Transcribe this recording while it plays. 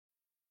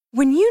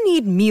When you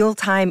need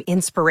mealtime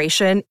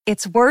inspiration,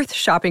 it's worth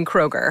shopping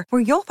Kroger,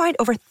 where you'll find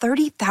over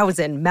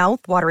 30,000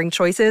 mouth-watering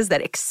choices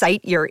that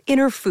excite your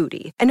inner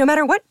foodie. And no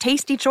matter what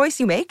tasty choice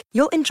you make,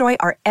 you'll enjoy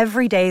our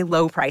everyday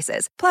low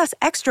prices, plus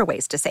extra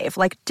ways to save,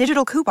 like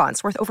digital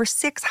coupons worth over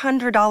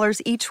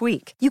 $600 each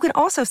week. You can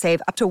also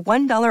save up to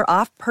 $1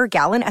 off per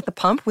gallon at the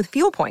pump with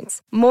fuel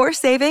points. More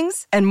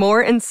savings and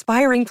more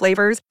inspiring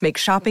flavors make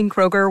shopping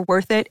Kroger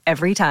worth it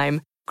every time.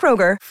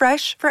 Kroger,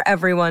 fresh for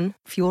everyone.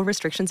 Fuel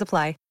restrictions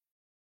apply.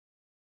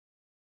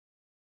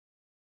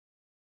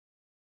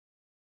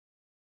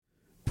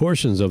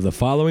 Portions of the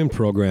following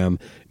program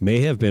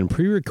may have been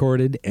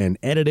pre-recorded and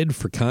edited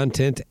for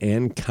content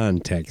and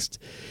context.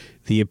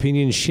 The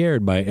opinions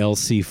shared by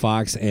LC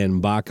Fox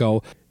and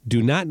Baco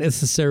do not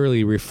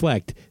necessarily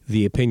reflect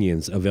the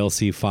opinions of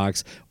LC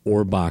Fox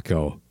or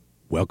Baco.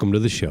 Welcome to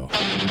the show.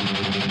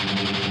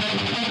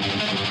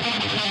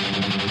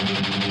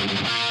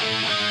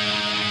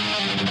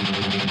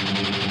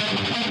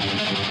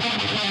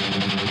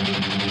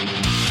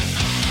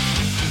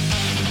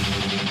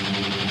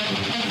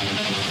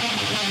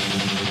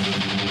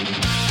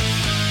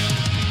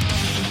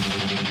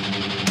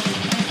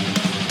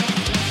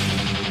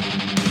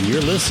 You're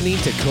listening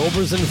to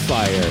Cobras and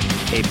Fire,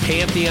 a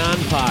Pantheon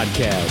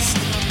podcast,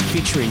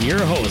 featuring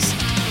your hosts,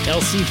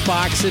 LC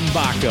Fox and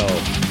Baco.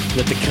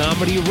 Let the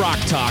comedy rock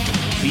talk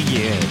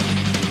begin.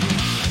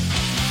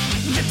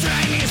 The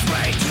time is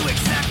right to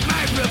accept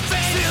my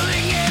revenge.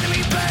 Feeling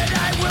enemy, but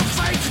I will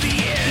fight to the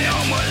end.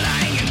 No more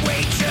lying in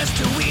wait just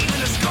to even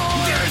the score.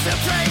 There's a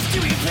price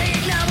to be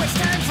paid, now it's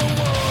time for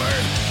war.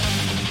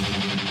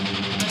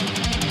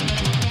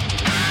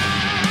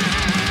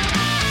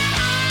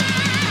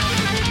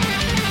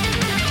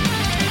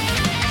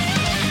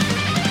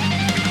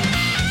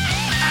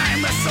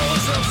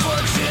 Souls of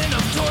fortune, of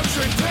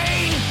torture and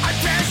pain. I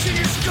passion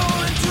your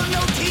skull until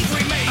no teeth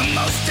remain. A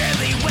most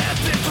deadly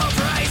weapon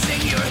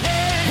pulverizing your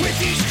head. With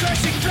each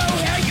crushing blow,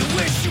 how you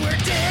wish you were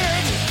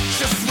dead.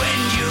 Just when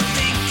you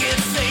think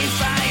it's safe,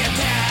 I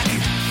attack.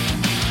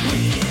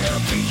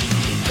 We'll be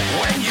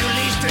back. When you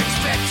least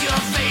expect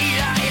your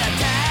fate, I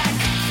attack.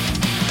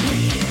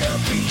 We'll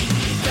be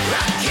back.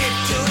 I kick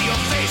to your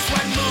face,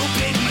 one move,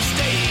 big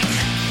mistake.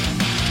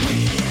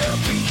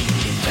 We'll be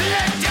back.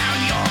 Let down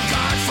your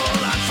guard, full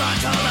on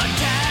frontal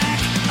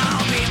attack.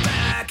 I'll be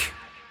back.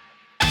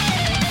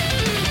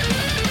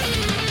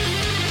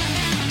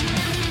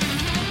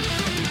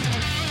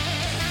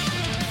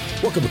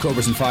 Welcome to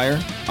Cobras and Fire.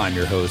 I'm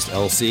your host,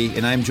 LC,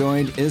 and I'm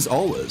joined, as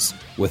always,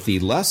 with the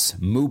Les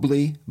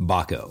Moobly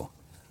Baco.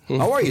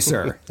 How are you,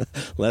 sir?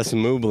 Les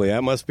Moobly.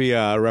 That must be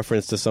a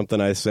reference to something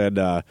I said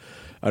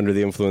under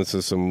the influence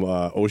of some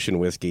ocean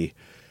whiskey.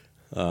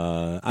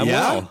 I'm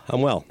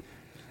well.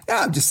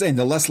 Yeah, I'm just saying,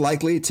 the less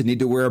likely to need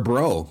to wear a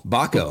bro,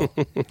 Baco.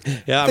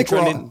 Yeah,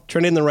 I'm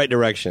trending in the right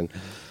direction.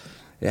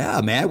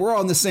 Yeah, man, we're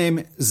all in the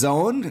same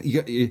zone.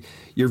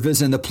 You're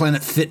visiting the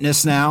Planet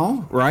Fitness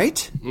now,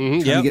 right?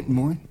 Mm-hmm, Trying to get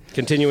more.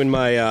 Continuing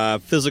my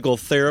physical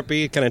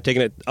therapy, kind of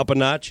taking it up a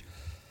notch.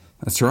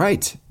 That's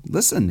right.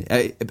 Listen,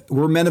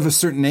 we're men of a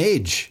certain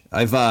age.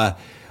 You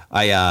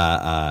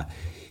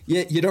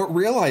don't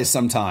realize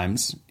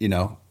sometimes,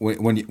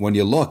 when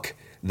you look,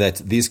 that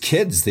these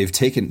kids, they've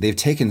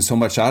taken so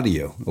much out of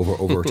you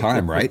over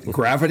time, right?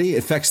 Gravity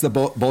affects the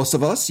both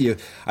of us.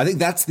 I think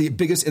that's the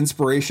biggest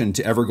inspiration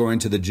to ever going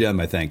to the gym.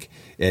 I think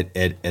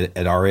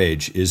at our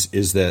age is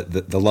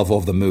the level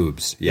of the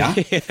moves. Yeah,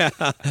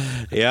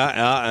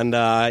 and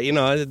I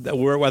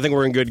think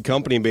we're in good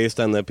company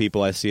based on the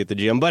people I see at the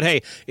gym. But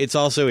hey, it's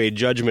also a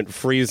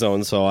judgment-free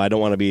zone, so I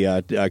don't want to be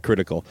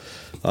critical.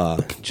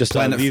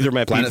 These are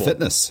my Planet people.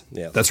 Fitness.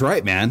 Yeah, that's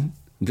right, man.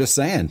 I'm just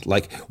saying,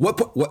 like,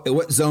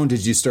 what zone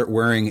did you start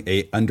wearing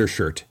a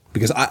undershirt?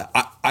 Because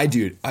I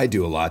do a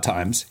lot of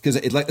times, because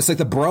it's like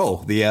the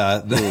bro, the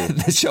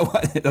show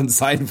on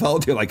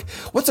Seinfeld. You're like,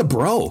 what's a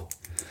bro?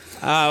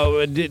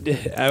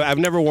 I've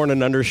never worn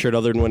an undershirt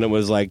other than when it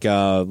was like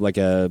a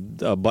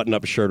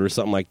button-up shirt or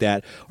something like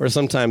that, or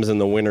sometimes in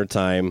the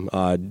wintertime,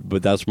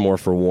 but that's more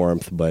for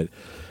warmth. But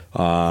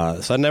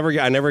so I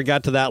never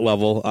got to that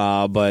level.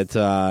 But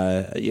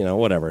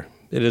whatever,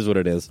 it is what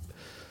it is.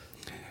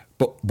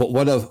 But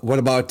what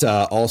about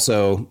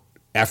also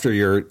after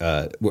your?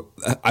 I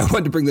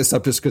wanted to bring this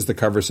up just because the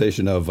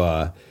conversation of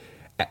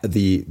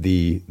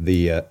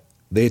the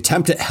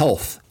attempt at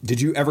health. Did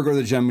you ever go to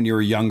the gym when you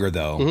were younger,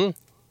 though,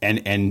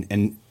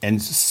 mm-hmm.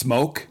 and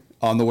smoke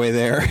on the way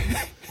there?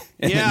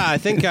 Yeah, I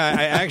think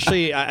I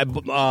actually a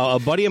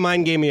buddy of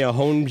mine gave me a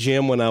home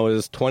gym when I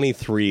was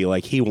 23.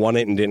 Like, he won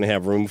it and didn't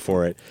have room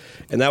for it,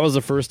 and that was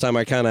the first time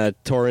I kind of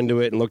tore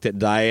into it and looked at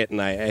diet.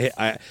 And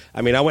I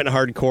went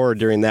hardcore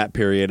during that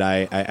period.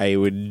 I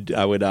would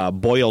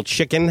boil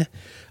chicken.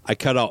 I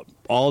cut out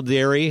all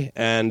dairy,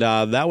 and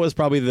that was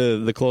probably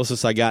the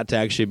closest I got to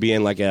actually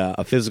being like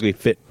a physically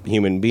fit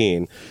human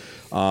being.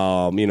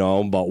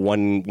 About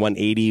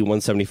 180,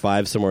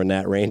 175, somewhere in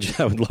that range.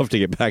 I would love to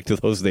get back to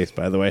those days,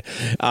 by the way.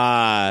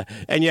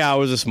 And yeah, I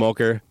was a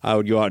smoker. I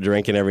would go out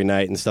drinking every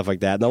night and stuff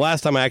like that. And the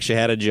last time I actually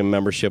had a gym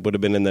membership would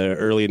have been in the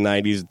early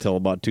 90s until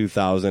about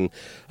 2000.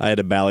 I had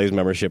a Bally's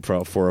membership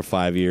for 4 or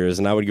 5 years,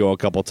 and I would go a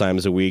couple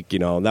times a week.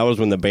 That was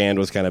when the band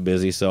was kind of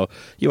busy, so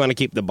you want to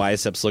keep the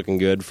biceps looking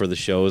good for the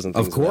shows and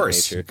things of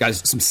course. Of that nature. Got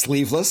some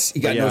sleeveless.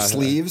 You got no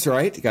sleeves,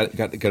 right? You got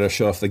to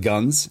show off the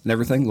guns and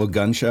everything. Little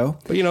gun show.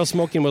 But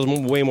smoking was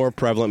way more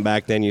prevalent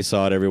back then. You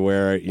saw it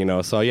everywhere.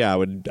 So yeah,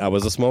 I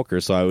was a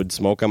smoker, so I would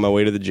smoke on my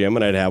way to the gym,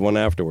 and I'd have one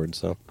afterwards.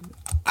 So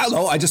I don't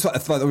know. I thought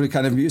that would be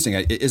kind of amusing.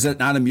 Is it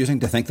not amusing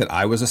to think that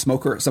I was a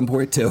smoker at some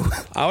point too?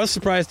 I was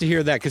surprised to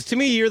hear that, because to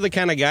me, you're the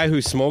kind of guy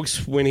who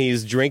smokes when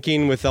he's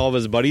drinking with all of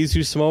his buddies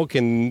who smoke.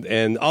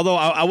 And although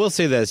I will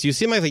say this, you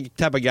seem like the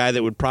type of guy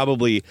that would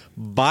probably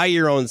buy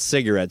your own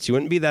cigarettes. You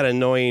wouldn't be that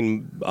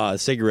annoying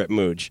cigarette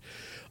mooch.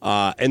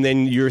 And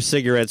then your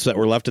cigarettes that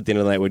were left at the end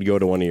of the night would go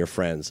to one of your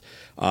friends.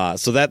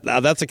 So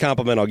that's a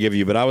compliment I'll give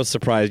you. But I was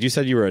surprised. You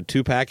said you were a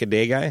 2-pack a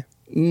day guy?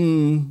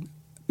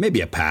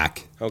 Maybe a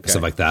pack, okay.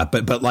 Stuff like that.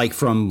 But like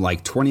from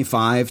like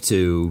 25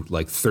 to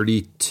like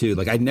 32,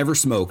 like I'd never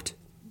smoked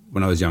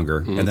when I was younger,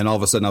 and then all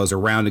of a sudden I was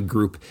around a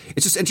group.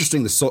 It's just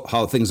interesting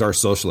how things are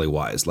socially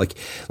wise. Like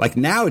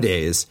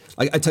nowadays,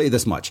 I tell you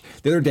this much.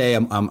 The other day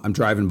I'm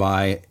driving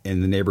by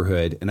in the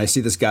neighborhood, and I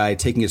see this guy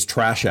taking his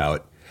trash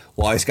out.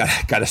 Well, he's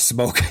got a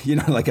smoke,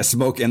 like a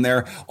smoke in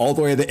there all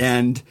the way to the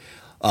end.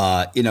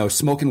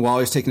 Smoking while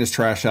he's taking his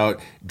trash out,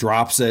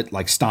 drops it,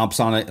 like stomps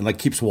on it, and like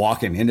keeps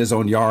walking in his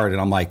own yard.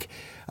 And I'm like,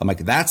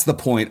 that's the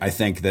point I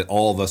think that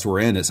all of us were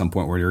in at some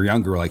point when you're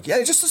younger. We're like, yeah,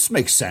 it just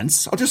makes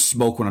sense. I'll just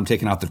smoke when I'm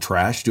taking out the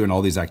trash, doing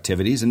all these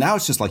activities. And now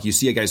it's just like you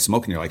see a guy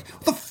smoking, you're like,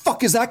 what the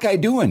fuck is that guy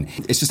doing?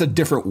 It's just a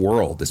different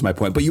world, is my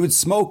point. But you would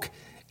smoke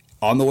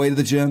on the way to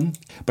the gym,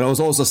 but I was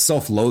always a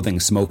self-loathing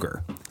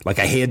smoker. Like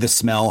I hated the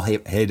smell,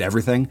 hated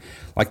everything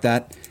like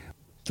that.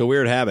 It's a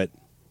weird habit.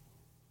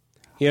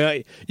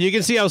 You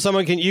can see how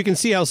someone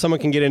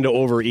can get into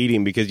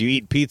overeating because you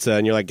eat pizza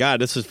and you're like,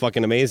 God, this is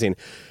fucking amazing.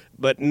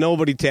 But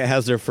nobody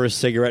has their first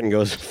cigarette and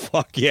goes,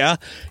 fuck yeah,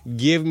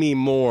 give me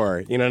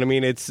more. You know what I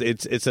mean? It's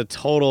a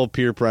total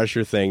peer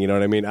pressure thing. You know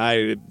what I mean?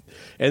 And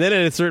then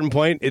at a certain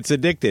point, it's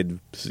addicted.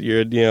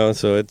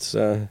 So it's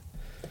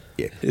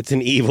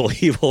an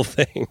evil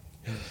thing.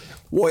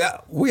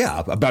 Well,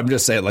 yeah, but I'm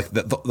just saying, like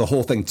the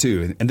whole thing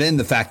too, and then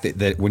the fact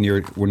that when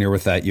you're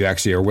with that, you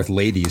actually are with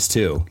ladies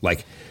too,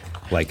 like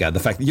the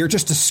fact that you're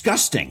just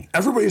disgusting.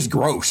 Everybody's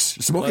gross.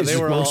 Smoking is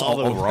gross all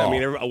overall. I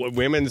mean,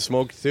 women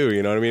smoke too.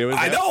 You know what I mean?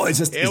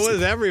 It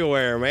was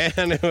everywhere, man.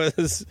 It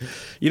was,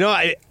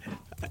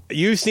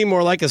 you seem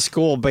more like a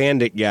school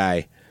bandit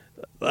guy.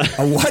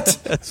 A what?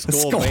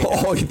 Skull bandit.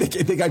 Oh, you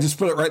think I just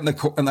put it right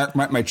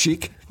in my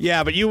cheek?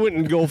 Yeah, but you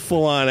wouldn't go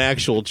full on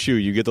actual chew.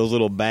 You get those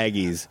little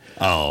baggies.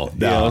 Oh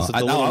no!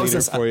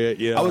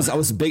 I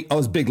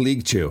was big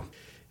league chew.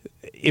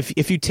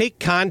 If you take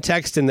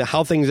context and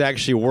how things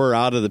actually were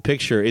out of the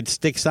picture, it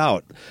sticks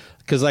out.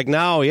 Because like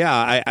now,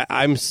 yeah,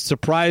 I'm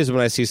surprised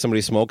when I see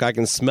somebody smoke. I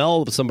can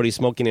smell somebody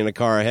smoking in a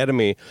car ahead of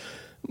me.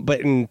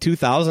 But in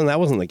 2000, that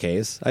wasn't the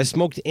case. I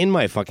smoked in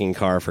my fucking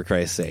car, for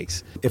Christ's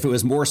sakes. If it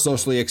was more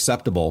socially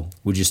acceptable,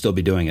 would you still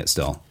be doing it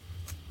still?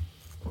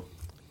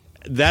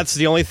 That's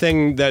the only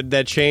thing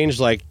that changed,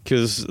 like,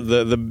 because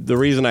the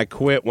reason I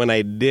quit when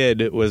I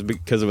did was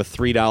because of a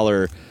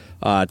 $3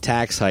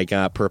 tax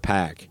hike per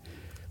pack.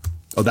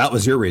 Oh, that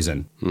was your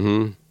reason?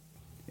 Mm-hmm.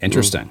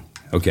 Interesting.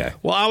 Mm-hmm. Okay.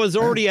 Well, I was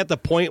already at the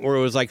point where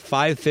it was like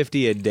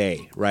 $5.50 a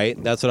day,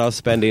 right? That's what I was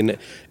spending.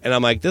 And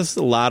I'm like, this is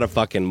a lot of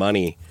fucking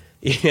money.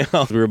 We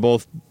were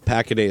both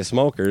pack-a-day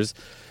smokers.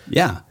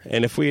 Yeah.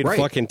 And if we had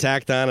fucking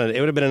tacked on it, it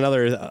would have been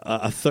another,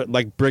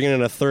 like bringing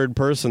in a third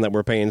person that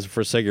we're paying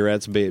for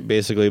cigarettes,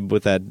 basically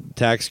with that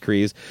tax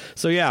crease.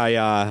 So yeah,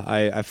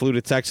 I flew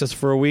to Texas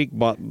for a week,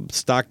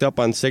 stocked up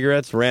on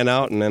cigarettes, ran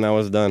out, and then I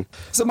was done.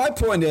 So my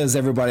point is,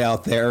 everybody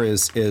out there,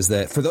 is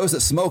that for those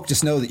that smoke,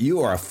 just know that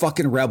you are a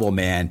fucking rebel,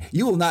 man.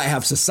 You will not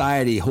have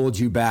society hold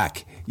you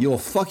back. You'll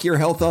fuck your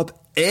health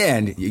up,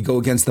 and you go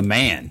against the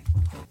man.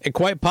 And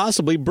quite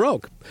possibly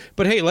broke.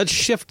 But hey, let's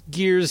shift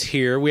gears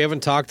here. We haven't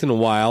talked in a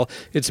while.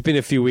 It's been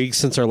a few weeks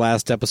since our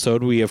last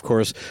episode. We, of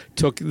course,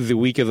 took the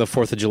week of the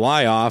 4th of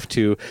July off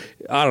to,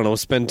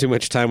 spend too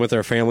much time with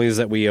our families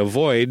that we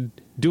avoid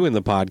doing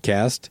the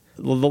podcast.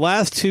 The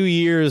last 2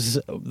 years,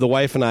 the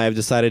wife and I have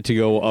decided to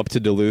go up to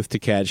Duluth to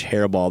catch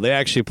Hairball. They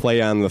actually play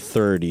on the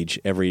 3rd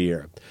every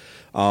year.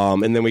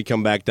 And then we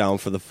come back down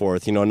for the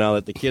 4th. Now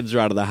that the kids are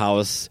out of the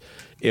house,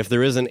 if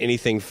there isn't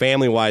anything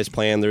family-wise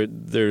planned,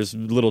 there's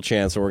little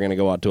chance that we're going to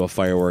go out to a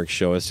fireworks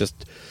show.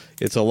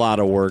 It's a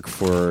lot of work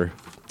for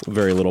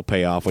very little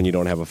payoff when you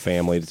don't have a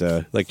family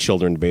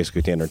children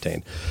basically to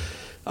entertain.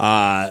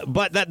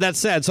 But that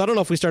said, so I don't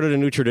know if we started a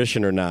new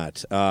tradition or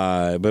not,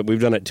 but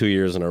we've done it 2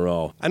 years in a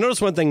row. I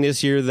noticed one thing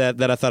this year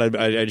that I thought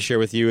I'd share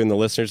with you and the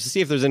listeners to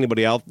see if there's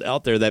anybody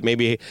out there that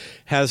maybe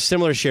has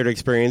similar shared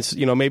experience.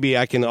 Maybe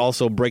I can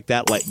also break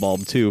that light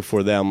bulb too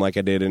for them like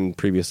I did in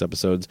previous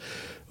episodes.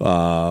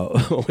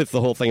 with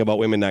the whole thing about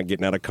women not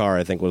getting out of car,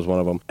 I think was one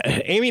of them.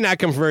 Amy and I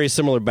come from very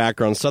similar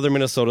backgrounds. Southern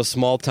Minnesota,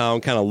 small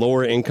town, kind of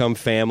lower income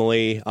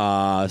family,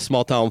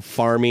 small town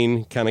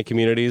farming kind of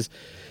communities.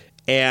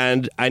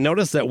 And I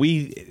noticed that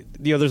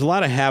there's a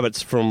lot of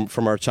habits from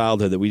our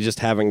childhood that we just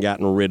haven't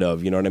gotten rid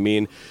of, you know what I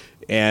mean?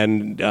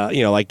 And,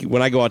 like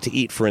when I go out to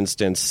eat, for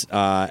instance,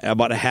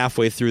 about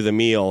halfway through the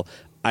meal,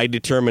 I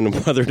determine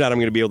whether or not I'm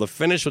going to be able to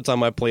finish what's on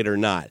my plate or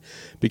not.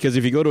 Because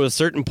if you go to a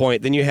certain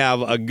point, then you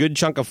have a good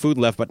chunk of food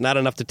left, but not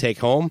enough to take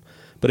home.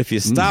 But if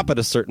you stop at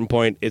a certain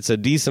point, it's a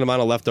decent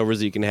amount of leftovers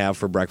that you can have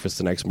for breakfast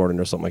the next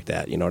morning or something like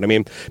that. You know what I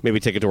mean? Maybe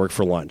take it to work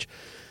for lunch.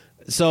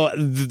 So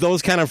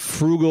those kind of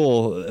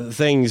frugal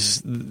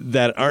things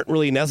that aren't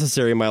really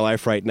necessary in my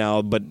life right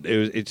now, but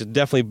it's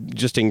definitely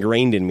just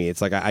ingrained in me.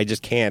 It's like I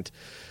just can't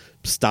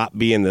stop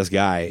being this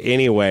guy.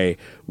 Anyway,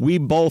 we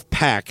both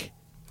pack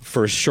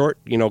for short,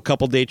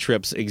 couple day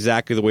trips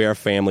exactly the way our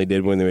family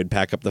did when they would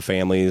pack up the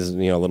families,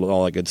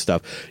 all that good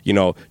stuff.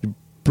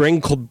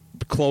 Bring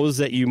clothes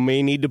that you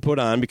may need to put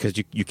on because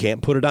you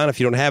can't put it on if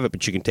you don't have it,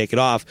 but you can take it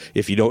off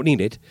if you don't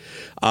need it.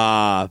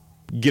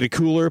 Get a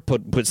cooler,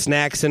 put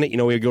snacks in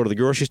it. We go to the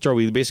grocery store.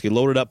 We basically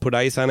load it up, put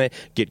ice on it,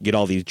 get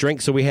all these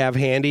drinks that we have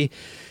handy.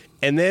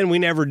 And then we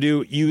never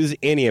do use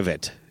any of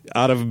it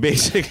out of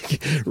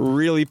basic,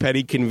 really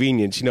petty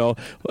convenience.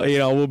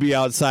 We'll be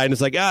outside and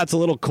it's like, it's a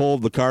little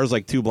cold. The car's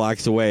like 2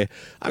 blocks away.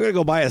 I'm going to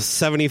go buy a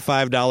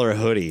 $75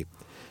 hoodie.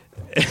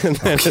 And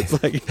then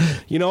it's like,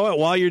 you know what?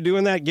 While you're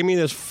doing that, give me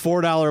this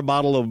 $4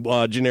 bottle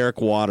of generic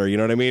water. You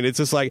know what I mean? It's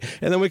just like,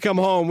 and then we come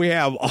home, we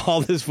have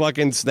all this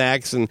fucking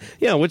snacks, and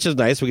which is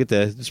nice. We get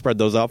to spread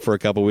those out for a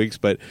couple weeks,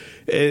 but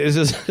it's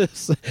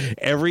just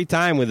every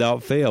time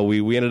without fail,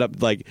 we ended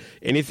up like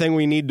anything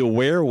we need to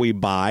wear, we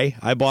buy.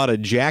 I bought a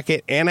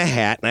jacket and a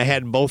hat, and I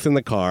had both in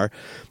the car.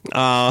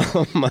 I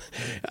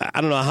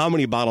don't know how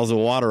many bottles of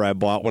water I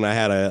bought when I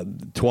had a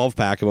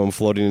 12-pack of them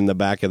floating in the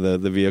back of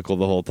the vehicle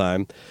the whole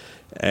time.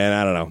 And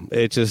I don't know.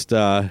 It just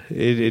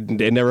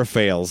it never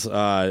fails.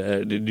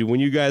 When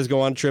you guys go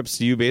on trips,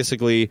 do you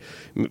basically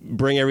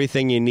bring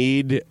everything you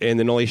need and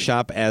then only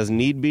shop as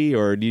need be,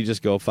 or do you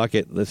just go fuck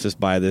it, let's just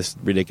buy this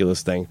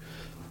ridiculous thing?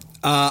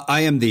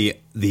 I am the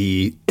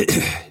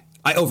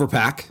I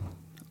overpack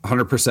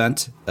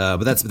 100%,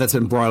 but that's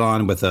been brought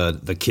on with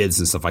the kids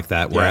and stuff like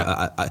that. Where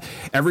I,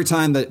 every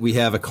time that we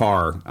have a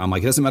car, I'm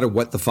like, it doesn't matter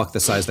what the fuck the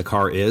size the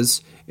car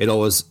is, it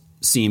always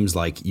seems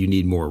like you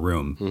need more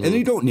room. Mm-hmm. And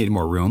you don't need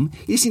more room.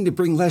 You just need to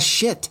bring less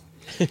shit.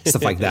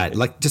 Stuff like that.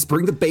 Like, just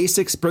bring the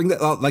basics,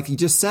 like you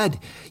just said.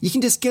 You can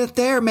just get it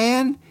there,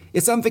 man.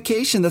 It's on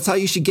vacation. That's how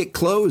you should get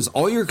clothes.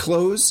 All your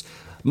clothes.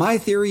 My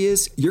theory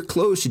is your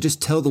clothes should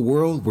just tell the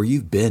world where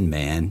you've been,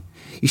 man.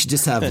 You should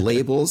just have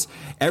labels.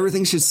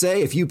 Everything should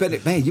say, if you've been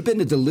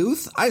to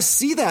Duluth? I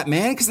see that,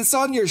 man, because it's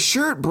on your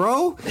shirt,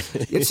 bro.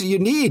 It's what you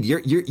need.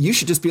 You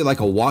should just be like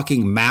a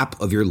walking map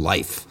of your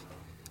life.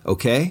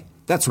 Okay?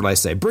 That's what I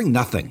say. Bring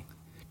nothing.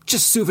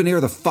 Just souvenir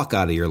the fuck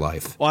out of your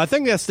life. Well, I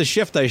think that's the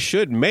shift I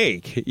should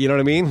make. You know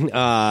what I mean?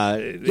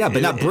 Yeah,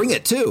 but not bring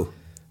it, too.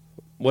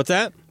 What's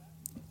that?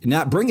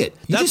 Not bring it.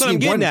 That's what I'm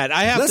getting at.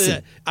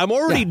 I'm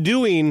already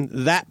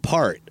doing that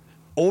part.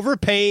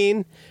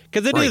 Overpaying.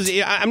 Because it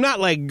is. I'm not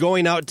like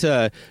going out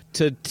to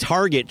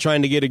Target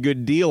trying to get a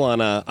good deal on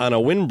a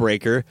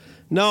windbreaker.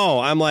 No,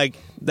 I'm like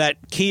that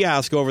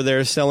kiosk over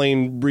there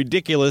selling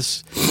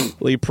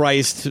ridiculously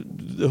priced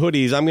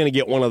hoodies. I'm going to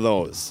get one of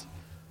those.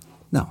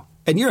 No.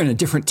 And you're in a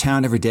different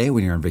town every day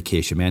when you're on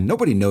vacation, man.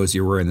 Nobody knows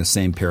you're wearing the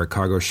same pair of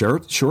cargo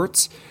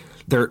shorts.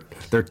 They're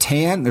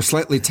tan. They're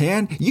slightly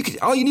tan.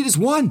 All you need is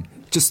one.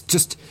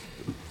 Just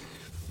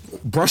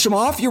brush them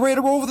off. You're ready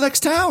to roll over the next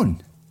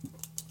town.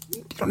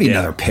 You don't need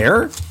another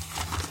pair.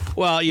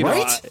 Well,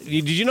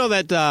 did you know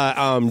that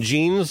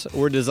jeans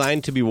were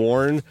designed to be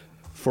worn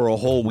for a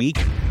whole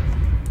week?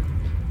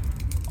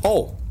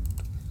 Oh,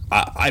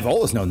 I've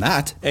always known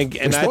that.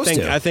 And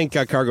I think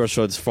cargo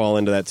shorts fall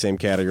into that same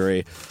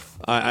category.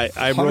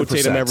 I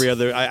rotate them every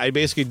other. I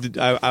basically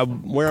I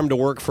wear them to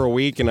work for a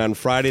week, and on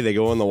Friday they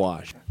go in the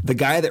wash. The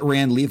guy that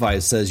ran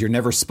Levi's says you're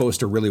never supposed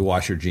to really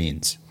wash your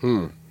jeans.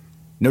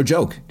 No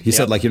joke. He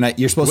said like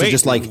you're supposed to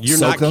just like you're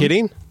soak not them.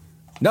 Kidding?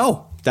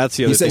 No, that's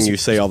the other thing you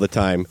say all the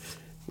time.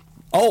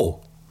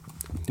 Oh,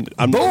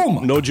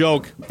 boom! No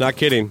joke. Not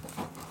kidding.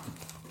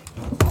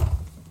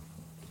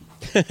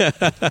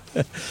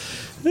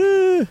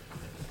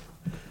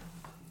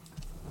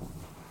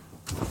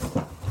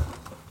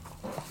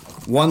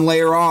 One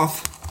layer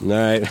off. All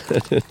right.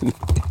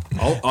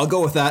 I'll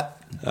go with that.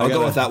 I'll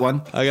go with that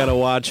one. I gotta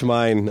watch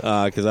mine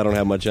because I don't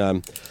have much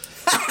on.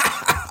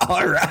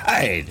 All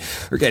right,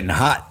 we're getting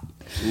hot.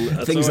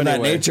 Things of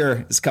that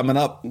nature is coming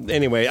up.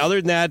 Anyway,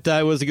 other than that,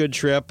 it was a good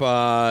trip.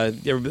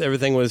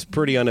 Everything was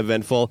pretty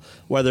uneventful.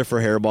 Weather for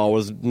Hairball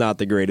was not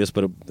the greatest,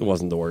 but it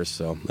wasn't the worst,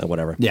 so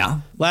whatever. Yeah.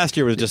 Last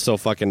year was just so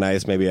fucking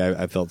nice. Maybe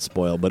I felt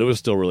spoiled, but it was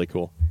still really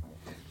cool.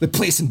 They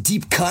play some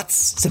deep cuts,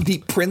 some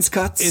deep Prince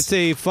cuts. It's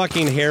a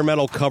fucking hair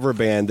metal cover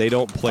band. They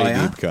don't play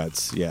deep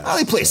cuts. Yeah. Oh,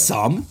 they play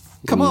some.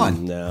 Come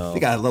on. No. They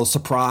got a little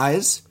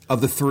surprise of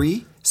the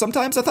three.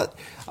 sometimes. I thought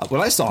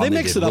when I saw they them,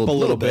 mix it up a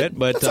little bit,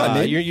 but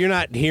you're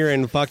not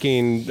hearing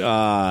fucking.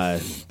 I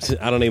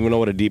don't even know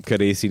what a deep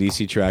cut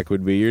AC/DC track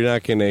would be. You're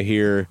not going to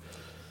hear.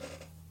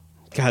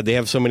 God, they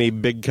have so many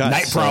big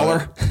cuts.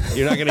 Nightcrawler.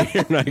 You're not going to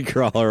hear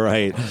Nightcrawler,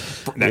 right?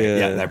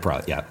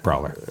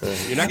 Prowler.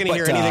 You're not going to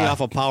hear anything off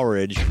of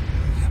Powerage.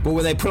 But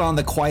when they put on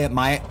the Quiet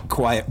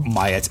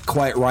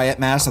Riot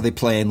mask, are they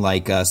playing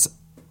like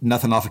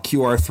nothing off of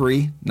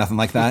QR3? Nothing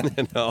like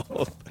that? No.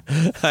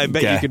 I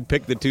bet you could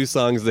pick the two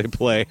songs they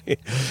play.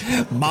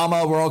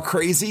 Mama, We're All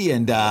Crazy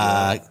and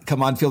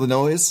Come On, Feel the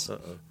Noise.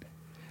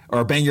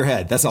 Or Bang Your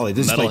Head. That's all they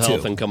did. Mental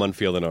Health and Come On,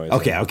 Feel the Noise.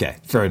 Okay.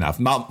 Fair enough.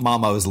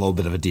 Mama was a little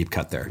bit of a deep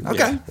cut there.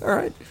 Okay. All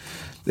right.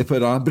 They put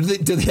it on. But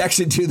did they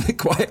actually do the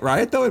Quiet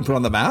Riot, though, and put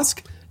on the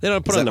mask? They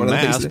don't put on the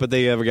mask, but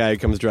they have a guy who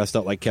comes dressed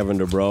up like Kevin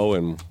DuBrow.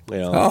 And,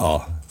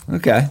 Oh,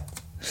 okay.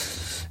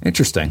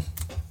 Interesting.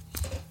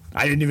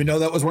 I didn't even know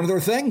that was one of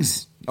their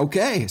things.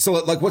 Okay. So,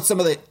 like, what's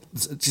some of the...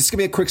 Just give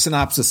me a quick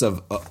synopsis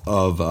of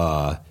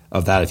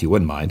that, if you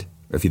wouldn't mind.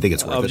 Or if you think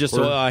it's worth it. Just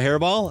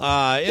Hairball?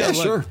 Yeah,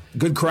 sure.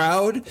 Good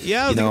crowd.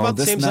 Yeah, think about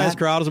the same size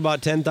crowd. It's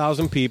about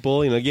 10,000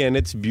 people. Again,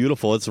 it's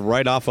beautiful. It's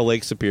right off of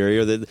Lake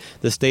Superior.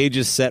 The stage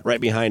is set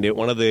right behind it.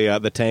 One of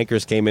the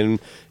tankers came in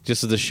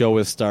just as the show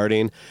was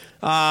starting.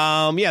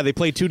 They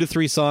play 2 to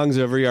 3 songs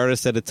every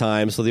artist at a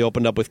time. So they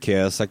opened up with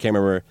Kiss. I can't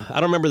remember. I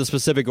don't remember the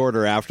specific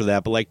order after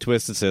that, but like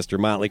Twisted Sister,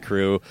 Motley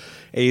Crue,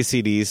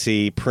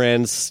 AC/DC,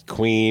 Prince,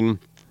 Queen.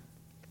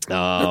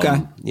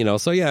 Okay.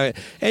 So yeah,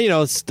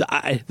 and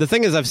the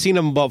thing is, I've seen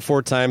them about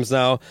 4 times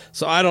now,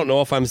 so I don't know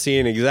if I'm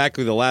seeing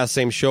exactly the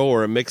same show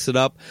or mix it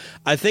up.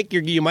 I think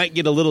you might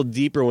get a little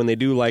deeper when they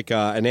do like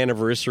an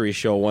anniversary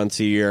show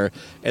once a year,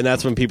 and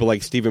that's when people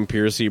like Stephen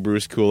Pearcy,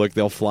 Bruce Kulick,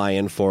 they'll fly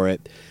in for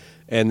it,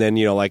 and then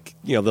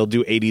they'll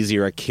do 80s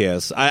era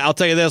Kiss. I'll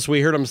tell you this: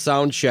 we heard them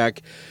sound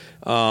check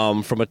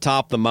from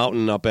atop the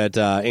mountain up at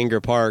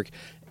Inger Park.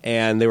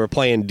 And they were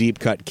playing deep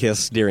cut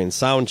Kiss during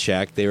sound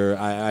check.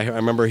 I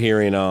remember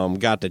hearing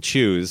 "Got to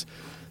Choose,"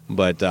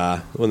 but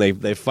when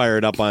they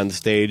fired up on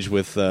stage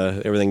with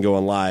everything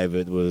going live,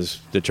 it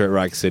was Detroit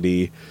Rock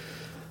City.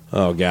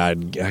 Oh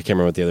God, I can't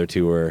remember what the other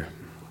two were.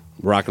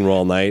 Rock and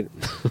Roll Night.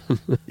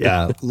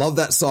 Yeah, love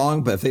that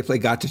song, but if they play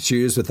 "Got to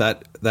Choose" with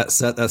that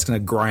set, that's going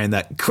to grind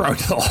that crowd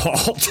to a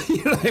halt.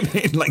 You know what I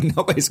mean? Like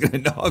nobody's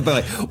going to know. But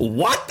like,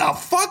 what the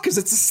fuck? Because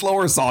it's a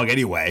slower song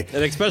anyway.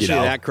 And especially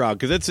that crowd,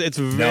 because it's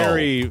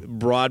very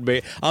broad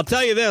based. I'll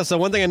tell you this.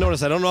 One thing I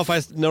noticed. I don't know if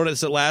I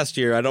noticed it last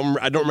year. I don't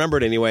remember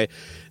it anyway.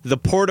 The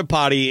porta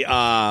potty.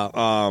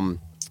 What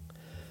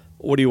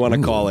do you want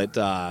to call it?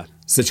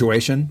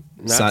 Situation?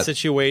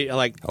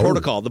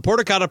 Protocol. The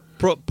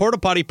porta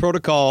potty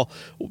protocol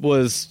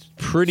was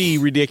pretty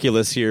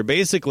ridiculous here.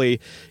 Basically,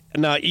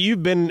 now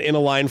you've been in a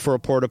line for a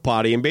porta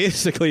potty, and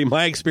basically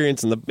my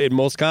experience in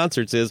most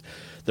concerts is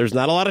there's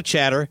not a lot of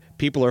chatter.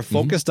 People are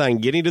focused on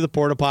getting to the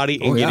porta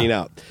potty and getting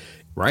out.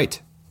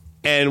 Right.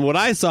 And what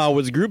I saw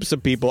was groups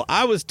of people.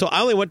 I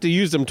only went to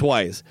use them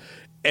twice.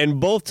 And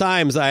both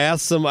times I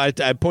asked them, I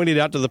pointed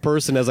out to the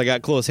person as I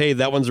got close, hey,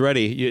 that one's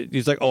ready.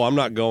 He's like, oh, I'm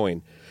not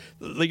going.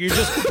 Like you're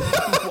just,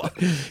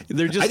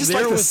 they're just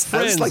there with friends.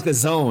 I just like the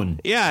zone.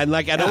 Yeah, and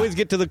I'd always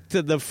get to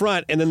the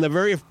front, and then the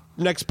very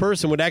next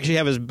person would actually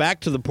have his back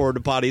to the porta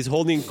potties,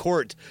 holding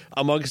court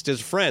amongst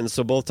his friends.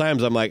 So both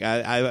times I'm like,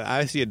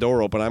 I see a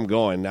door open, I'm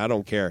going. I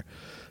don't care.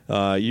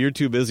 You're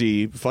too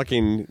busy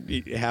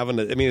fucking having.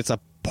 It's a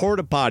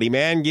porta potty,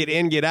 man. Get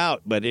in, get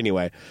out. But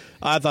anyway,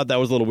 I thought that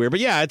was a little weird. But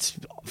yeah, it's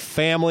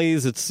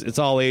families. It's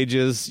all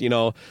ages.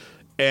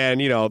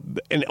 And,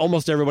 and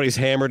almost everybody's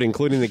hammered,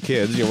 including the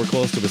kids. We're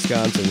close to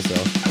Wisconsin,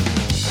 so.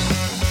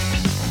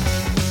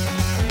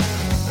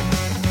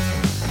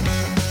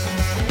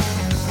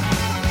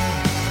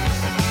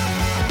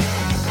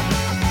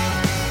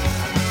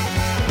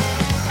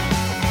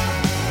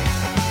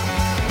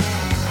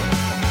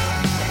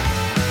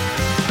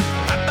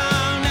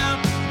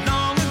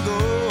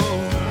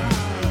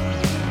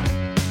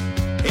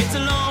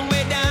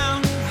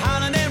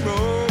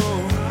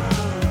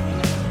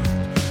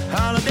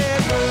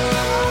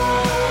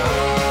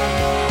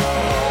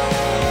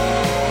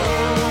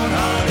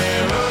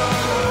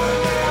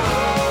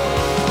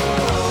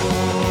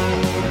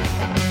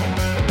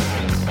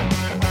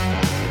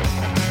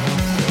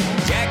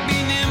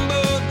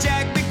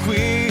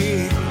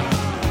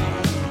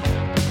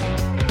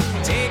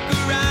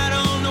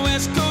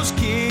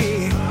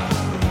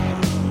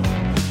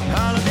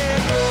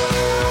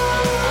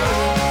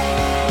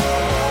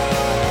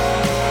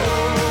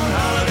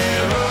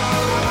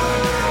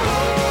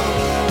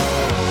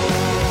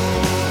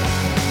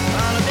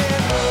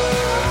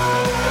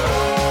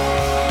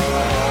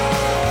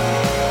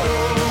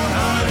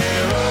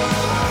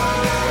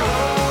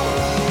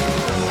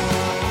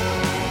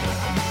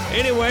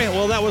 Anyway,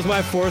 well, that was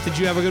my fourth. Did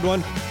you have a good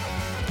one?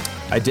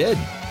 I did.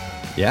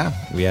 Yeah,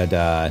 we had.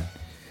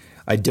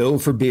 I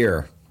dove for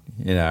beer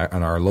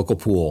on our local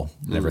pool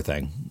and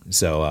everything.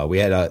 So we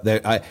had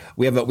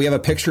we have a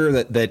picture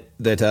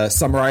that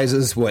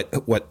summarizes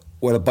what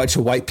what a bunch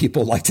of white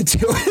people like to do.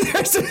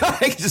 There's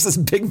like just this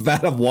big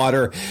vat of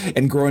water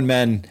and grown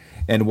men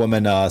and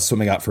women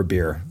swimming out for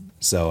beer.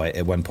 So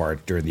at one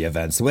part during the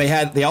event, so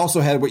they also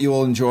had what you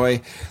will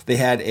enjoy. They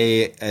had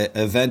a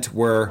event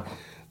where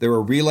there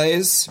were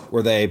relays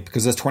where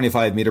because it's a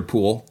 25-meter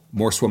pool,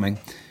 more swimming,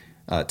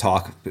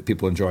 talk that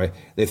people enjoy.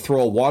 They throw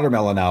a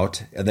watermelon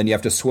out, and then you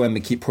have to swim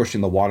and keep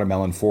pushing the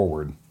watermelon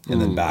forward and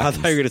then back. I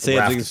thought you were going to say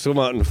you can swim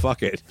out and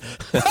fuck it.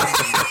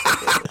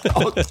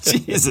 Oh,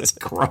 Jesus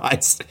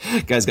Christ.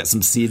 Guy's got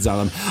some seeds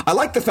on him. I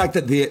like the fact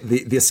that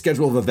the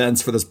schedule of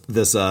events for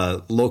this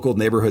local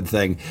neighborhood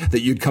thing,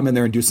 that you'd come in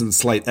there and do some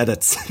slight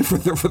edits for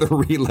the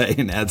relay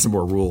and add some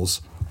more rules.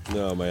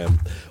 Oh, man.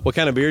 What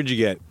kind of beer did you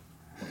get?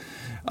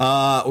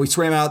 We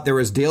swam out. There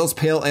was Dale's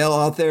Pale Ale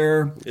out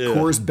there, Yeah.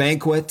 Coors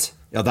Banquet.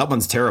 Yeah, that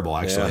one's terrible,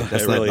 actually. Yeah,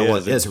 it really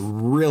is. It's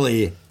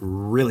really,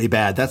 really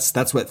bad.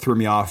 That's what threw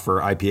me off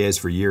for IPAs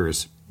for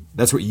years.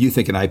 That's what you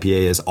think an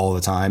IPA is all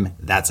the time.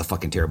 That's a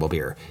fucking terrible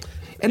beer.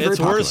 And It's very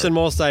popular. worse than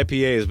most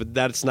IPAs, but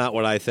that's not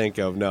what I think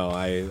of. No,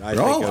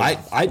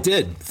 I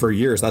did for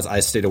years. I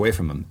stayed away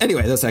from them.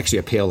 Anyway, that's actually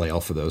a pale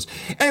ale for those.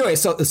 Anyway,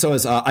 so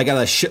as I got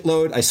a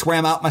shitload. I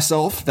swam out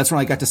myself. That's when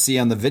I got to see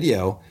on the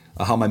video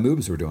how my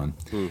moves were doing,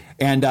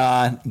 and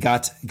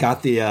got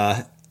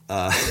the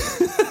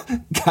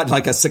got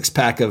like a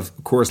 6-pack of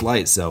Coors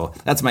Light. So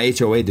that's my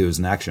HOA dues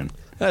in action.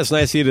 That's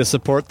nice of you to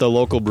support the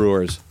local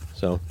brewers.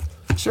 So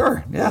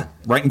Sure, yeah,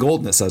 right in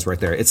golden it says right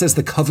there. It says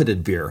the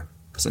coveted beer.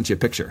 I sent you a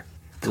picture.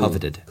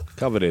 Coveted.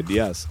 Coveted,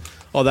 yes.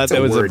 Oh, that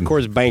a was word. of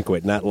course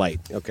Banquet, not Light.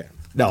 Okay,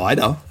 No, I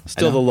know.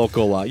 still the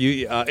local.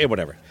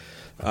 Whatever.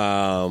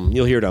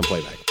 You'll hear it on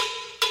playback.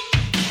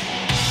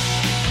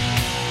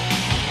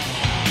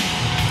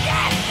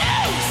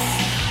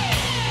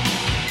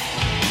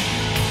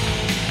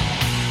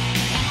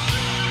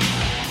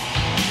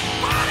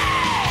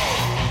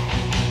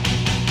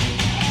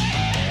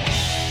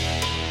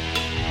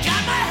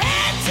 Got my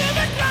head to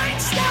the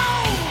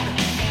grindstone.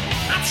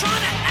 I'm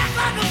trying to act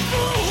like a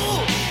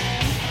fool.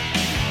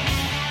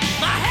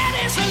 My head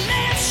is a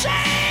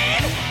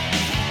lampshade.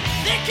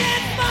 They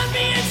can't find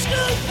me in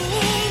school.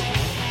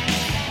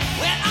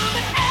 Well, I'm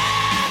an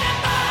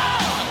animal.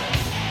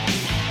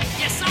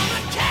 Yes, I'm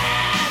a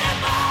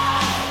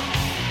cannibal.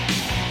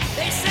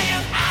 They say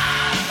I'm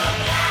out of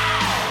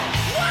blood.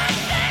 One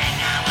thing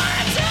I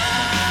wanna do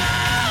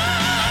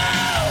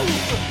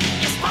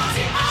is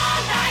party all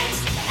night.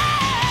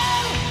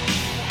 Oh,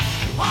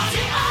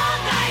 party all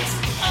night.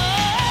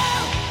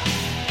 Oh,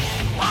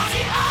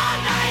 party all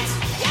night.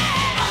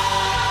 Yeah,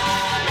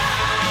 all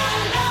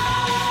night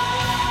long.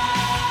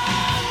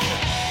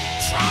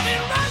 Try me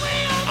right where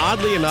you're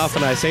Oddly enough,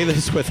 and I say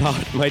this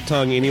without my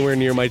tongue anywhere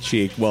near my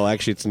cheek. Well,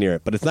 actually, it's near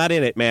it, but it's not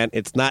in it, man.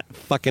 It's not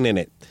fucking in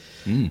it.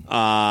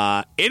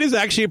 It is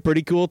actually a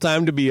pretty cool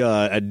time to be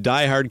a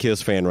diehard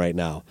Kiss fan right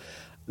now.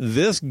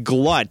 This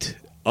glut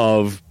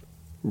of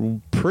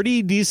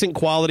pretty decent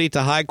quality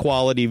to high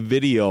quality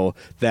video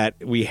that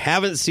we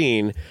haven't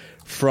seen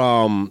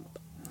from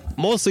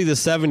mostly the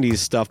 70s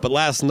stuff, but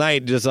last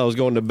night, just as I was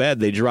going to bed,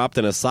 they dropped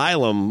an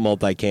Asylum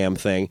multicam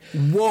thing.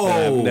 Whoa.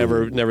 That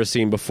I've never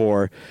seen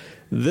before.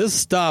 This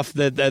stuff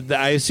that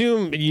I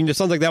assume, it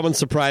sounds like that one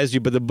surprised you,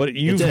 but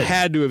you've did.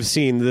 had to have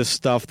seen this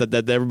stuff that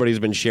everybody's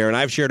been sharing.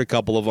 I've shared a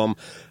couple of them,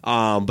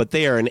 but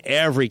they are in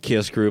every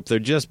Kiss group. They're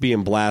just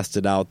being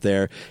blasted out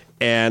there.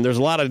 And there's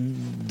a lot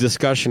of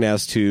discussion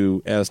as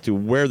to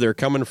where they're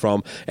coming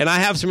from. And I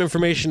have some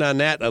information on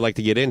that I'd like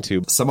to get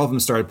into. Some of them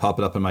started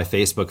popping up in my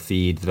Facebook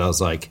feed that I was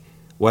like,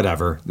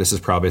 whatever. This is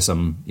probably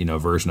some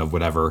version of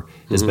whatever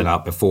has been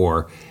out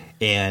before.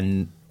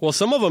 And Well,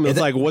 some of them, it's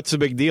like, what's the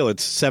big deal?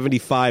 It's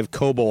 75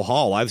 Cobo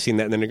Hall. I've seen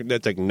that, and then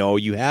it's like, no,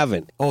 you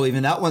haven't. oh,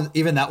 even that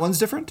one's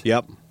different.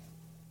 Yep.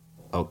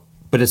 Oh,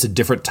 but it's a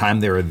different time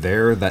they were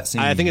there. That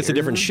same I think it's a year?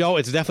 different show.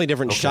 It's definitely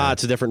different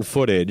shots, different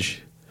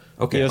footage.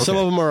 Okay, Some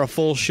okay. of them are a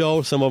full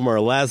show, some of them are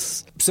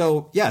less.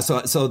 So yeah,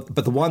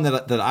 but the one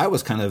that I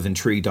was kind of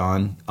intrigued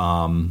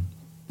on,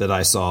 that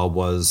I saw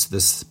was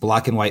this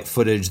black and white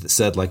footage that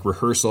said like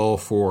rehearsal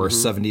for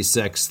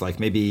 76, like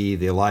maybe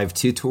the Alive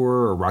 2 tour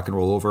or Rock and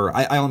Roll Over.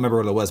 I don't remember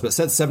what it was, but it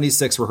said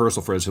 76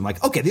 rehearsal footage. I'm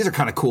like, okay, these are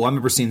kind of cool. I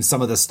remember seeing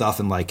some of this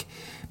stuff in like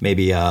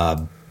maybe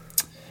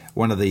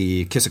one of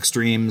the Kiss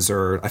Extremes,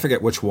 or I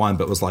forget which one,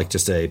 but it was like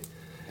just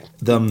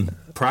them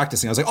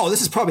practicing. I was like, oh,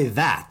 this is probably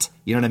that.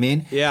 You know what I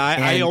mean? Yeah,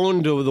 I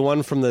owned the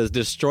one from the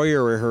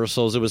Destroyer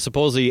rehearsals. It was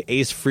supposedly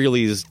Ace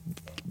Frehley's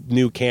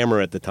new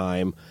camera at the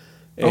time.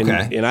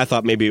 And I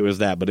thought maybe it was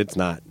that, but it's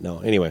not. No,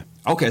 anyway.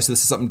 Okay, so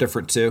this is something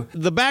different too.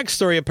 The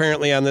backstory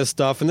apparently on this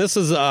stuff, and this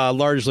is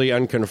largely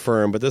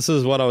unconfirmed, but this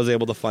is what I was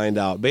able to find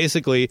out.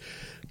 Basically,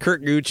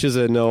 Kurt Gooch is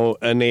a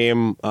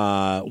name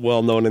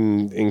well known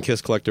in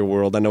Kiss Collector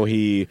world. I know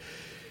he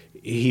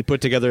put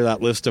together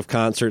that list of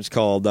concerts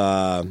called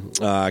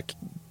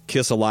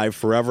Kiss Alive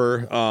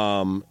Forever,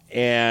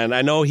 and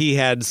I know he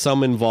had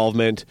some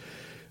involvement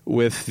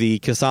with the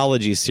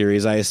Kissology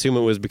series. I assume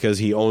it was because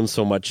he owns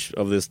so much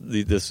of this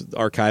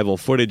archival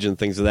footage and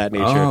things of that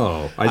nature.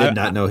 Oh, I did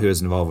not know he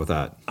was involved with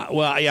that.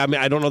 Well, yeah, I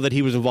mean, I don't know that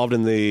he was involved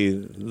in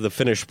the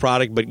finished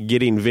product, but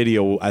getting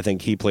video, I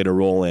think he played a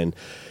role in.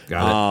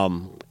 Got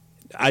it.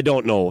 I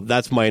don't know.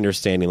 That's my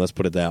understanding. Let's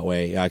put it that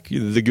way.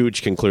 The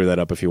Gooch can clear that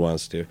up if he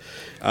wants to.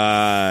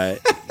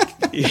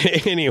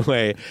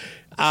 Anyway,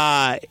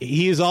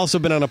 he's also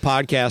been on a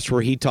podcast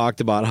where he talked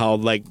about how,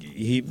 like,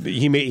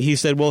 he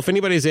said, well, if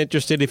anybody's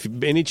interested, if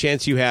any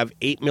chance you have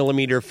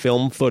 8mm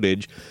film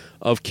footage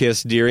of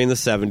Kiss during the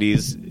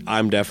 70s,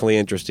 I'm definitely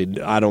interested.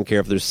 I don't care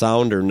if there's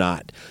sound or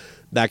not.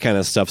 That kind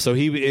of stuff. So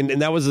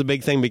and that was the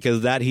big thing,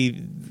 because that his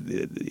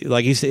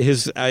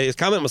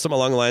comment was something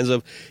along the lines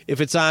of,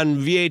 if it's on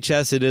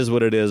VHS, it is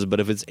what it is. But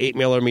if it's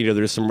 8mm,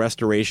 there's some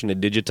restoration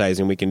and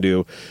digitizing we can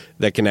do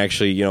that can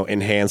actually,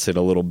 enhance it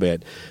a little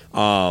bit.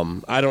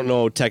 I don't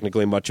know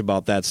technically much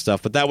about that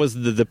stuff, but that was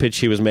the pitch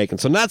he was making.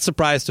 So not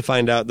surprised to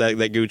find out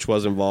that Gooch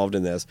was involved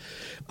in this.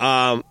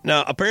 Now,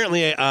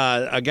 apparently,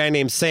 a guy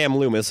named Sam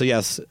Loomis. So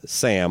yes,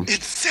 Sam.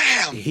 It's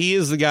Sam. He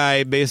is the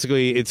guy.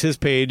 Basically, it's his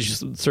page.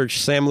 Search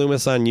Sam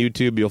Loomis on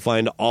YouTube. You'll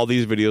find all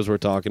these videos we're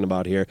talking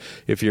about here.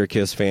 If you're a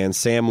Kiss fan,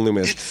 Sam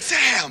Loomis. It's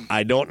Sam.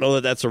 I don't know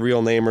that that's a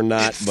real name or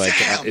not, but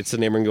it's the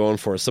name I'm going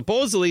for.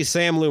 Supposedly,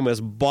 Sam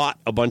Loomis bought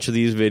a bunch of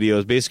these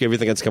videos. Basically,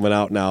 everything that's coming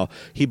out now,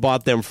 he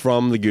bought them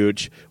from the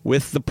Gooch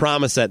with the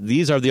promise that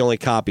these are the only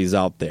copies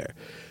out there.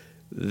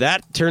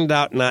 That turned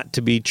out not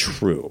to be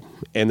true,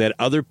 and that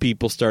other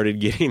people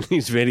started getting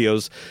these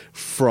videos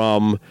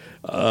from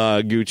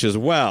Gooch as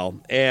well.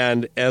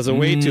 And as a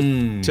way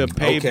to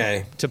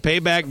pay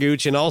back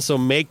Gooch and also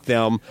make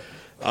them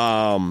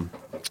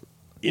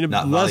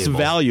less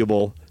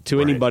valuable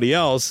to anybody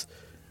else,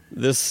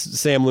 this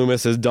Sam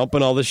Loomis is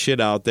dumping all this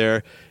shit out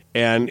there.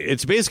 And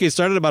it's basically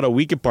started about a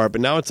week apart, but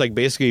now it's like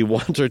basically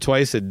once or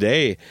twice a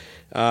day.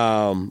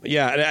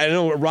 I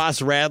know Ross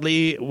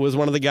Radley was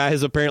one of the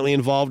guys apparently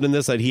involved in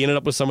this. That he ended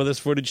up with some of this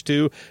footage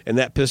too, and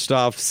that pissed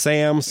off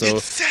Sam. So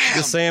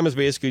Sam is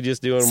basically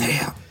just doing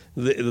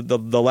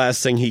the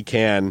last thing he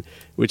can,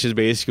 which is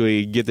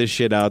basically get this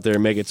shit out there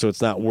and make it so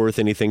it's not worth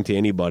anything to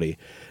anybody.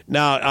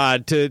 Now,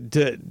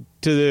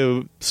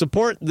 to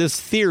support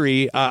this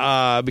theory,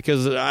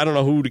 because I don't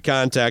know who to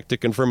contact to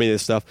confirm me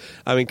this stuff.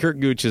 I mean, Kurt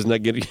Gooch is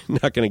not going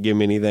to give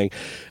me anything.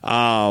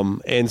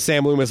 And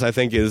Sam Loomis, I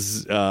think,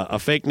 is a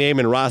fake name,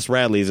 and Ross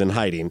Radley is in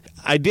hiding.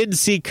 I did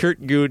see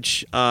Kurt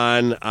Gooch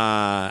on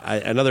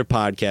another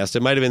podcast.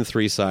 It might have been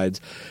Three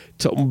Sides.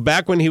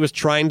 Back when he was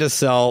trying to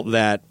sell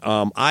that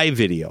I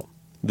video,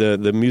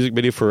 the music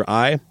video for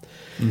I.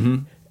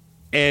 Mm-hmm.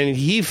 And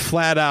he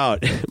flat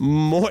out,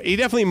 he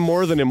definitely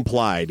more than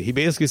implied. He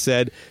basically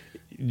said,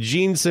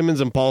 Gene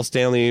Simmons and Paul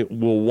Stanley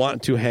will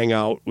want to hang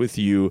out with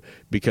you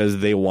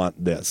because they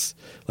want this.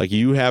 Like,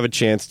 you have a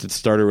chance to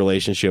start a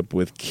relationship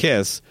with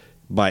Kiss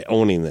by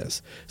owning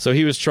this. So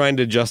he was trying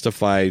to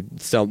justify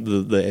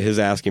his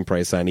asking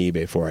price on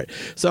eBay for it.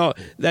 So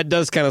that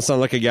does kind of sound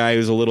like a guy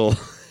who's a little...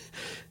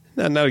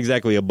 Not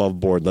exactly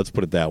above board, let's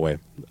put it that way.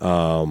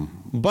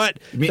 But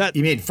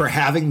you mean for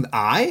having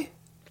I?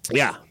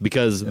 Yeah,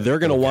 because they're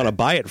going to want to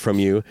buy it from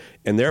you,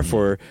 and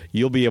therefore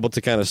you'll be able to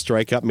kind of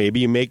strike up.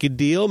 Maybe you make a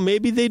deal.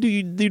 Maybe they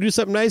do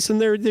something nice,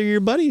 and they're your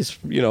buddies.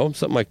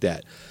 Something like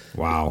that.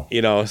 Wow.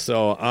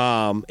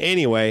 So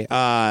anyway,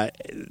 God,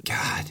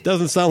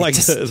 doesn't sound like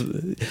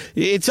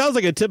it sounds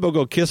like a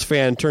typical Kiss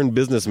fan turned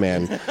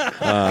businessman.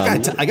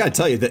 I got to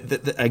tell you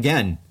that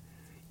again.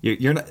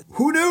 You're not.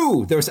 Who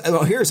knew there was?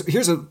 Well,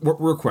 here's a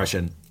real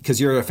question,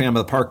 because you're a fan of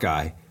the Park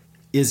guy.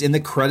 Is in the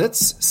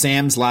credits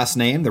Sam's last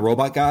name, the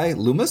robot guy,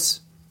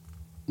 Loomis?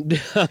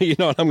 You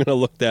know what? I'm going to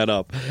look that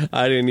up.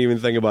 I didn't even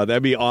think about that.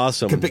 That'd be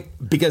awesome.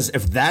 Because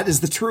if that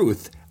is the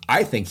truth,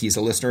 I think he's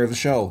a listener of the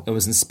show and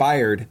was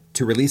inspired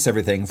to release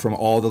everything from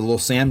all the little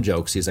Sam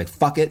jokes. He's like,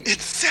 fuck it.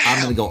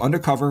 I'm going to go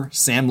undercover.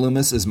 Sam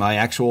Loomis is my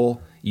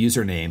actual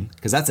username,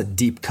 because that's a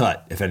deep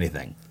cut, if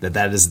anything.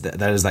 That is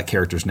that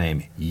character's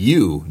name.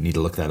 You need to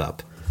look that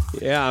up.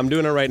 Yeah, I'm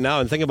doing it right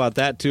now, and think about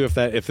that too.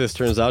 If this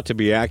turns out to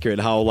be accurate,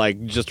 how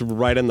like just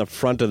right in the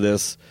front of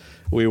this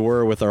we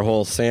were with our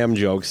whole Sam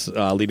jokes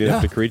leading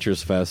up to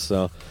Creatures Fest.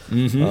 So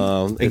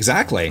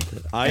exactly,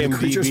 IMDb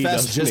Creatures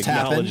Fest doesn't just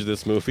acknowledge happened.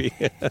 This movie.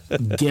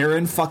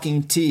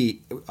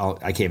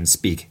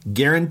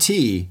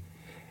 Guarantee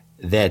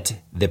that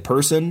the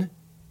person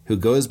who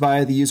goes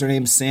by the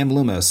username Sam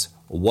Loomis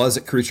was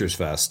at Creatures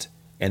Fest,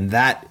 and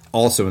that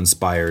also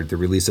inspired the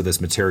release of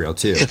this material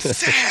too.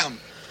 Sam.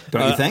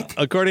 Don't you think?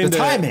 According to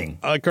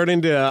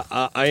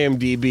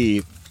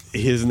IMDb,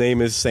 his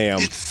name is Sam.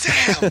 It's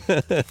Sam.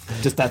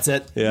 Just that's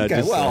it? Yeah.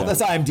 Okay,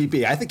 that's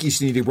IMDb. I think you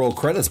should need to roll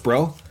credits,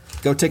 bro.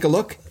 Go take a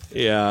look.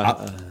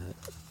 Yeah.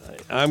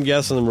 I'm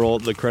guessing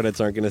the credits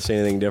aren't going to say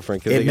anything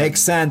different. It makes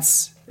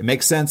sense. It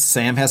makes sense.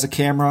 Sam has a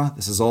camera.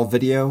 This is all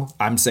video.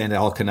 I'm saying it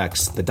all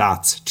connects. The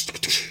dots.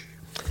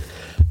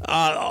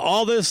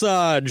 all this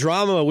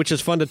drama, which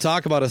is fun to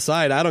talk about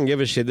aside, I don't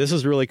give a shit. This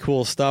is really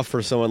cool stuff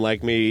for someone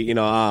like me. You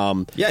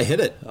know, hit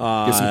it.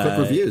 Give some quick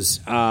reviews.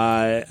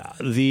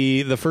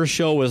 The first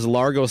show was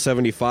Largo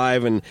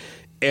 75, and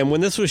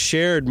when this was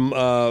shared,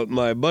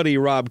 my buddy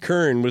Rob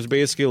Kern was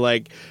basically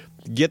like,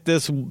 get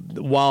this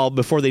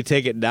before they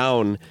take it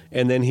down,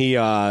 and then he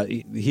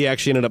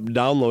actually ended up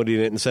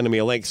downloading it and sending me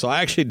a link. So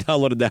I actually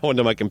downloaded that one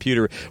to my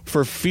computer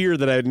for fear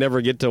that I'd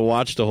never get to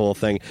watch the whole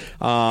thing.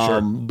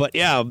 Sure. But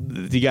yeah,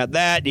 you got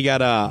that. You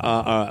got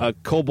a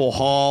Cobo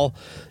Hall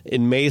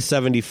in May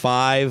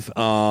 75,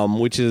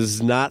 which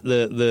is not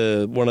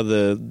the one of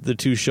the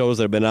two shows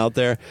that have been out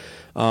there.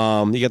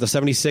 You got the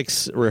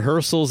 76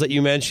 rehearsals that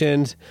you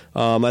mentioned.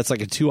 That's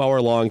like a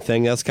 2-hour long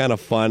thing. That's kind of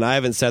fun. I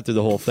haven't sat through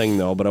the whole thing,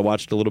 though, but I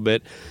watched a little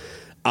bit.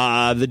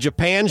 The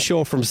Japan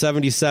show from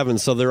 77,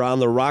 so they're on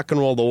the Rock and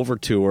Roll Over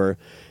tour,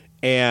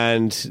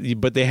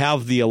 but they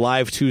have the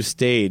Alive 2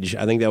 stage.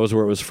 I think that was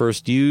where it was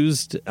first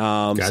used,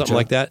 something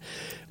like that.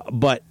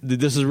 But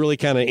this is really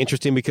kind of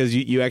interesting because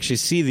you actually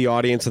see the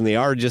audience, and they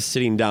are just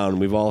sitting down.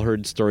 We've all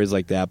heard stories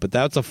like that, but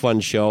that's a fun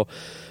show.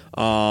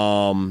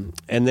 And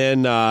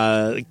then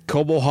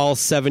Cobo Hall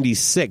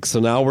 76. So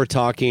now we're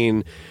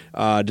talking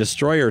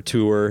Destroyer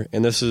tour,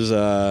 and this is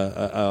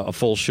a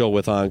full show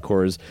with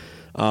encores.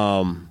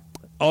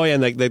 Oh yeah,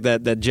 and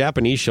that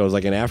Japanese show is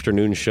like an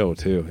afternoon show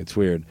too. It's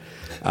weird.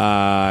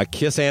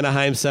 Kiss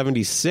Anaheim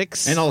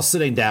 76, and all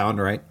sitting down,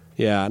 right?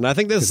 Yeah, and I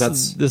think this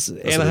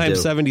Anaheim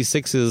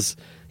 76 is.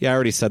 Yeah, I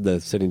already said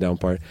the sitting down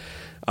part.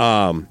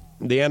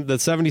 The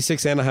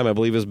 76 Anaheim, I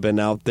believe, has been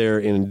out there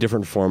in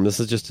different form. This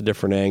is just a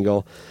different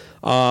angle.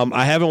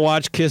 I haven't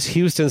watched Kiss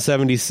Houston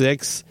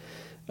 76.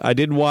 I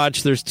did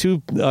watch, there's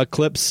 2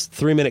 clips,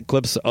 3-minute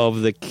clips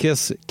of the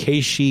Kiss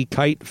Keishi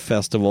Kite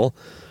Festival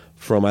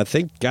from, I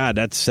think, God,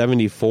 that's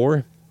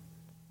 74.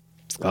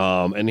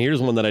 And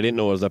here's one that I didn't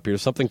know was up here.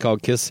 Something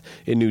called Kiss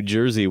in New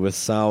Jersey with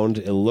sound.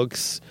 It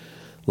looks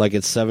like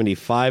it's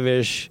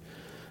 75-ish.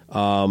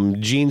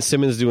 Gene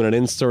Simmons doing an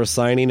in-store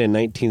signing in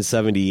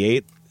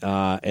 1978.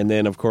 And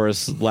then, of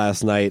course,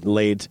 last night,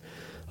 late,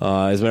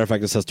 as a matter of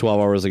fact, it says 12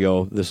 hours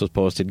ago, this was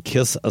posted,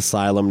 Kiss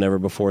Asylum, Never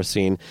Before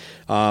Seen.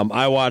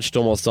 I watched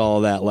almost all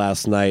of that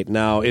last night.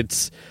 Now,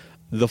 it's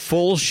the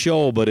full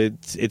show, but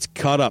it's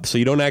cut up, so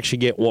you don't actually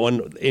get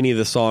any of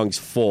the songs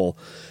full.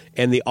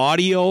 And the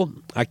audio,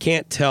 I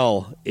can't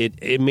tell.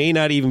 It may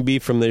not even be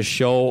from this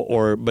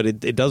show, but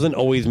it doesn't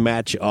always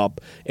match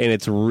up, and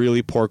it's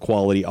really poor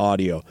quality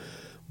audio.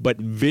 But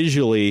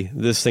visually,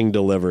 this thing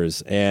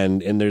delivers,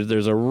 and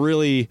there's a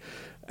really,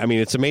 I mean,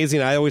 it's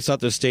amazing. I always thought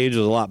the stage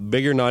was a lot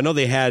bigger. Now, I know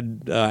they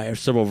had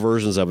several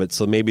versions of it,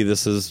 so maybe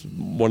this is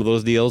one of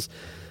those deals.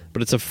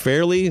 But it's a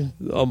fairly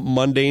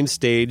mundane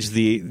stage.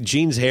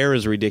 Gene's hair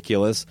is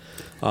ridiculous.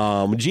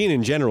 Gene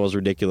in general is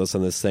ridiculous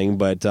on this thing,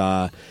 but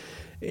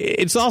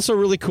it's also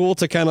really cool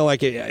to kind of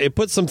like it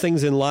puts some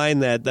things in line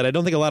that I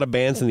don't think a lot of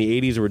bands in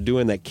the 80s were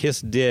doing that Kiss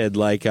did.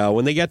 Like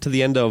when they got to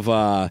the end of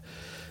I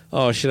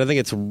think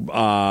it's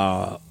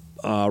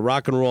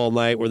Rock and Roll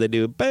Night, where they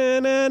do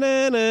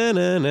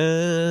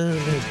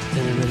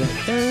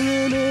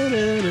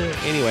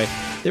anyway,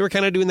 they were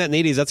kind of doing that in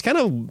the 80s. That's kind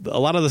of a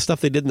lot of the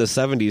stuff they did in the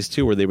 70s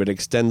too, where they would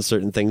extend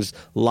certain things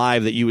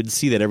live that you would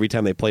see that every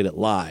time they played it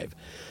live.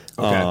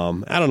 Okay.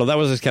 I don't know, that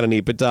was just kind of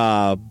neat. But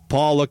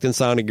Paul looked and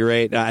sounded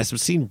great. I've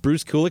seen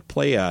Bruce Kulick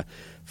play a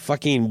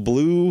fucking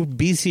blue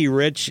BC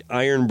Rich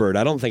Ironbird.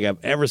 I don't think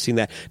I've ever seen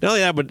that. Not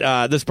only that,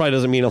 but this probably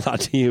doesn't mean a lot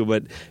to you,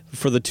 but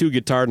for the 2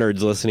 guitar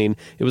nerds listening,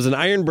 it was an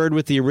Ironbird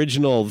with the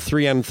original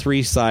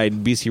 3-on-3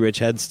 side BC Rich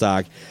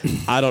headstock.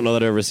 I don't know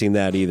that I've ever seen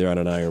that either on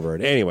an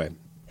Ironbird. Anyway.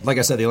 Like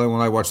I said, the only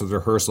one I watched was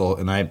rehearsal,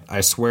 and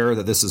I swear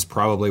that this is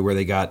probably where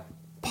they got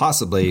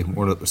possibly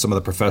some of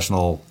the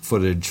professional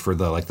footage for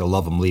the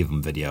Love 'Em Leave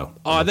 'Em video.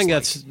 Oh, I think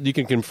you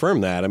can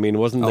confirm that. I mean,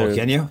 wasn't there? Oh,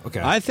 can you? Okay.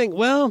 I think,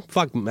 well,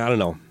 fuck, I don't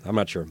know. I'm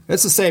not sure.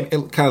 It's the same.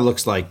 It kind of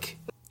looks like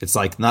it's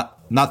like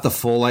not the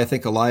full, I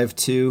think, Alive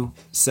 2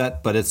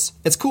 set, but it's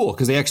cool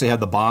because they actually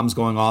have the bombs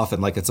going off,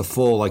 and like it's a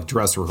full like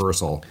dress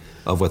rehearsal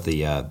of what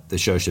the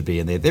show should be,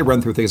 and they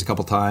run through things a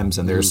couple times,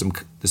 and there's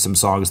some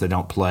songs they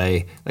don't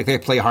play, like they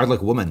play Hard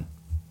Like Woman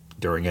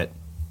during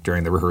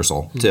the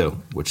rehearsal too,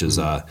 which is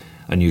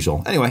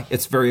unusual. Anyway,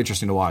 it's very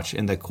interesting to watch,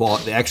 and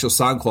the actual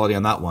sound quality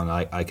on that one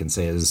I can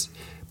say is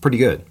pretty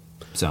good.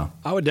 So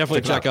I would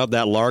definitely check out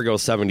that Largo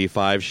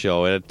 75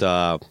 show.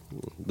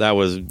 That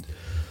was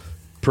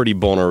pretty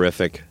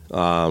bonerific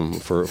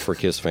for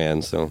Kiss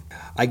fans. So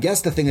I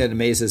guess the thing that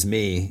amazes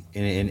me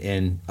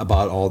in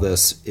about all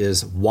this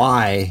is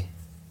why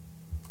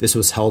this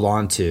was held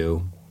on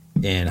to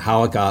and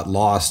how it got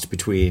lost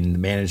between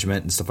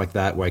management and stuff like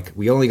that. Like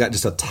we only got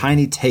just a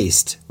tiny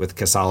taste with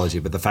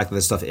Kissology, but the fact that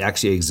this stuff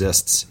actually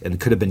exists and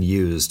could have been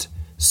used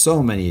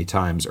so many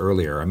times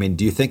earlier. I mean,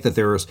 do you think that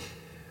there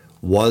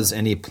was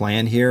any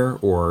plan here,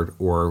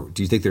 or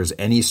do you think there's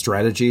any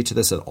strategy to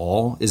this at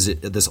all? Is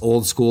it this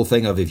old school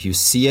thing of if you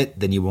see it,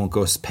 then you won't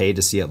go pay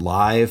to see it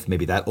live?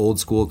 Maybe that old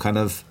school kind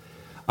of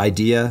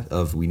idea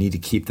of we need to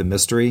keep the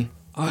mystery?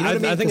 You know what I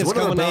mean? I think 'Cause it's what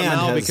other coming out band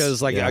now has-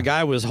 because like yeah. a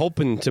guy was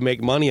hoping to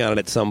make money on it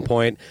at some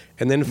point,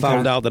 and then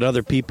found out that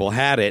other people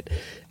had it.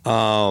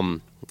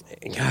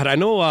 God, I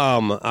know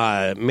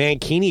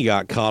Mankini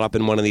got caught up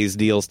in one of these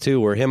deals too,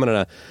 where him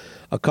and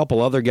a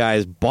couple other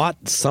guys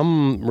bought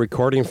some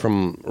recording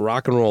from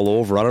Rock and Roll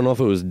Over. I don't know if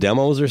it was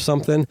demos or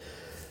something.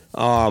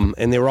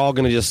 And they were all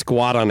going to just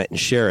squat on it and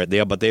share it.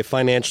 But they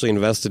financially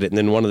invested it, and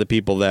then one of the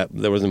people that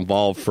was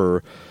involved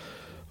for,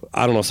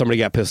 I don't know, somebody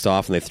got pissed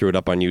off and they threw it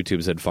up on YouTube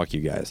and said, "Fuck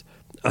you guys."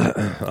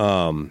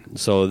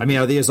 So I mean,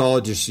 are these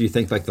all just, you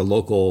think, like the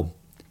local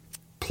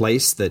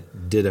place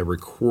that did a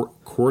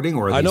recording?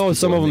 Or are I know these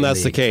some of people them that's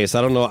the mainly- case.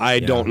 I don't know. I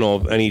don't know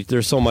any.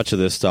 There's so much of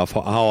this stuff.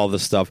 How all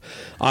this stuff.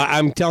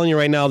 I'm telling you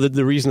right now that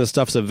the reason the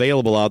stuff's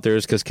available out there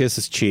is because Kiss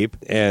is cheap,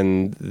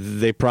 and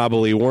they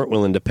probably weren't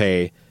willing to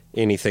pay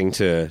anything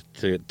to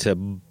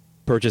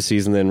purchase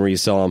these and then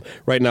resell them.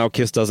 Right now,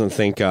 Kiss doesn't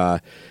think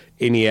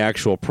any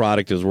actual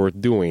product is worth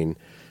doing.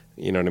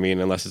 You know what I mean?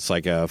 Unless it's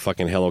like a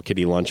fucking Hello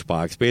Kitty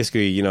lunchbox.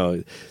 Basically, you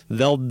know,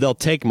 they'll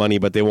take money,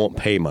 but they won't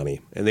pay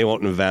money, and they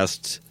won't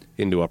invest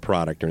into a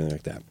product or anything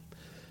like that.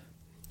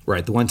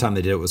 Right. The one time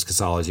they did it was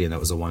Kissology, and that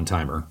was a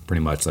one-timer,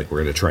 pretty much. Like,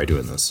 we're going to try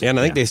doing this. Yeah, and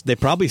I think they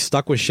probably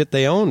stuck with shit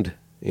they owned.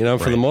 You know,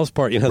 for the most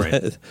part. You know,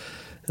 Right.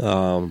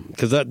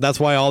 because that's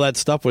why all that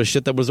stuff was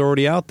shit that was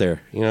already out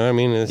there. You know what I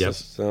mean? It's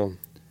just, so.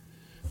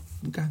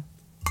 Okay.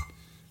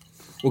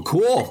 Well,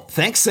 cool.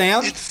 Thanks,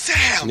 Sam.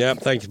 Yeah,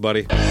 thanks,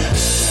 buddy.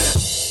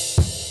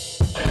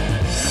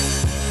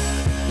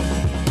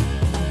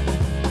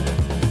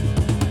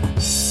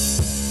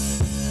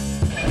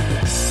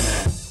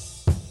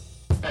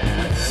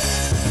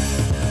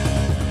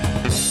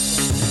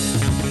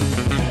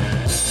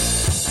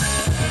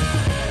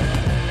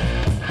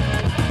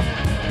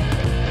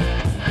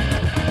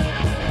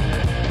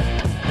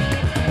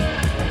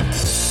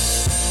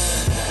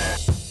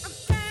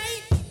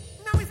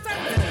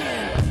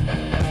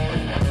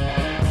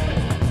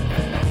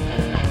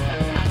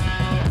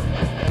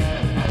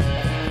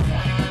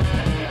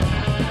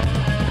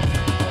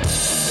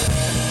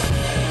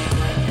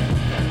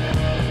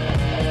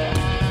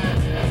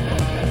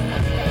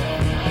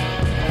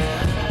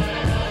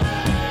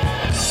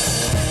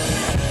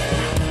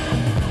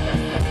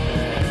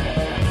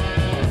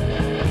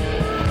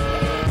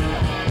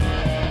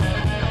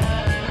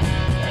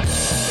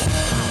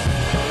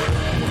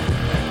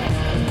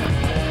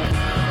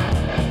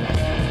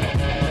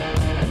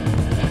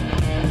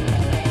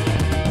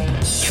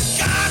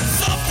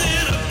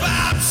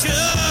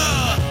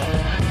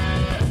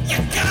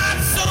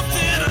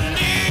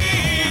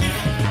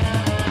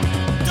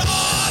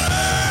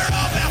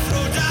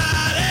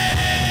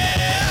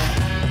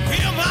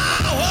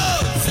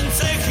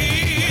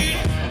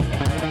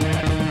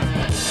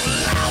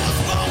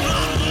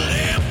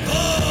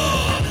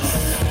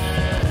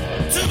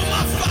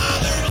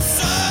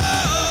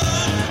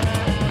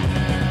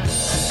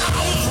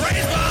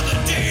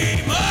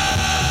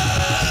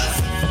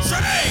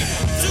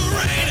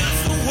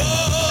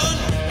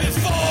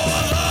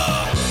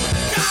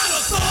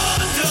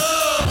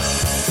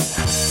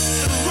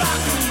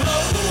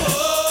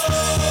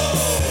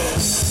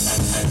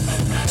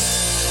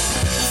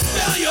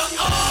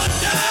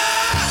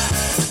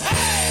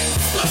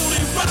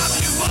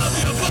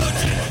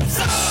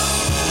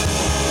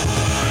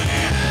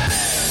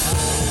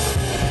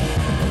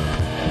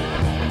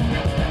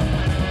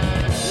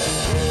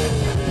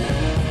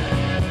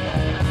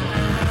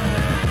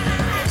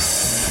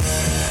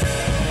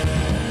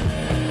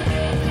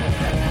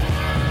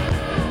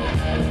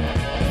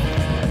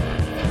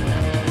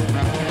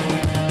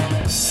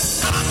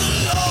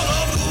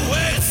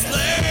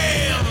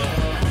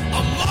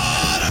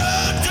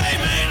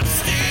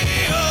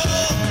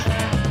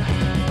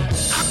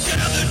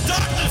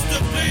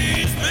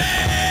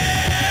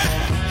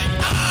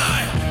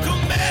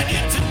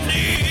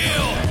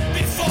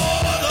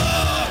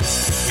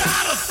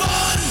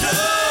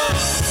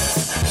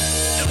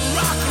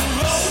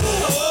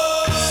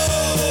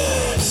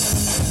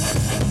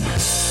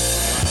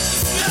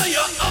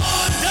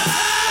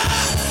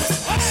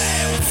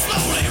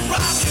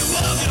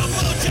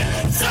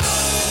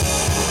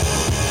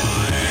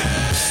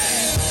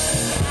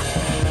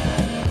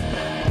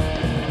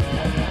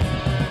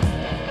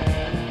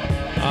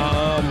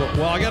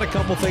 Well, I got a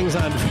couple things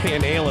on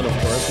Van Halen, of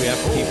course. We have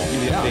to keep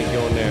the update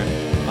going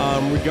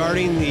there.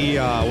 Regarding the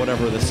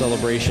the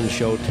Celebration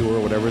show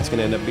tour, whatever it's going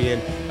to end up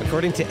being,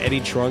 according to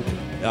Eddie Trunk,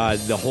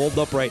 the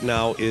holdup right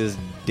now is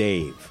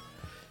Dave.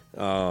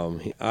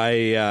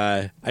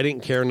 I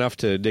didn't care enough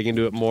to dig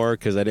into it more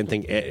because I didn't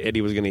think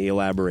Eddie was going to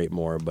elaborate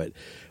more. But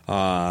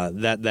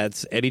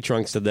that's Eddie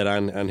Trunk said that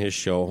on his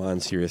show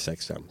on Sirius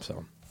XM.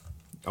 So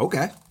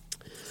okay.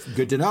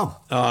 Good to know.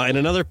 And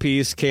another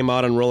piece came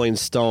out on Rolling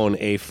Stone.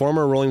 A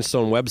former Rolling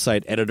Stone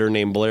website editor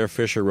named Blair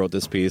Fisher wrote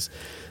this piece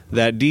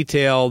that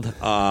detailed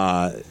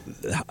a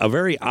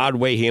very odd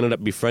way he ended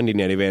up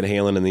befriending Eddie Van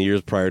Halen in the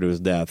years prior to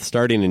his death,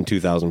 starting in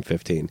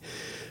 2015.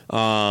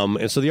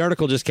 And so the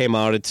article just came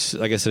out. It's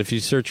like I said, if you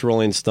search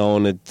Rolling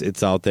Stone,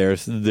 it's out there.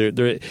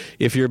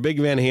 If you're a big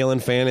Van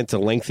Halen fan, it's a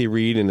lengthy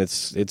read, and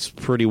it's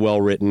pretty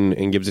well written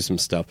and gives you some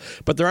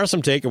stuff. But there are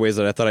some takeaways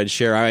that I thought I'd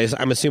share.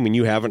 I'm assuming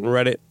you haven't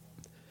read it?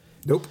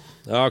 Nope.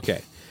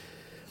 Okay.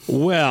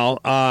 Well,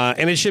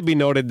 and it should be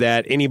noted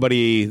that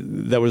anybody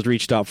that was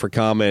reached out for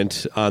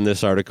comment on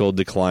this article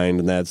declined,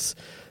 and that's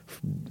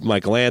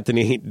Michael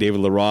Anthony,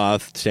 David Lee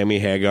Roth, Sammy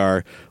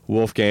Hagar,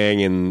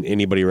 Wolfgang, and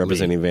anybody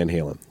representing Van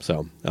Halen.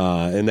 So,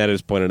 and that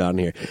is pointed out in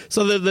here.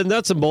 So the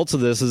nuts and bolts of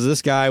this is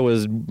this guy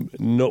was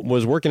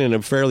working in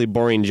a fairly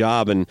boring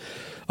job, and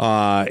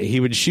he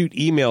would shoot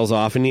emails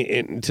off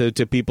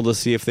to people to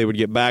see if they would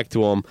get back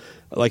to him,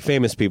 like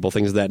famous people,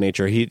 things of that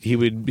nature.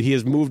 He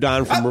has moved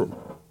on from.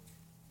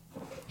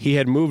 He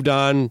had moved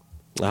on.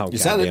 Oh,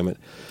 God damn it.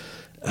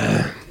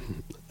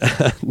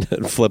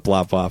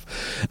 Flip-flop off.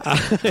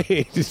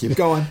 Keep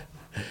going.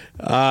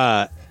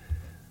 God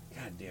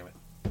damn it.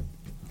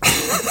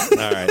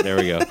 All right, there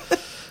we go.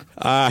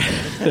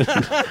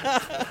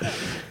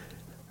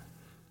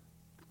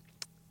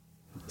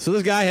 So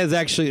this guy has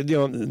actually,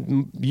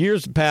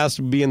 years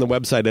past being the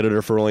website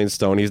editor for Rolling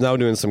Stone. He's now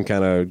doing some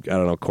kind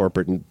of,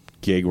 corporate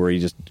gig where he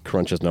just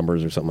crunches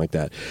numbers or something like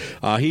that.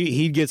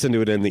 He gets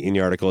into it in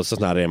the article. It's just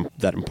not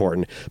that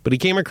important. But he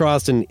came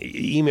across an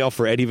email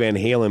for Eddie Van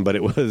Halen, but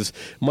it was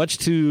much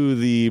to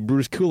the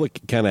Bruce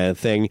Kulick kind of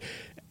thing,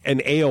 an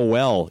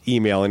AOL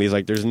email, and he's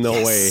like, "There's no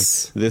way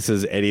this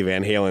is Eddie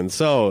Van Halen."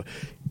 So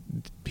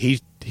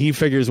he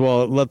figures,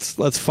 well,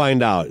 let's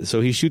find out.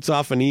 So he shoots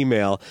off an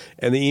email,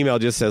 and the email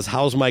just says,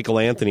 "How's Michael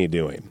Anthony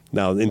doing?"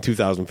 Now, in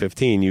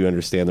 2015, you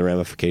understand the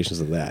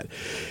ramifications of that.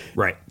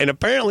 Right. And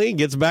apparently he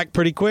gets back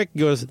pretty quick.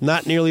 Goes,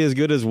 "Not nearly as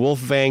good as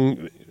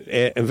Wolfgang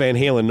Van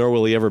Halen, nor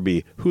will he ever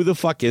be." Who the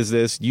fuck is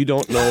this? You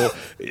don't know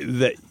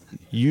that.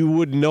 You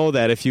would know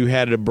that if you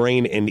had a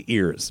brain and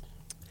ears.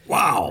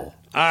 Wow.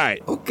 All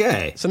right.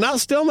 Okay. So now,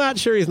 still not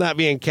sure he's not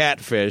being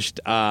catfished.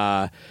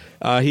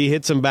 He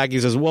hits him back. He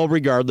says, "Well,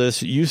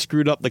 regardless, you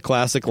screwed up the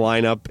classic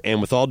lineup,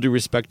 and with all due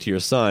respect to your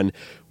son,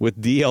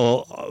 with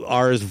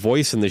DLR's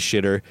voice in the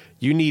shitter,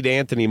 you need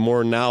Anthony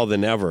more now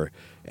than ever.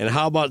 And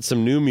how about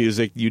some new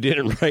music you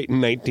didn't write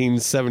in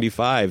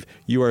 1975?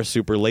 You are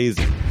super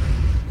lazy."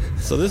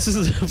 So this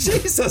is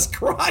Jesus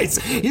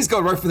Christ. He's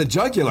going right for the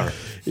jugular.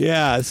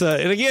 Yeah. So,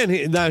 and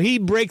again, now he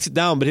breaks it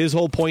down, but his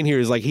whole point here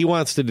is like he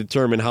wants to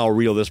determine how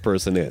real this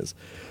person is.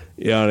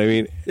 You know what I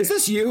mean? Is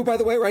this you, by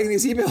the way, writing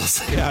these emails?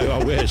 Yeah,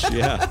 I wish.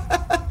 Yeah.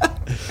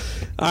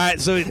 All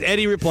right. So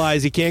Eddie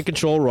replies, he can't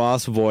control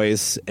Roth's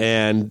voice,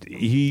 and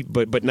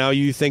but now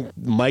you think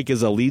Mike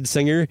is a lead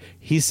singer?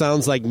 He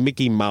sounds like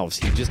Mickey Mouse.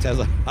 He just has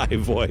a high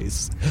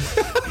voice.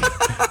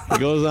 He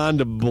goes on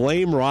to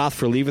blame Roth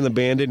for leaving the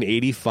band in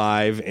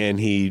 '85, and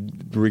he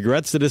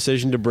regrets the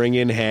decision to bring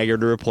in Hagar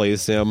to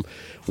replace him.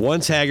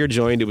 Once Hagar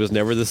joined, it was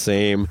never the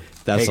same.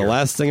 That's the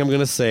last thing I'm going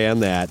to say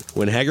on that.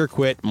 When Hagar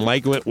quit,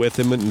 Mike went with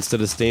him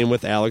instead of staying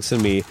with Alex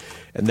and me,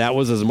 and that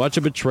was as much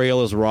a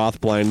betrayal as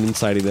Roth blinded and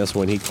citing us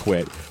when he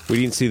quit.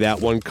 We didn't see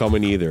that one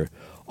coming either.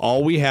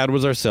 All we had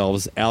was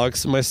ourselves,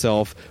 Alex and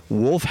myself.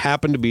 Wolf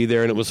happened to be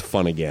there, and it was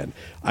fun again.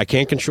 I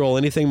can't control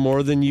anything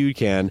more than you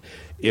can.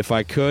 If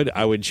I could,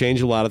 I would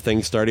change a lot of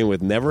things, starting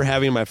with never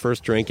having my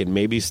first drink and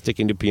maybe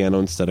sticking to piano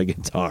instead of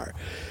guitar.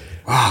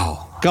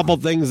 Wow. Couple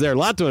things there. A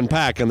lot to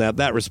unpack in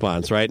that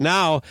response, right?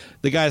 Now,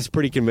 the guy's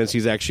pretty convinced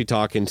he's actually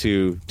talking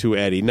to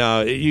Eddie.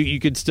 Now, you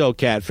could still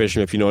catfish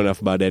him if you know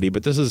enough about Eddie,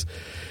 but this is...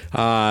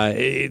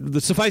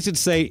 suffice it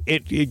to say,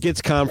 it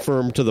gets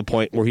confirmed to the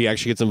point where he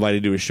actually gets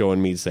invited to a show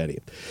and meets Eddie.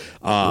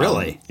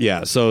 Really?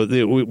 Yeah. So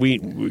we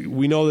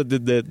know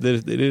that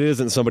it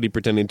isn't somebody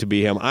pretending to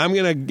be him. I'm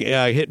gonna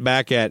hit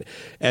back at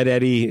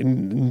Eddie,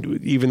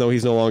 even though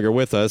he's no longer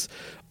with us.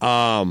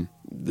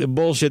 The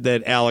bullshit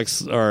that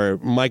Alex or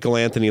Michael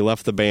Anthony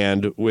left the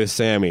band with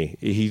Sammy.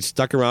 He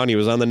stuck around. He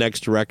was on the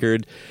next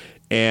record,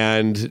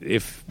 and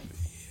if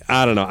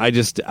I don't know,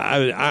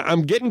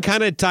 I'm getting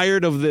kind of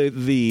tired of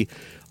the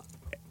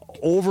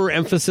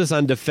overemphasis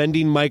on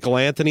defending Michael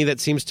Anthony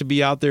that seems to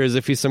be out there as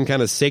if he's some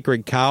kind of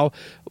sacred cow,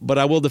 but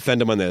I will defend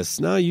him on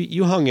this. No,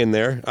 you hung in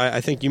there.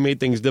 I think you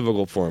made things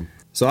difficult for him.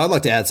 So I'd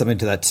like to add something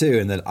to that too,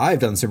 and that I've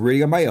done some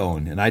reading on my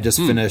own, and I just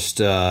finished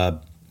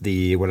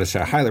what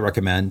I highly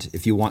recommend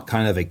if you want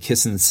kind of a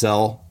Kiss and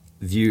Sell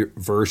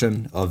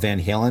version of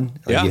Van Halen.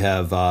 Yeah. You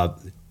have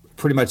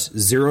pretty much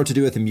zero to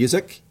do with the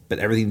music, but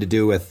everything to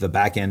do with the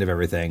back end of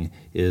everything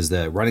is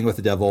the Running with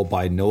the Devil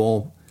by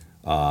Noel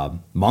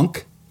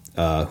Monk.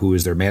 Who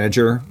is their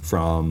manager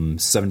from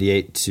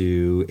 78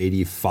 to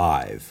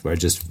 85, where I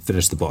just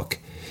finished the book.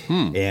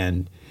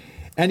 And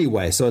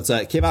anyway, so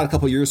it came out a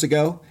couple years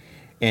ago,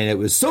 and it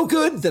was so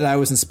good that I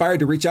was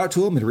inspired to reach out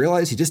to him and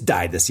realize he just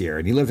died this year,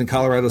 and he lived in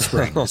Colorado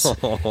Springs.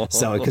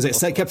 So because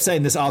it kept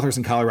saying this author's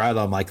in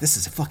Colorado, I'm like, this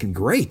is fucking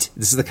great.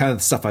 This is the kind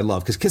of stuff I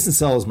love, because Kiss and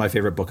Sell is my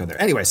favorite book on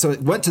there. Anyway, so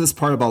it went to this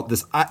part about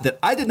this that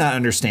I did not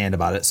understand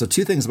about it. So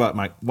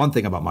one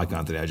thing about Mike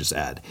Anthony I just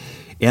add,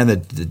 and the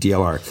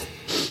DLR.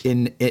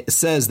 It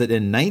says that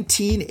in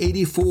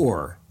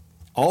 1984,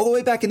 all the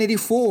way back in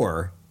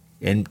 84,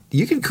 And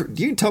you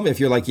can tell me if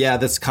you're like, yeah,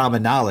 that's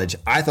common knowledge.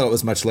 I thought it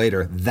was much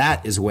later.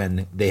 That is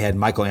when they had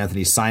Michael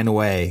Anthony sign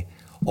away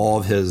all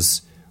of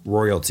his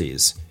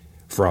royalties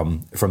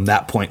from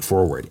that point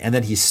forward. And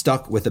then he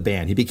stuck with the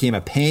band. He became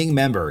a paying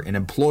member, an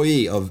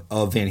employee of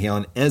Van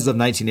Halen. As of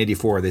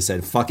 1984, they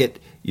said, fuck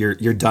it,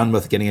 you're done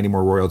with getting any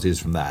more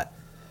royalties from that.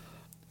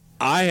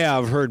 I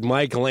have heard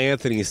Michael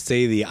Anthony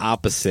say the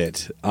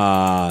opposite.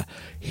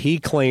 He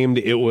claimed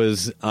it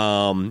was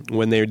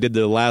when they did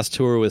the last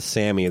tour with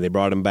Sammy, they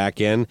brought him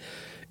back in.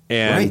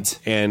 And, right.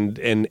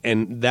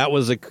 And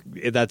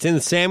that's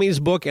in Sammy's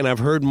book, and I've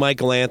heard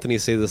Michael Anthony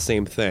say the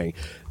same thing,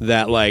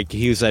 that like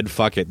he said,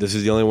 fuck it, this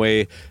is the only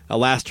way, a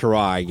last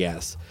hurrah, I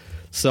guess.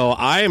 So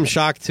I am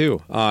shocked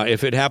too.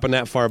 If it happened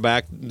that far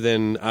back,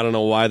 then I don't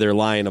know why they're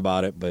lying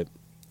about it, but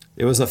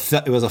it was a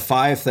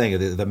 5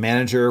 thing. The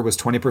manager was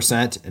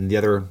 20%, and the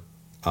other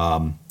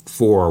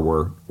 4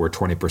 were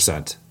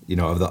 20%.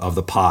 Of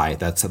the pie.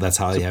 That's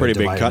how they have it divided. Pretty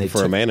big cut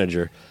for a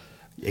manager.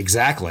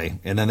 Exactly,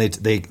 and then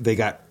they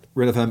got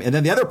rid of him. And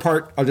then the other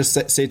part I'll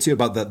just say too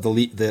about the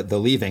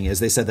leaving is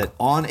they said that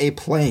on a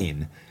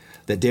plane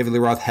that David Lee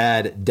Roth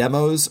had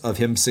demos of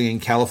him singing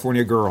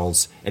California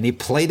Girls, and he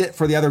played it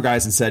for the other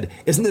guys and said,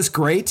 isn't this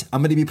great?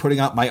 I'm going to be putting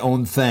out my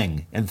own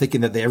thing, and thinking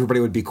that everybody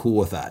would be cool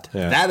with that.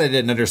 Yeah. That I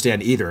didn't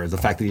understand either, the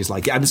fact that he's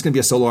like, I'm just going to be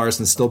a solo artist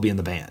and still be in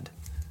the band.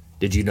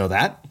 Did you know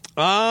that?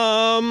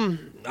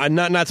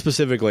 Not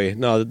specifically.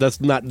 No, that's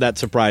not that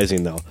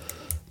surprising though.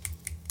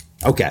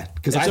 Okay,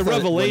 because it's a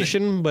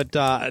revelation, but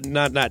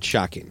not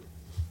shocking.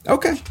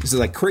 Okay, this is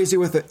like crazy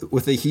with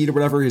the heat or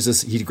whatever.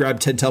 He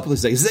grabbed Ted Tupple.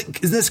 He's like,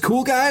 isn't this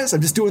cool, guys?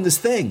 I'm just doing this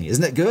thing.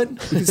 Isn't that good?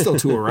 We can still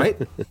tour, right?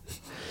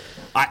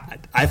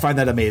 I find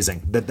that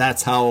amazing.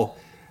 That's how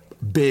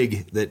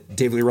big that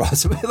David Lee Roth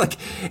is. Like,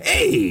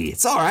 hey,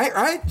 it's all right,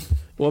 right?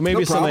 Well,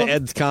 maybe some of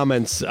Ed's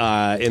comments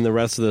in the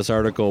rest of this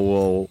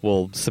article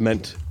will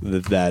cement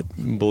that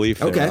belief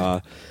there.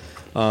 Okay.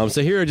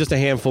 So here are just a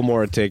handful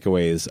more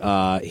takeaways.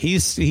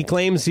 He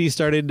claims he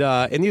started,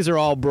 and these are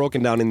all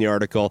broken down in the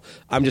article.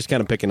 I'm just kind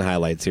of picking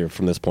highlights here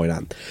from this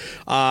point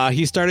on.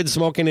 He started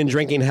smoking and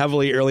drinking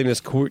heavily early in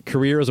his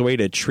career as a way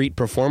to treat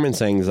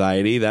performance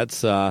anxiety.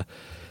 That's not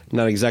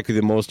exactly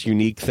the most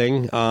unique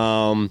thing.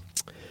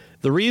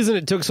 The reason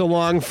it took so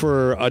long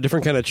for a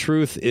different kind of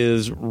truth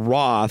is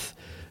Roth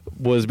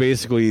was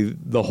basically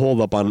the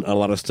holdup on a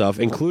lot of stuff,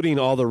 including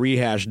all the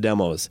rehashed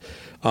demos.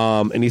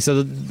 And he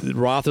said that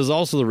Roth is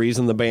also the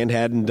reason the band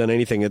hadn't done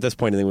anything at this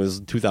point. I think it was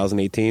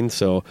 2018.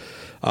 So,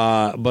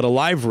 but a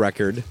live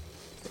record,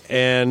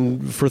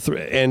 and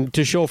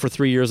to show for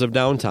 3 years of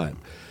downtime.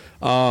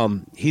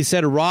 He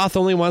said Roth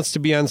only wants to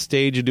be on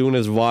stage doing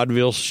his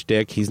vaudeville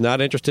shtick. He's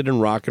not interested in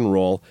rock and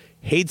roll,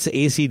 hates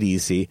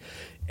AC/DC,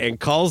 and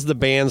calls the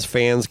band's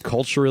fans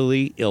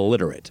culturally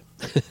illiterate.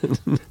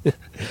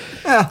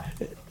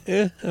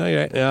 Yeah, all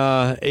right.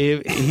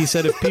 He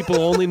said if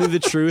people only knew the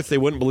truth, they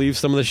wouldn't believe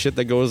some of the shit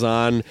that goes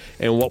on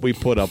and what we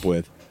put up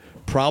with.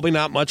 Probably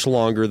not much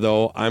longer,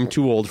 though. I'm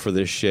too old for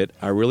this shit.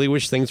 I really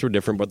wish things were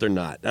different, but they're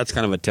not. That's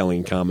kind of a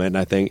telling comment,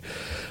 I think.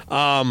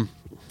 To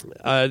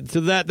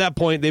that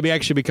point, they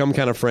actually become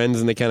kind of friends,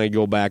 and they kind of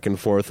go back and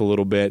forth a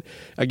little bit.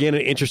 Again,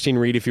 an interesting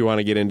read if you want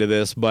to get into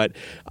this. But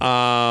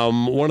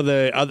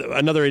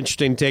another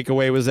interesting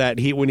takeaway was that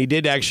when he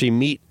did actually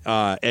meet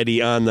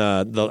Eddie on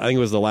the I think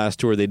it was the last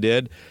tour they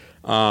did.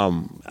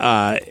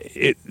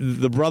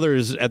 The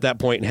brothers at that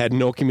point had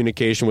no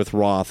communication with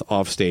Roth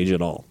off stage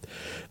at all,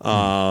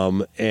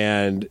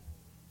 and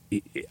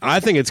I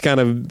think it's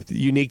kind of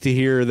unique to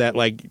hear that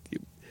like.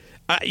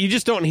 You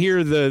just don't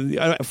hear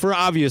for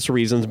obvious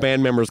reasons,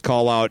 band members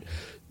call out,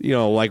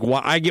 like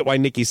I get why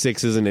Nikki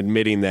Sixx isn't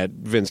admitting that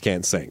Vince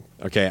can't sing.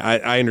 Okay,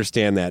 I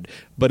understand that.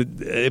 But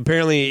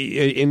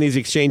apparently in these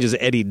exchanges,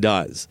 Eddie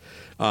does.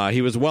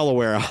 He was well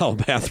aware of how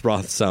Beth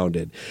Roth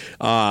sounded.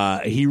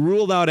 He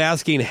ruled out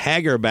asking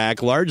Hagar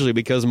back largely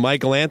because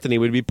Michael Anthony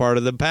would be part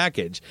of the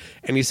package.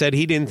 And he said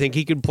he didn't think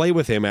he could play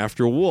with him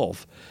after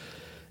Wolf.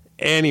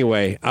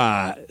 Anyway,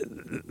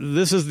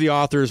 this is the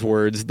author's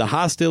words. The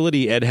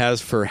hostility Ed has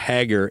for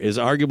Hagar is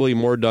arguably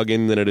more dug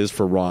in than it is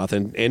for Roth,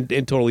 and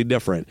totally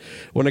different.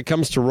 When it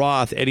comes to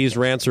Roth, Eddie's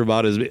rants are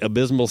about his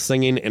abysmal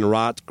singing and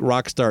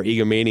rock star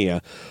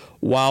egomania,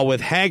 while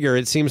with Hagar,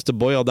 it seems to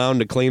boil down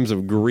to claims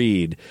of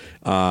greed,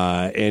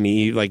 and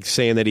he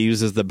saying that he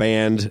uses the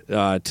band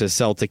to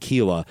sell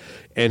tequila,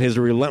 and his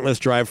relentless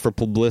drive for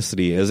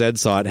publicity. As Ed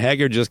saw it,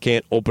 Hagar just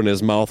can't open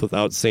his mouth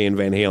without saying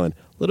Van Halen. A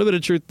little bit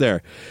of truth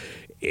there.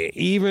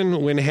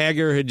 Even when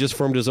Hagar had just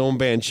formed his own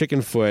band,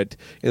 Chickenfoot,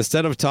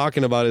 instead of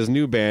talking about his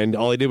new band,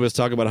 all he did was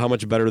talk about how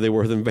much better they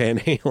were than Van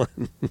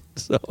Halen.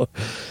 So,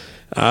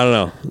 I don't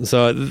know.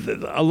 So,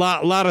 a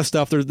lot of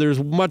stuff.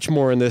 There's much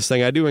more in this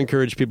thing. I do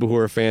encourage people who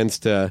are fans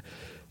to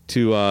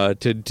do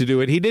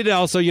it. He did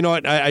also, you know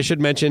what, I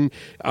should mention,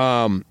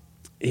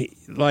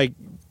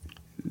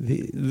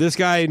 This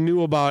guy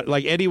knew about,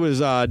 like, Eddie was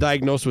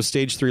diagnosed with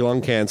stage 3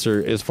 lung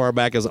cancer as far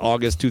back as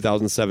August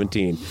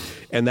 2017,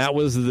 and that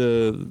was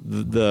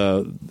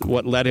the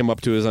what led him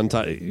up to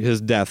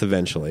his death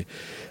eventually.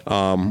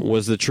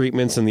 Was the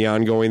treatments and the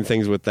ongoing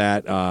things with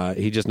that.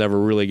 He just never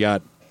really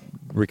got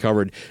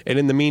recovered. And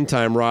in the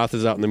meantime, Roth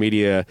is out in the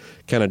media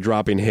kind of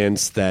dropping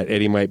hints that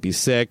Eddie might be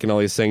sick and all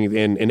these things,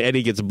 and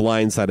Eddie gets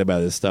blindsided by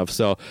this stuff.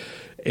 So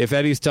if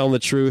Eddie's telling the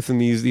truth and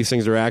these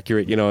things are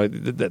accurate, you know,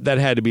 that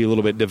had to be a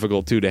little bit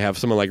difficult too, to have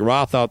someone like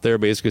Roth out there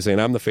basically saying,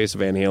 I'm the face of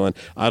Van Halen,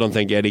 I don't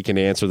think Eddie can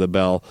answer the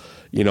bell,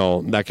 you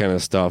know, that kind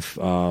of stuff,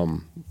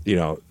 you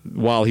know,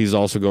 while he's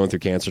also going through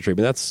cancer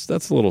treatment.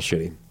 That's a little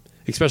shitty,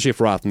 especially if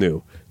Roth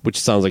knew, which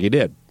sounds like he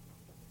did.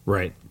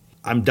 Right.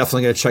 I'm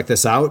definitely going to check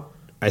this out.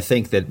 I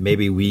think that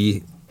maybe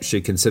we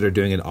should consider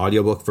doing an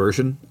audiobook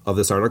version of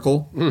this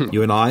article,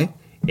 you and I,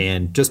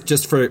 and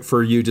just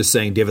for you just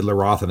saying David Lee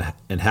Roth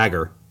and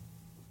Hagar.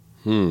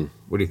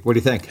 What do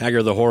you think?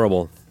 Hagar the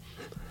Horrible.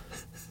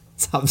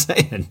 That's what I'm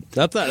saying.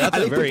 That's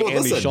a very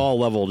Andy Shaw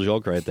level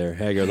joke right there.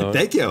 Hagar the Horrible.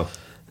 Thank you.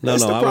 No,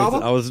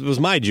 it was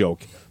my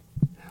joke.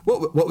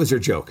 What was your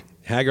joke?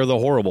 Hagar the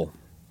Horrible.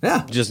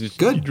 Yeah, just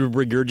good.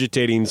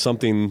 Regurgitating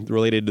something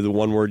related to the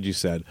one word you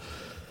said.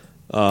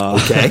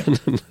 Okay.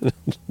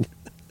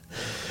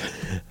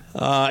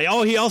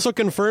 He also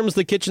confirms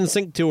the kitchen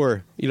sink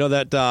tour. You know,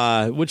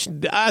 that which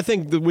I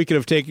think that we could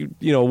have taken,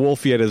 you know,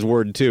 Wolfie at his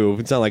word too.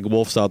 It's not like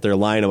Wolf's out there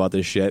lying about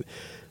this shit.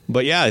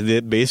 But yeah,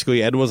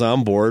 basically Ed was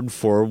on board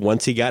for,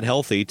 once he got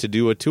healthy, to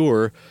do a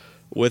tour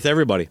with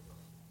everybody.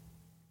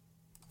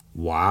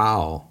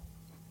 Wow.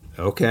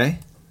 Okay.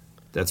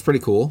 That's pretty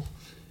cool.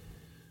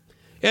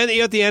 And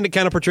at the end, it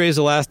kind of portrays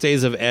the last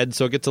days of Ed,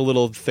 so it gets a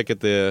little thick at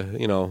the,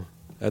 you know,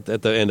 at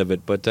the end of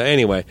it. But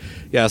anyway,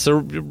 yeah, so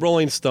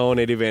Rolling Stone,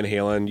 Eddie Van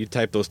Halen, you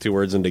type those two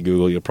words into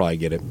Google, you'll probably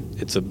get it.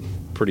 It's a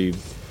pretty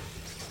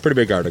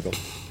big article.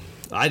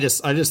 I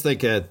just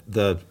think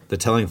the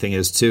telling thing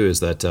is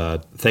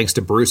that thanks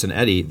to Bruce and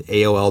Eddie,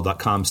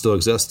 AOL.com still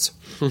exists.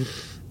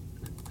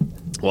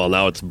 Well,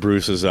 now it's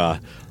Bruce's.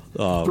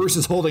 Bruce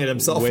is holding it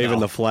himself, waving now.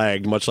 the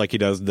flag, much like he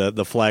does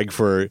the flag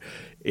for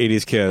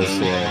 80s Kiss.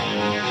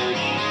 Yeah.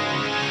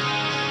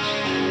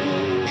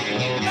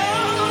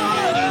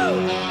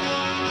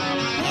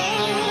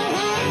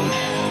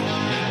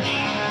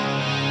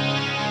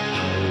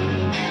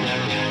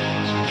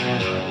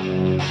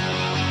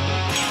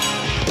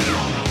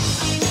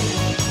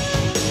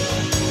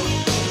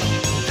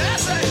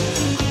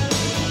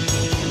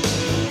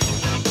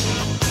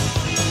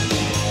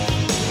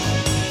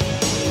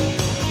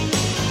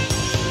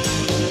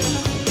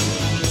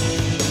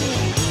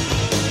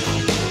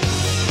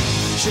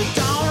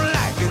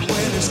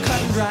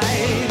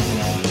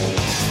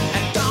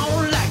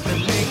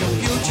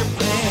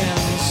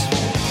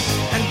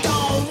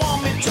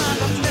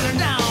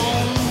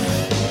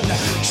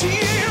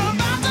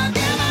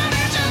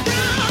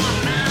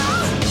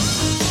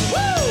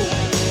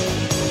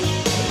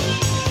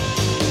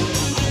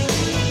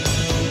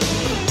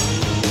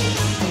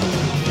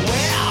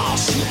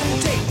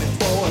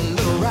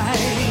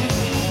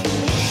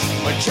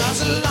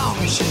 Just as long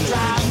as she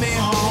drive me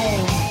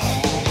home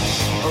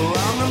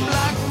around the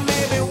block,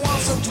 maybe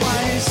once or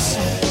twice,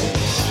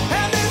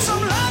 and then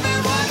some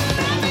loving wouldn't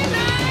that be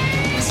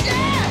nice?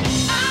 Yeah,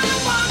 I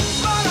want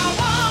what I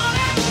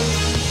wanted.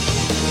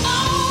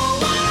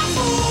 Oh, what a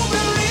fool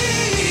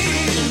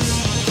believes.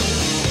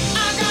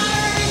 I got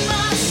her in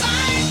my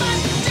sight, but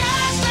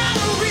just out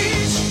of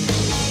reach.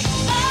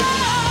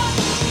 Oh,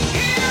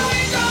 here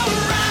we go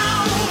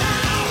round,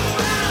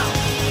 round, round,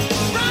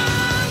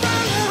 round,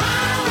 round,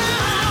 round,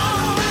 round.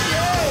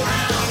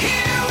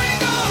 Here we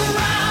go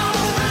round,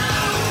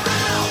 round,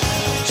 round.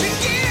 She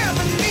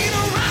giving me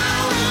the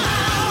round,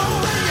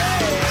 round,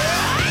 yeah.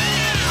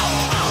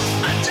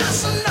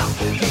 Just enough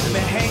to keep me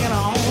hanging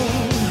on.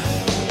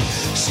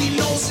 She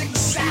knows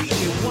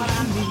exactly what I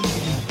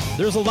need.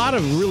 There's a lot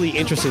of really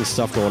interesting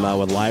stuff going on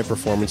with live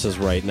performances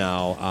right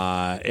now.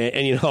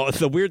 And you know,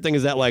 the weird thing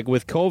is that, like,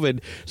 with COVID,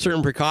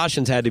 certain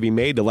precautions had to be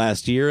made the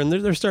last year, and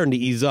they're starting to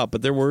ease up,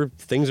 but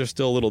things are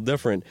still a little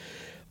different.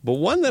 But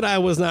one that I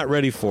was not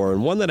ready for,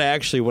 and one that I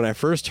actually, when I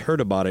first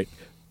heard about it,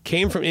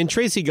 came from, and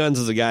Tracy Guns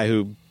is a guy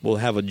who will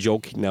have a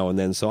joke now and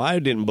then, so I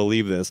didn't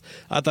believe this.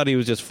 I thought he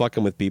was just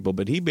fucking with people,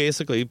 but he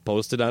basically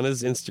posted on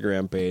his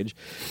Instagram page,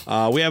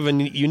 we have a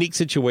unique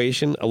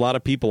situation. A lot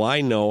of people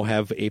I know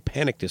have a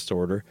panic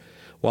disorder.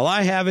 While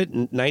I have it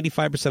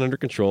 95% under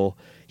control,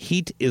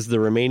 heat is the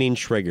remaining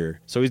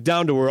trigger. So he's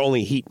down to where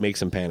only heat makes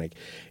him panic.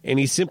 And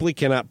he simply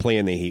cannot play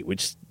in the heat,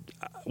 which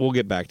we'll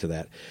get back to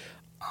that.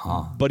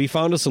 But he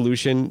found a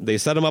solution. They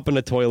set him up in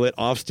a toilet,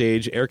 off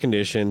stage, air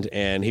conditioned,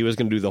 and he was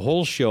going to do the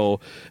whole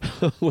show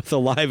with a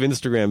live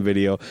Instagram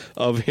video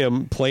of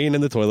him playing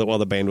in the toilet while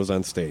the band was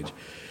on stage.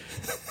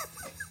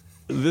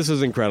 This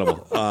is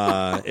incredible.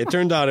 It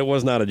turned out it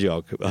was not a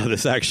joke.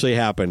 This actually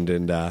happened,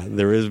 and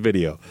there is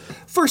video.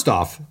 First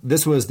off,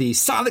 this was the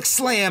Sonic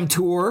Slam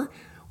tour,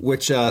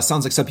 which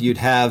sounds like something you'd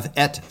have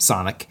at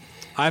Sonic.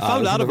 I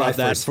found out about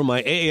that from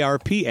my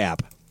AARP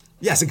app.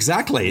 Yes,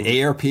 exactly.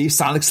 AARP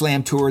Sonic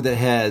Slam Tour that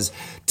has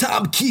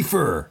Tom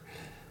Kiefer.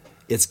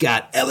 It's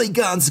got LA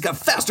Guns. It's got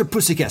Faster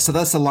Pussycat. So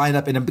that's the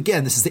lineup. And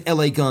again, this is the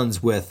LA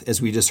Guns with,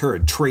 as we just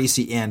heard,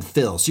 Tracy and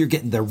Phil. So you're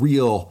getting the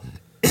real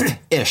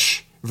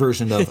ish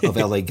version of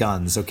LA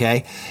Guns,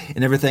 okay,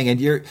 and everything.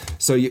 And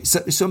so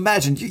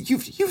imagine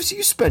you've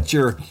spent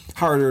your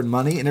hard-earned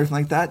money and everything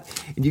like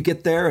that, and you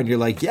get there and you're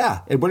like, yeah.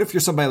 And what if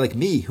you're somebody like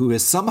me who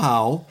is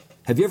somehow?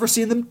 Have you ever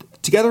seen them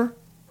together?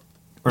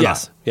 Or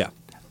yes. Not? Yeah.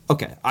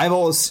 Okay. I've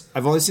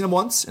only seen them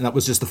once, and that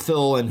was just the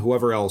Phil and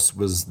whoever else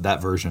was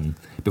that version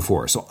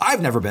before. So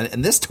I've never been.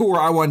 And this tour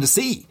I wanted to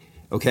see.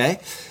 Okay,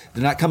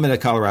 they're not coming to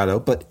Colorado,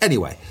 but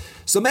anyway.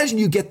 So imagine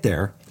you get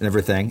there and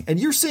everything, and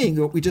you're seeing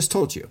what we just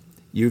told you.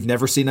 You've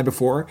never seen them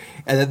before.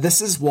 And then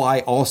this is why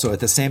also at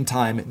the same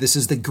time, this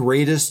is the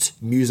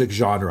greatest music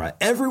genre.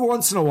 Every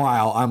once in a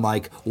while, I'm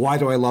like, why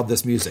do I love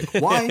this music?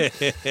 Why?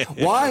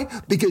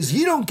 Why? Because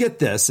you don't get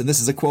this. And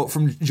this is a quote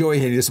from Joey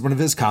Haney. This is one of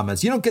his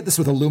comments. You don't get this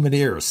with the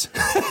Lumineers.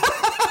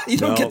 You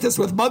don't get this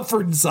with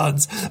Mumford &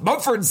 Sons.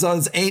 Mumford &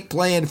 Sons ain't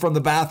playing from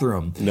the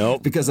bathroom.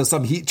 Nope. Because of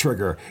some heat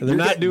trigger. They're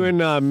not doing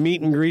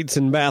meet and greets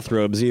in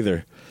bathrobes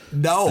either.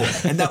 No,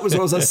 and that was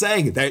what I was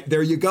saying.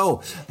 There you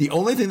go. The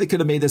only thing that could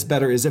have made this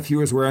better is if he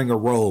was wearing a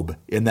robe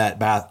in that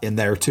bath in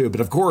there too.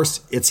 But of course,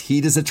 it's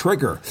heat as a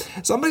trigger.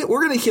 So we're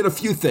going to hit a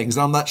few things.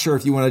 I'm not sure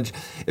if you want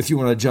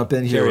to jump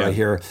in here right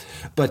here.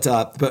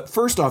 But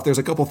first off, there's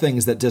a couple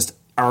things that just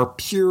are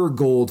pure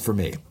gold for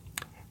me.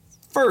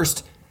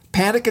 First,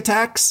 panic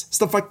attacks,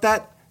 stuff like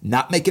that.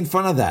 Not making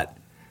fun of that.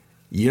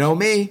 You know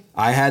me,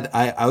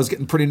 I was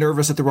getting pretty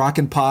nervous at the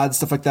Rockin' Pod,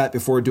 stuff like that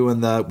before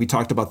doing we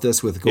talked about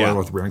this with going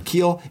with Rear and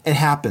Keel. It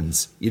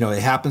happens.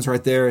 It happens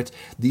right there.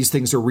 These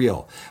things are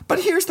real. But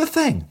here's the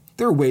thing.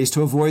 There are ways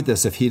to avoid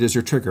this if heat is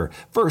your trigger.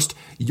 First,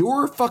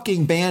 your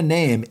fucking band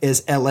name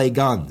is LA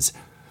Guns.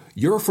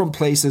 You're from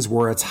places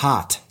where it's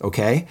hot,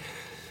 okay?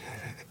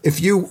 If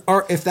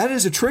that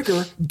is a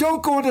trigger,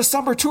 don't go on a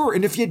summer tour.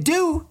 And if you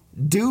do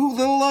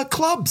little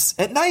clubs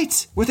at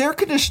night with air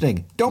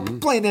conditioning. Don't be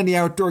playing any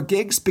outdoor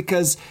gigs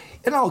because,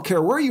 and I don't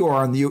care where you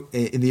are in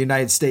the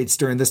United States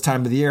during this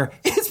time of the year,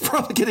 it's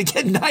probably going to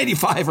get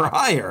 95 or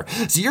higher.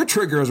 So your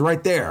trigger is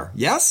right there.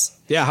 Yes?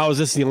 Yeah, how is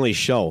this the only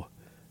show?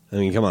 I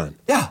mean, come on.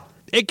 Yeah.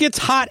 It gets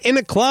hot in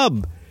a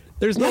club.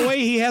 There's no way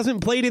he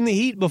hasn't played in the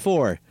heat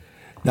before.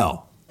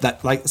 No.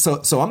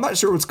 So I'm not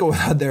sure what's going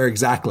on there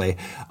exactly.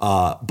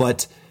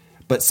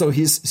 But so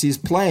he's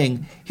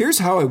playing. Here's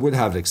how I would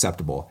have it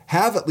acceptable.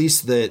 Have at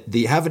least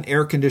have an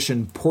air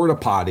conditioned porta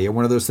potty or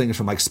one of those things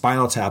from like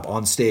Spinal Tap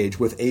on stage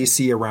with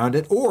AC around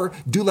it, or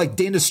do like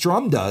Dana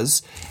Strum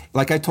does,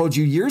 like I told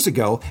you years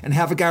ago, and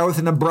have a guy with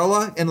an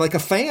umbrella and like a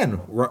fan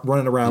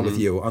running around with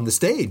you on the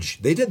stage.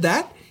 They did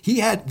that. They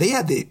had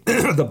the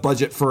the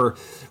budget for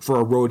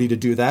a roadie to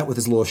do that with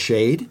his little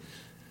shade.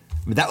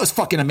 I mean, that was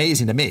fucking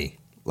amazing to me.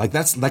 Like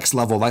that's next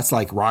level. That's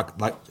like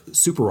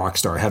super rock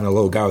star having a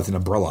little guy with an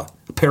umbrella,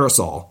 a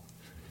parasol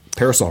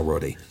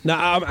roadie.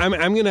 Now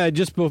I'm gonna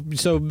just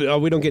so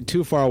we don't get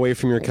too far away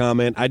from your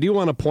comment. I do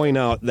want to point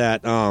out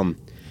that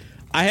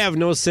I have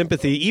no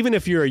sympathy, even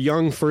if you're a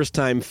young first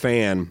time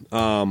fan.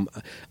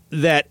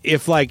 That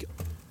if like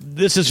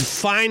this is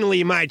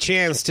finally my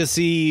chance to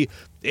see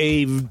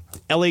a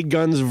LA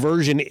Guns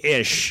version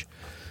ish.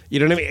 You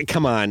know what I mean?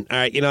 Come on. All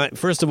right.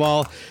 First of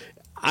all,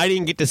 I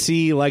didn't get to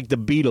see like the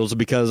Beatles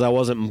because I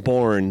wasn't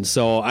born.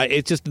 So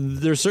it's just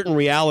there's certain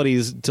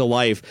realities to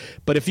life.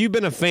 But if you've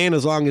been a fan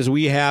as long as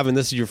we have, and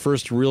this is your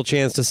first real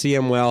chance to see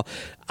them, well,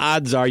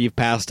 odds are you've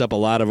passed up a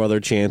lot of other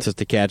chances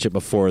to catch it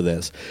before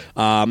this.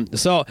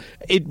 So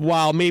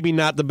while maybe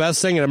not the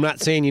best thing, and I'm not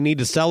saying you need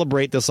to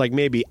celebrate this like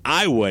maybe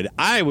I would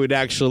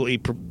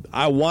actually.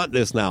 I want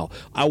this now.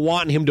 I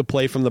want him to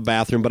play from the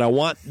bathroom, but I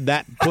want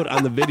that put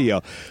on the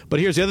video.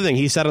 But here's the other thing.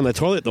 He sat on the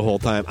toilet the whole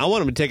time. I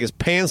want him to take his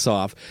pants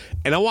off,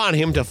 and I want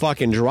him to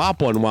fucking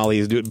drop one while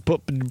he's doing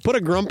put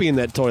a grumpy in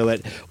that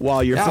toilet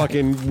while you're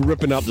fucking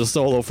ripping up the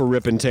solo for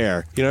Rip and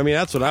Tear. You know what I mean?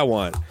 That's what I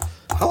want.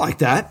 I like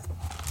that.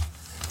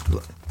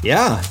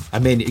 Yeah, I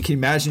mean, you can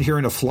imagine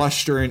hearing a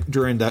flush during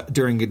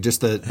just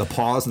the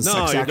pause and sex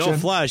action. No, don't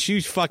flush.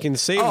 You fucking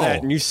save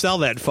that and you sell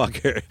that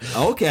fucker.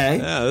 Okay.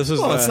 Yeah, this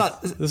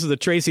is the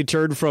Tracy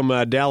Turd from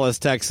Dallas,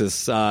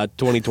 Texas,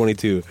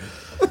 2022.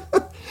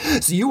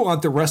 So you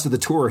want the rest of the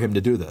tour him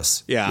to do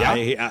this? Yeah?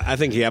 I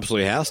think he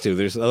absolutely has to.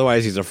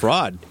 Otherwise, he's a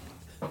fraud.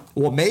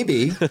 Well,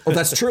 maybe. Oh,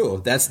 that's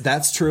true.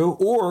 That's true.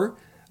 Or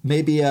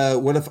maybe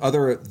what if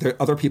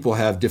other people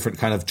have different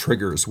kind of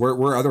triggers?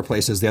 Where other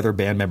places the other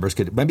band members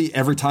could maybe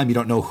every time you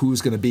don't know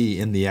who's going to be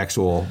in the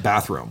actual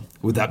bathroom.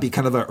 Would that be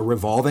kind of a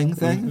revolving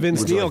thing?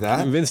 Vince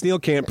Neil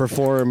can't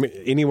perform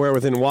anywhere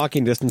within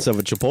walking distance of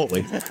a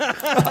Chipotle.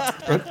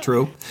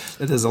 True,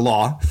 it is a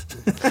law.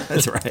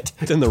 That's right.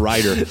 It's in the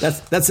rider.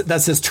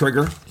 That's his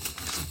trigger.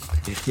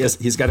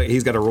 He's got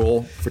a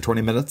roll for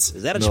 20 minutes.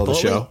 Is that a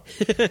Chipotle?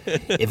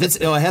 If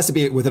it has to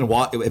be within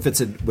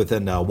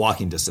within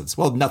walking distance.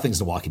 Well,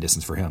 nothing's in walking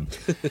distance for him.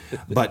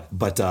 But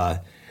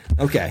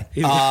okay.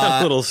 He's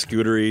got a little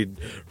scooter he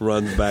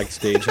runs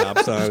backstage,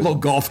 hops on. Little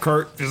golf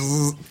cart.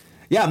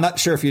 Yeah, I'm not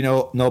sure if you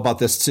know about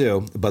this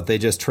too, but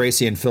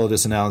Tracy and Phil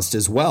just announced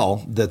as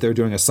well that they're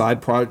doing a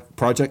side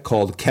project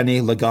called Kenny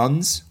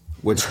Loguns,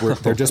 which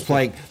they're just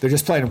playing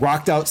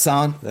rocked out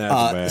songs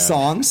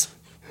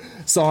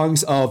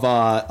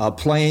of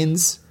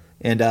planes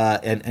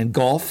and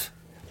golf,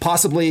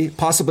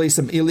 possibly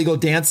some illegal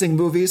dancing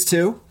movies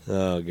too.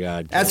 Oh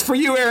God, that's for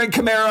you, Aaron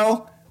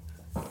Camaro.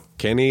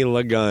 Kenny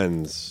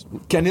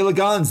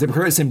Loguns. They've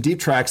heard some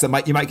deep tracks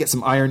that you might get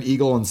some Iron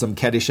Eagle and some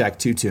Caddyshack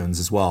 2 tunes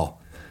as well.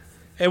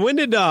 And when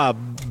did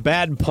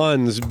bad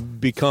puns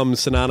become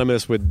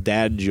synonymous with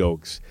dad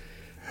jokes?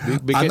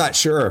 I'm not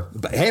sure.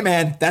 But hey,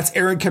 man, that's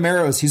Aaron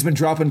Camaro's. He's been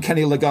dropping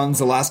Kenny Loguns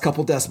the last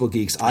couple Decibel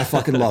Geeks. I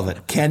fucking love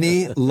it.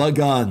 Kenny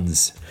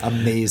Loguns.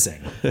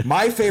 Amazing.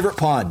 My favorite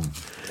pun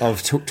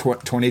of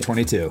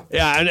 2022.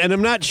 Yeah, and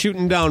I'm not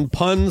shooting down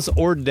puns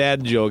or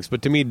dad jokes,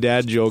 but to me,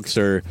 dad jokes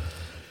are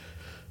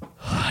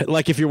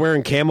like if you're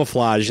wearing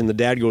camouflage and the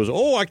dad goes,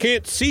 "Oh, I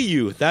can't see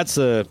you." That's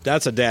a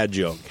dad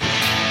joke.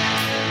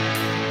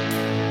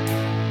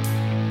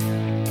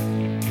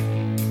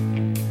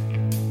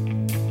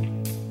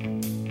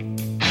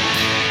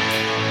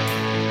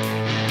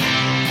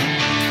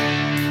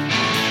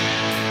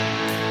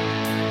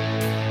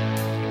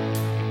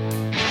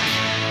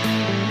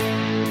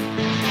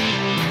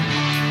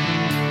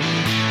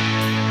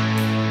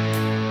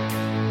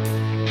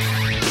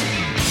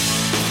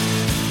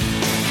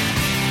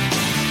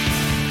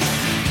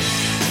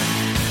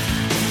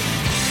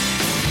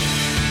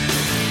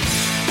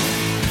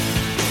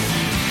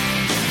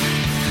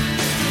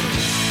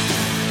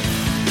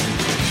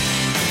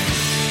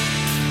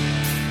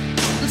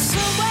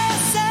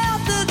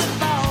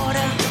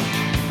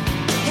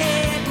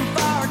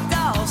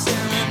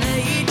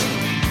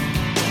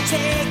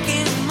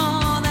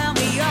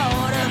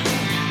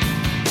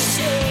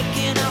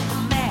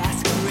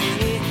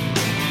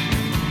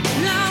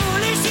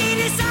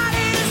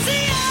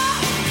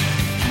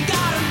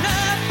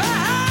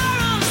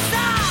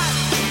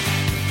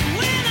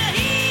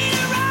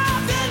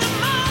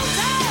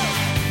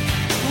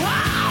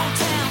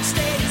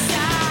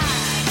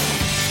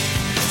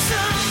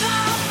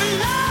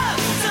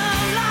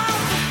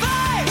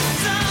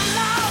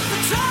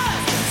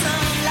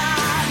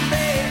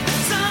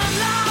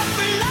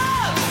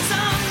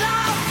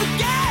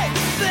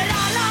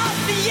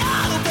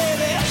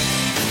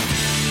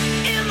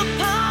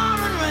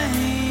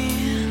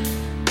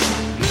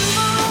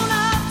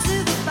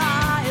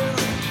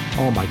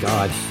 Oh my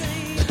God.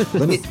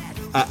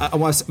 I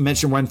want to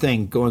mention one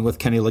thing going with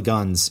Kenny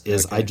Loguns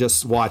is okay. I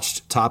just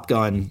watched Top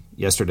Gun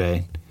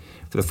yesterday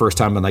for the first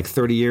time in like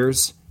 30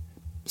 years.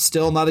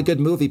 Still not a good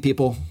movie,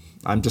 people.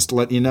 I'm just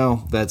letting you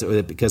know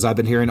that because I've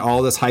been hearing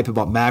all this hype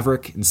about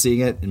Maverick and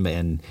seeing it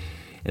and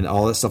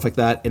all that stuff like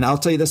that. And I'll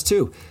tell you this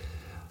too.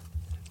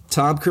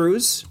 Tom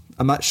Cruise,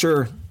 I'm not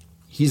sure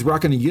he's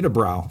rocking a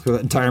unibrow for the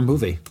entire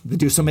movie. They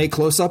do so many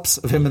close-ups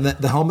of him in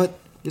the helmet.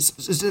 He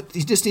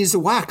just needs to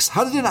wax.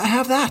 How did he not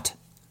have that?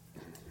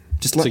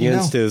 Just let it's you know.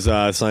 It's against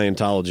his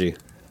Scientology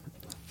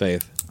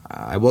faith.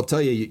 I will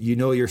tell you, you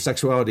know your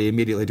sexuality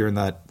immediately during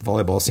that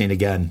volleyball scene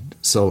again.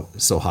 So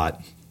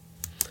hot.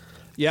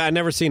 Yeah, I've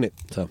never seen it.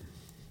 So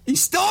you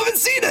still haven't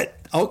seen it?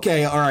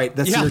 Okay, all right.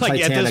 That's your like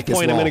Titanic at this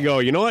point, as well. I'm going to go,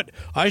 you know what?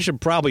 I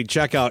should probably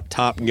check out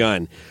Top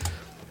Gun.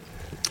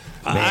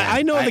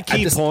 I know the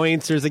key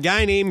points. There's a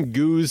guy named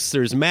Goose.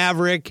 There's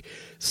Maverick.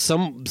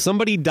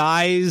 Somebody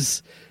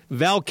dies.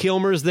 Val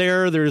Kilmer's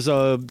there. There's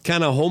a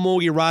kind of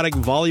homoerotic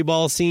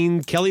volleyball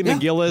scene. Kelly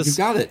McGillis you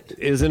got it.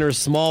 Is in her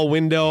small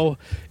window.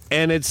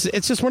 And it's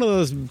just one of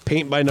those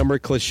paint-by-number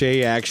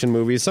cliche action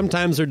movies.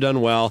 Sometimes they're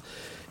done well.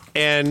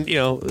 And, you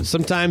know,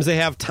 sometimes they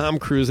have Tom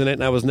Cruise in it.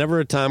 And I was never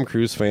a Tom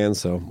Cruise fan,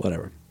 so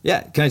whatever.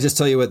 Yeah. Can I just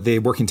tell you what the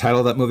working title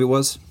of that movie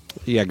was?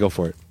 Yeah, go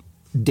for it.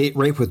 Date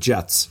Rape with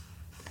Jets.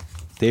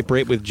 Date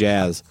Rape with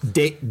Jazz.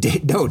 Date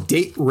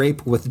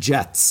Rape with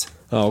Jets.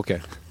 Oh,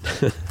 okay.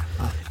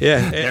 Yeah,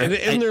 and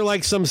isn't there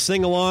like some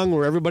sing-along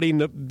where everybody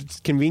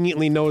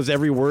conveniently knows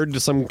every word to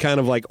some kind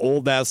of like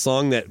old-ass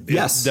song that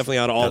is definitely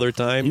out of all their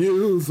time?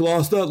 You've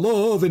lost that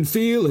love and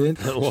feeling.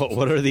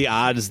 What are the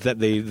odds that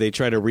they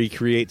try to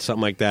recreate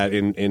something like that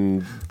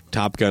in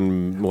Top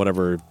Gun,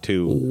 whatever,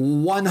 2?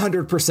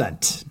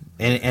 100%.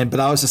 But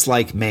I was just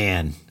like,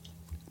 man,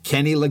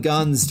 Kenny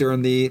Loguns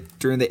during the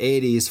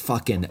 80s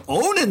fucking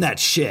owning that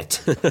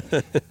shit.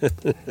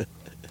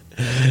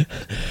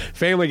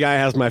 Family Guy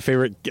has my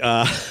favorite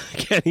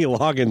Kenny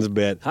Loggins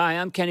bit. Hi,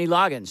 I'm Kenny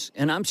Loggins,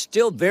 and I'm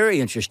still very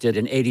interested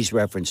in 80s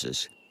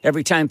references.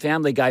 Every time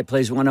Family Guy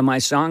plays one of my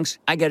songs,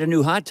 I get a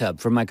new hot tub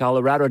for my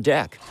Colorado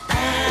deck.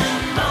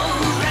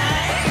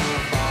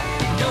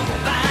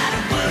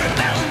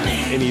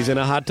 And he's in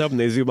a hot tub, and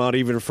they zoom out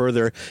even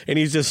further, and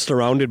he's just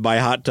surrounded by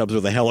hot tubs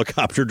with a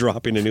helicopter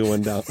dropping a new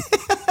one down.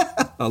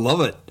 I love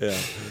it. Yeah,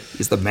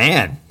 he's the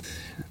man.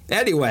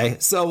 Anyway,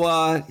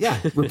 so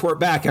report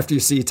back after you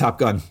see Top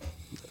Gun.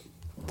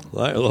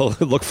 Well,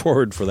 look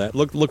forward for that.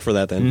 Look for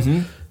that then.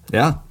 Mm-hmm.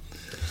 Yeah,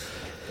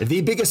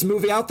 the biggest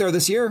movie out there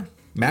this year,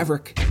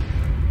 Maverick.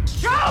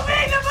 Show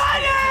me the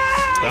money!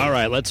 All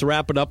right, let's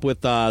wrap it up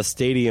with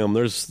Stadium.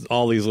 There's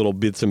all these little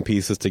bits and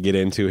pieces to get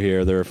into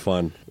here. They're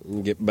fun.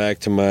 Get back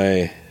to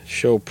my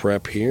show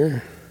prep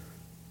here.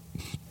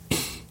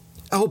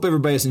 I hope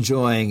everybody's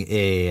enjoying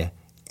a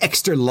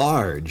extra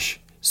large,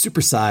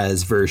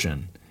 supersized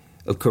version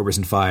of Cobras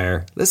and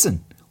Fire.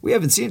 Listen, we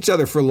haven't seen each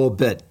other for a little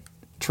bit.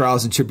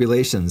 Trials and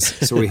tribulations.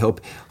 So we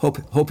hope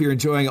you're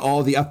enjoying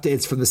all the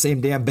updates from the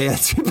same damn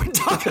bands we've been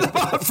talking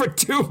about for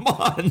 2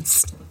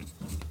 months.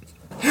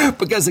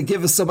 Because it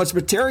gives us so much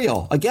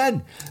material.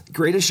 Again,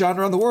 greatest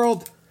genre in the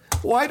world.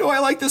 Why do I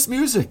like this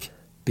music?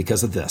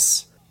 Because of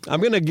this. I'm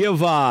going to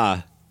give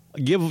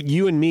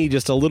you and me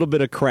just a little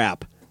bit of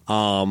crap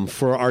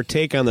for our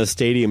take on the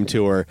Stadium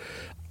tour.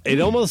 It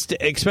almost,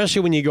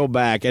 especially when you go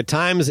back, at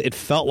times it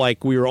felt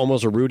like we were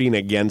almost rooting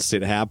against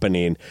it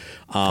happening.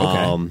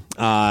 And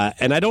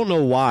I don't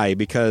know why,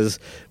 because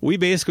we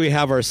basically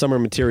have our summer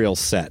material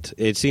set.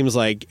 It seems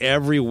like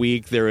every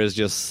week there is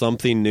just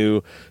something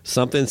new,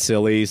 something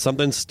silly,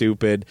 something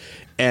stupid,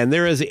 and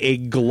there is a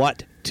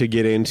glut to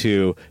get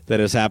into that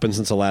has happened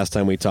since the last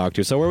time we talked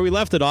to. So where we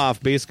left it off,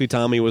 basically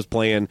Tommy was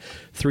playing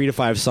 3 to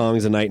 5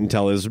 songs a night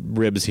until his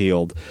ribs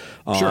healed.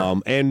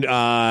 Sure.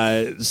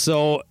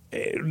 So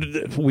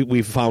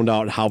we found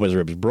out how his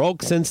ribs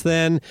broke since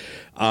then.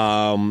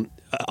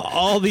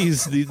 All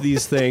these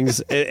things,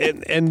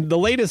 and the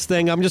latest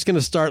thing, I'm just going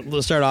to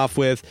start off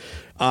with,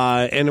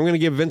 and I'm going to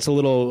give Vince a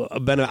little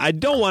benefit. I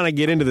don't want to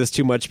get into this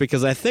too much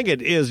because I think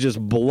it is just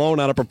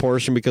blown out of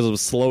proportion because of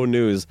slow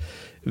news.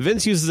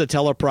 Vince uses a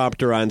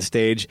teleprompter on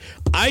stage.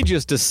 I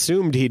just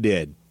assumed he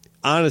did.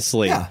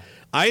 Honestly, yeah.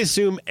 I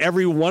assume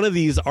every one of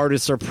these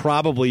artists are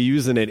probably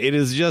using it. It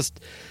is just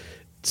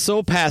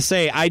so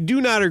passé. I do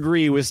not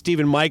agree with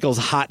Stephen Michaels'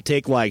 hot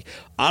take like,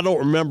 I don't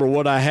remember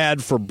what I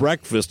had for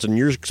breakfast, and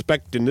you're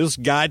expecting this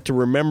guy to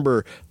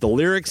remember the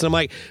lyrics. And I'm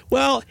like,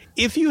 well,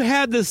 if you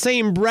had the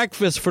same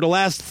breakfast for the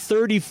last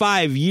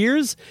 35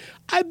 years,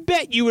 I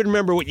bet you would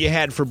remember what you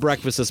had for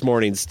breakfast this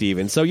morning,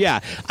 Stephen. So,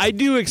 yeah, I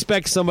do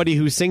expect somebody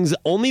who sings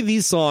only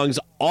these songs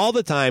all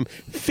the time,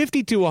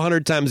 50 to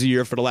 100 times a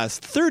year for the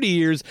last 30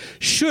 years,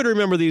 should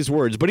remember these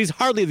words. But he's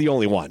hardly the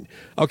only one,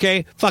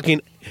 okay?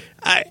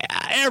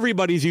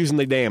 Everybody's using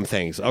the damn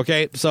things,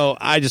 okay? So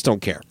I just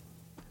don't care.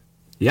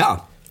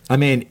 Yeah. I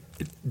mean,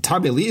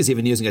 Tommy Lee is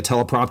even using a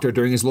teleprompter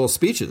during his little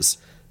speeches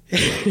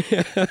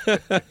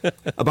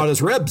about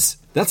his ribs.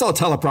 That's all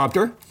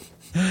teleprompter.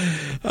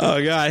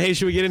 Oh, God. Hey,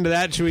 should we get into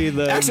that? Should we?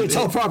 Actually,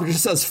 teleprompter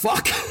just says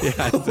fuck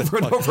over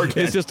and over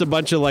again. It's just a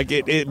bunch of like,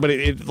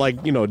 it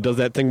like, you know, does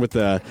that thing with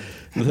the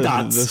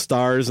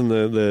stars and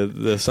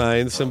the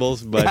signs,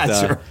 symbols. But yeah,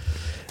 sure.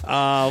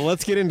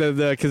 Let's get into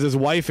because his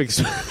wife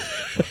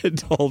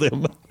told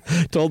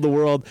the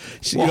world,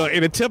 you know,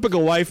 in a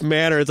typical wife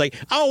manner, it's like,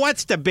 oh,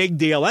 what's the big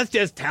deal? Let's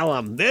just tell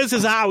him. This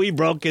is how he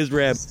broke his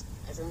ribs.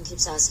 Everyone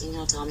keeps asking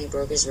how Tommy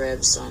broke his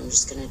ribs, so I'm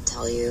just going to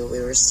tell you.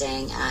 We were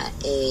staying at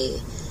a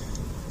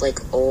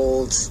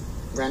old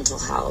rental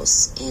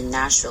house in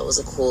Nashville. It was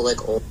a cool,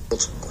 old,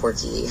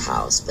 quirky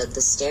house, but the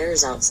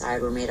stairs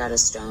outside were made out of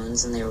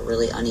stones, and they were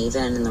really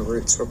uneven, and the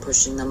roots were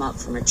pushing them up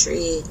from a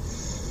tree,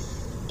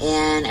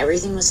 and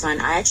everything was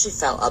fine. I actually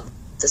fell up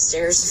the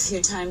stairs a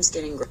few times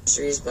getting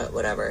groceries, but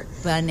whatever.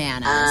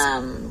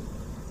 Bananas.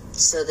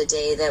 So the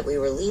day that we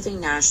were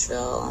leaving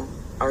Nashville,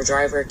 our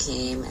driver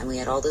came, and we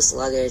had all this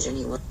luggage, and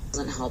he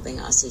wasn't helping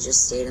us. He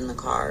just stayed in the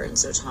car, and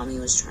so Tommy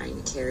was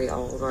trying to carry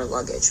all of our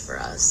luggage for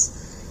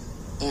us.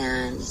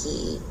 And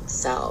he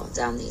fell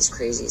down these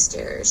crazy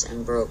stairs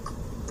and broke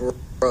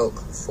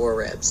 4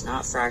 ribs.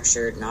 Not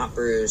fractured, not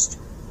bruised,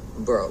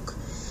 broke.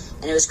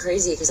 And it was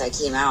crazy because I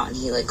came out and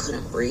he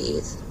couldn't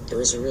breathe. It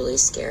was really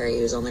scary.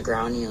 He was on the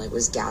ground and he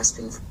was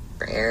gasping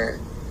for air.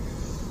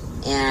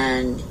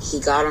 And he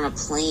got on a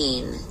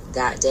plane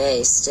that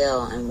day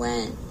still and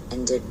went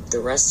and did the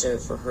rest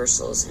of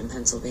rehearsals in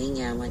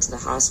Pennsylvania and went to the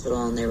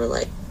hospital, and they were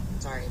like,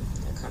 sorry,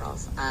 I cut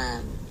off.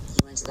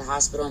 He went to the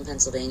hospital in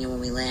Pennsylvania when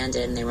we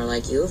landed, and they were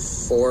like, you have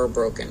 4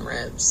 broken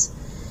ribs.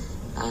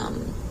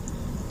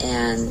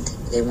 And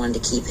they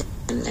wanted to keep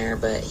him there,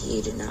 but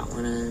he did not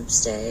want to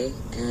stay,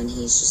 and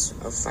he's just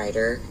a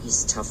fighter.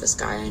 He's the toughest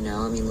guy I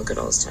know. I mean, look at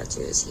all his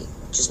tattoos. He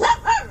just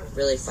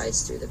really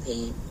fights through the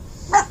pain.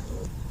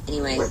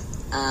 Anyway,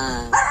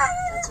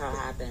 that's how it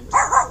happened.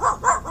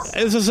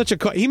 This is such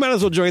he might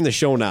as well join the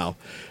show now.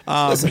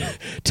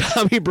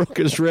 Tommy broke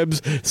his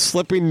ribs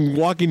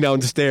walking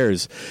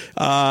downstairs.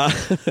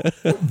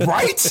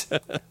 Right?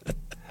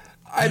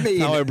 I mean,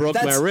 how I broke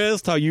my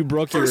wrist, how you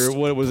broke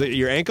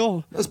your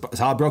ankle? That's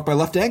how I broke my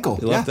left ankle.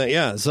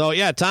 Yeah. So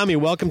yeah, Tommy,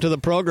 welcome to the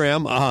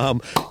program.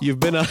 You've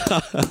been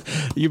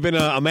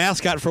a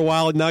mascot for a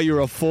while. Now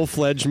you're a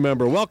full-fledged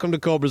member. Welcome to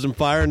Cobras and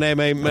Fire. My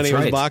name is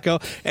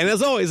Baco, and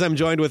as always, I'm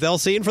joined with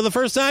LC, and for the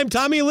first time,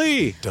 Tommy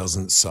Lee.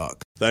 Doesn't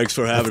suck. Thanks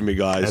for having me,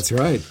 guys. That's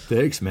right.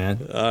 Thanks,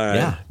 man. All right,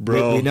 yeah,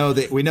 bro. We know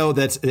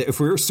that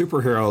if we're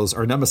superheroes,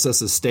 our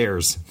nemesis is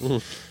stairs.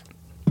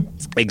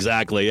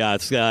 Exactly. Yeah.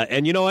 It's,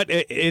 and you know what?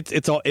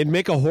 It'd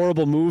make a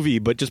horrible movie,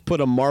 but just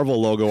put a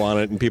Marvel logo on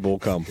it and people will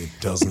come. It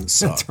doesn't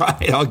suck. That's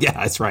right. Oh, yeah,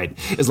 that's right.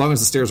 As long as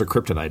the stairs are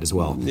kryptonite as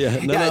well. Yeah.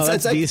 No,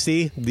 that's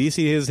DC.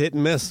 DC is hit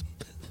and miss.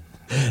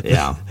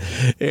 Yeah.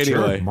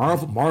 Anyway. Sure.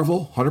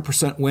 Marvel,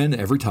 100% win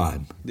every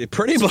time.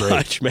 Pretty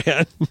much,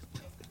 man.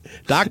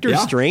 Doctor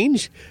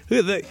Strange?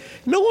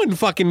 No one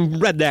fucking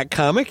read that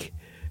comic.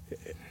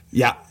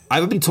 Yeah.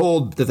 I've been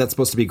told that that's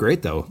supposed to be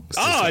great, though.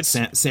 It's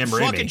Sam Raimi.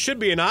 Fucking should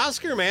be an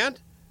Oscar, man.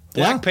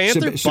 Black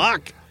Panther?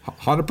 Fuck.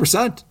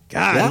 100%.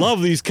 God, I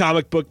love these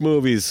comic book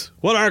movies.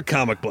 What are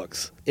comic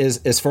books?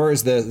 As far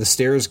as the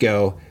stairs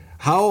go,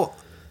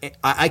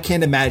 I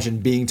can't imagine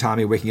being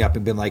Tommy waking up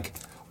and being like,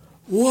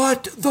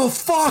 what the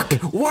fuck?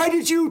 Why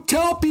did you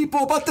tell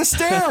people about the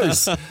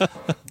stairs?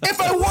 If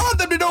I wanted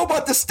them to know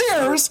about the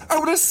stairs, I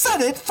would have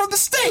said it from the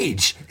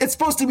stage. It's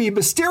supposed to be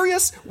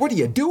mysterious. What are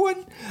you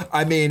doing?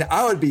 I mean,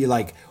 I would be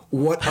like,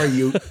 what are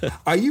you?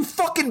 Are you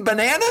fucking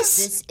bananas?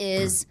 This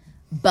is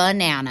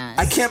bananas.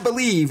 I can't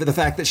believe the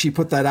fact that she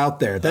put that out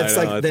there. That's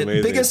like the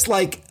amazing. Biggest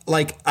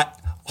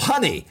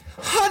honey.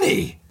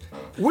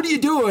 What are you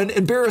doing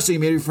embarrassing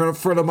me in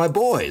front of my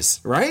boys,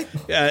 right?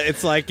 Yeah,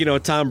 it's like,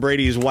 Tom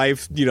Brady's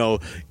wife,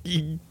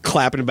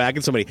 clapping back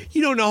at somebody.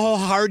 You don't know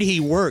how hard he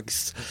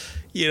works.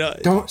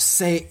 Don't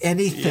say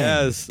anything.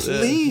 Yes.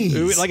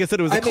 Please. Like I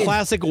said, it was a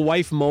classic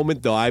wife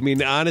moment, though. I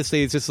mean,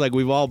 honestly, it's just like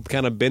we've all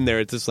kind of been there.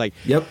 It's just like,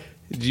 yep.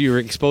 You're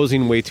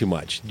exposing way too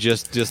much.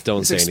 Just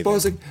don't say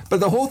anything. But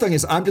the whole thing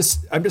is, I'm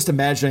just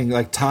imagining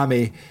like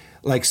Tommy,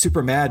 like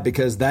super mad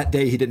because that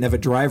day he didn't have a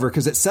driver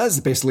because it says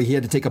basically he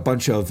had to take a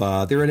bunch of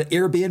they're in an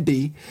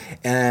Airbnb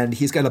and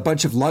he's got a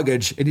bunch of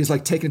luggage and he's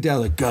like taking it down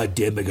like, God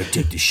damn, I gotta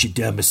take this shit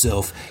down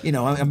myself.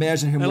 I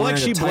imagine him. And like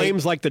she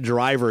blames like the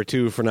driver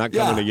too for not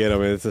coming to get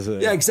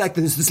him. Yeah,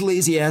 exactly. This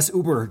lazy ass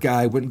Uber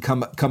guy wouldn't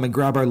come and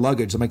grab our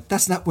luggage. I'm like,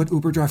 that's not what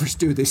Uber drivers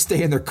do. They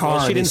stay in their car.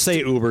 Well, she didn't say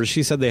Uber.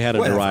 She said they had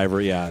a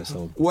driver. Yeah.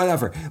 So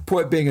whatever.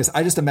 Point being is,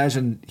 I just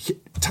imagine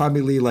Tommy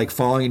Lee like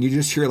falling and you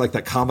just hear like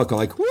that comical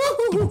like woo.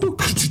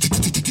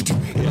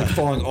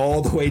 Falling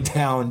all the way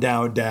down.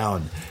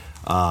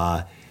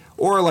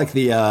 Or like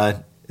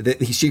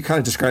she kind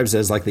of describes it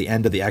as like the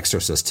end of The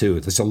Exorcist too.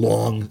 There's some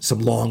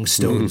long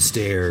stone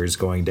stairs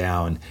going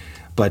down.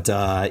 But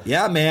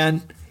yeah,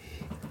 man,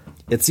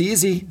 it's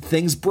easy.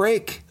 Things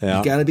break. Yeah.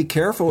 You got to be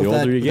careful with that. The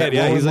older you get,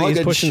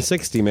 he's pushing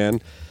 60,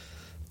 man.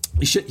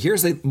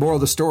 Here's the moral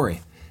of the story.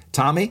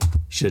 Tommy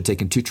should have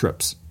taken 2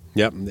 trips.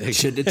 Yep.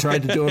 Should have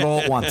tried to do it all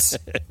at once.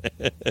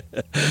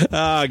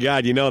 Oh,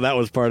 God, that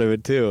was part of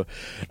it, too.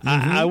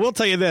 I will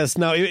tell you this.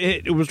 Now,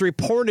 it was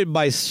reported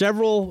by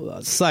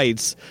several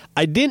sites.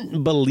 I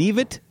didn't believe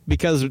it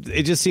because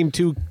it just seemed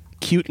too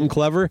cute and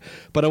clever,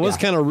 but I was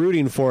kind of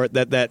rooting for it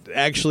that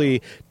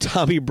actually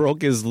Tommy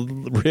broke his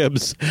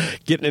ribs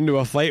getting into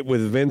a fight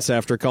with Vince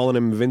after calling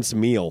him Vince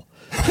Meal.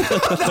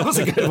 That was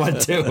a good one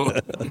too.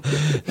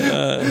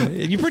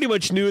 You pretty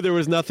much knew there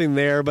was nothing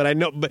there, but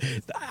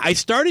I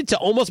started to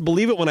almost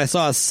believe it when I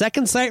saw a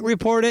second site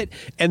report it,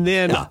 and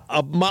then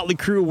a Motley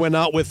Crue went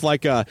out with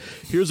like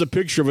here's a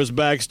picture of us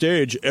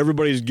backstage.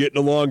 Everybody's getting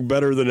along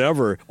better than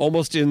ever,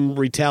 almost in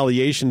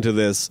retaliation to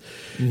this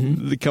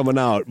coming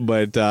out.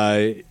 But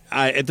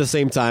at the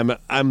same time,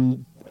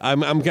 I'm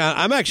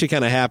actually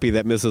kind of happy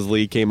that Mrs.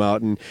 Lee came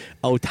out and,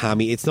 oh,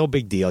 Tommy, it's no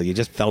big deal. You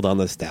just fell down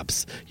the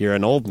steps. You're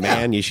an old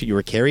man. You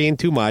were carrying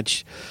too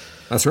much.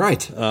 That's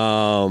right.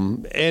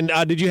 And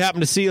did you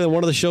happen to see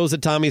one of the shows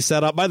that Tommy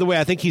set up? By the way,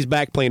 I think he's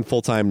back playing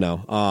full time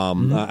now.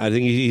 I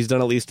think he's done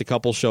at least a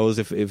couple shows.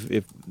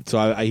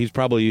 He's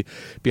probably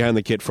behind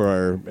the kit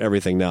for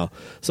everything now.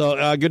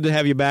 So good to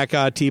have you back,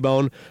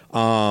 T-Bone.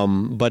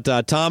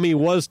 But Tommy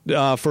was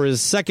for his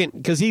second,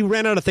 because he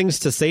ran out of things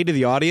to say to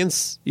the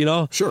audience.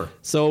 Sure.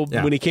 So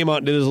when he came out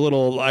and did his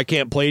little "I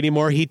can't play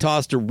anymore," he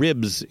tossed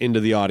ribs into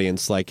the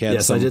audience. I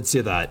did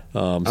see that.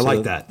 I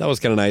like that. That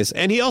was kind of nice.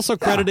 And he also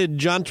credited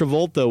John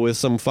Travolta with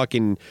some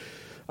fucking,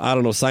 I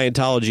don't know,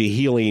 Scientology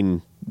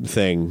healing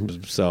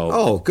thing.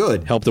 So,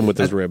 good. Helped him with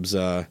his ribs.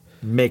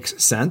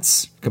 Makes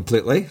sense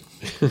completely.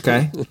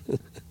 Okay.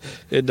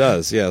 It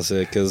does, yes.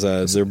 Because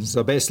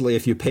so basically,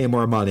 if you pay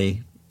more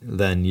money,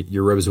 then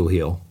your ribs will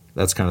heal.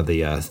 That's kind of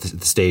the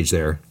stage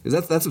there.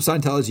 Because that's what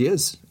Scientology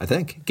is, I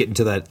think. Getting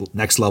to that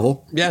next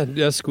level.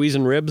 Yeah,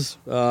 squeezing ribs.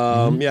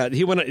 Yeah,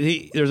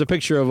 there's a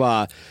picture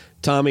of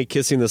Tommy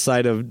kissing the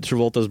side of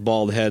Travolta's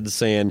bald head,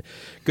 saying,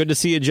 "Good to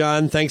see you,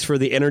 John. Thanks for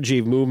the energy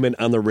of movement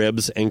on the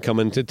ribs and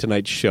coming to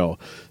tonight's show."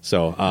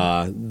 So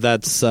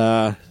that's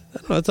I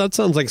don't know, that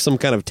sounds like some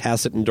kind of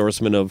tacit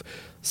endorsement of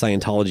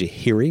Scientology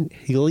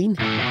healing.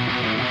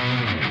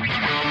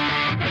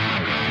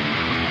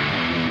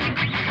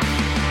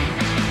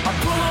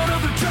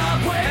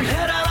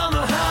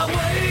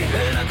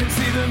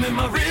 In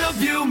my rear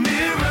view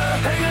mirror,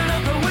 hanging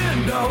out the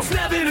window,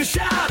 snapping a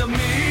shot of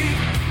me.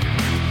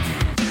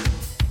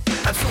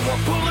 And so I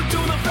pull into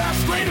the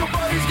fast lane,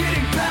 nobody's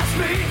getting past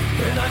me.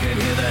 And I can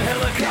hear the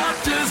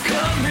helicopters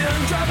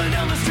coming, driving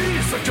down the street,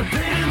 it's such a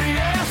pain in the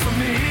ass for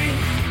me.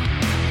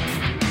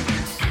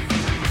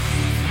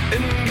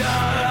 And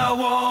God, I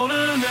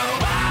wanna know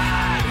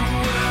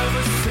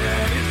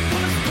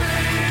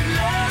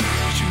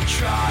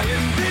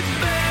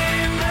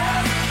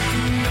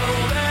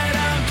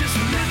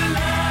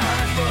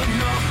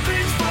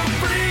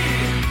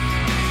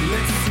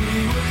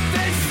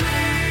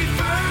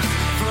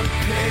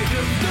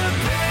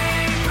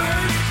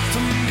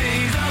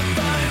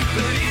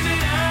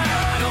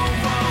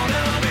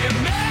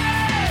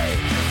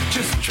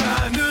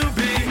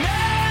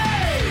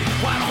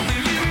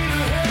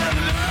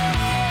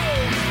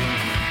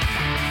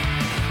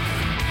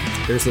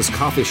there's this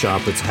coffee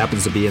shop that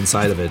happens to be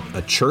inside of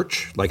a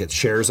church, like it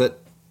shares it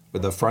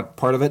with the front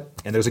part of it.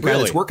 And there's a guy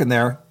that's working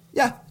there.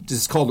 Yeah,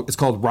 it's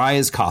called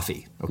Rise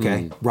Coffee.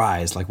 Okay,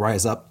 Rise, like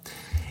rise up.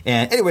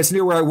 And anyway, it's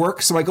near where I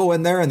work, so I go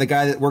in there, and the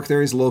guy that worked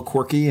there is a little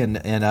quirky, and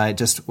I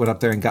just went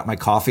up there and got my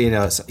coffee,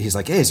 and he's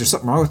like, "Hey, is there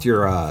something wrong with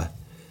your? Are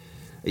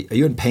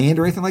you in pain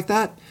or anything like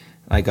that?"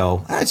 And I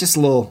go, "It's just a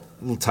little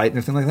tight and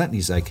everything like that." And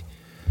he's like,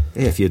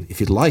 "Hey, if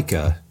you'd like,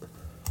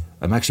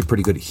 I'm actually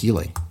pretty good at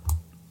healing."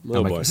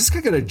 I'm like, is this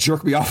guy going to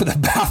jerk me off in the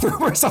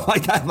bathroom or something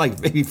like that and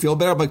like make me feel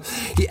better? I'm like,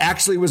 he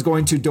actually was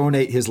going to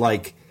donate his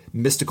like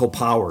mystical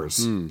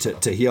powers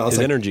to heal. His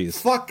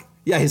energies. Fuck.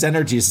 Yeah, his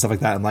energies and stuff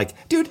like that. I'm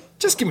like, dude,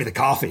 just give me the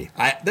coffee.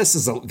 This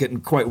is getting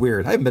quite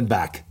weird. I haven't been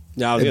back.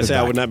 No, I was going to say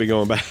I would not be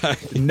going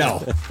back.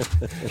 No.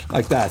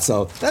 Like that.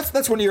 So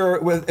that's when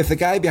if the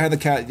guy behind the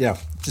cat,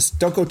 just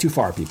don't go too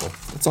far, people.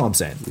 That's all I'm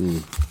saying.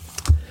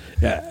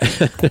 Yeah.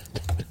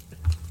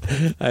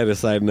 I had a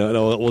side note.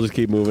 No, we'll just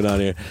keep moving on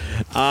here.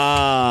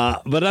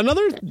 But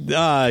another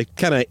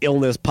kind of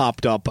illness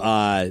popped up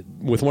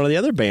with one of the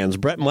other bands.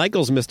 Bret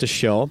Michaels missed a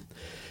show.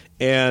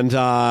 And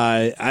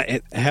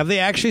have they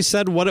actually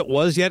said what it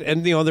was yet?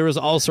 And, there was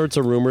all sorts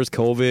of rumors.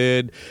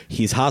 COVID,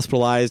 he's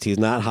hospitalized, he's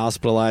not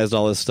hospitalized,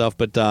 all this stuff.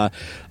 But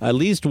at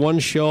least one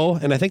show,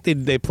 and I think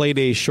they played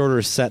a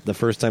shorter set the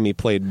first time he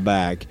played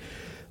back.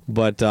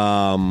 But,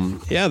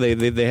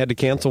 they had to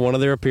cancel one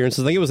of their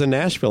appearances. I think it was in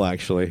Nashville,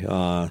 actually.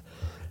 A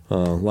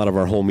lot of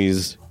our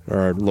homies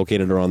are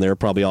located around there,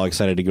 probably all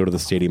excited to go to the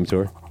stadium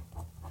tour.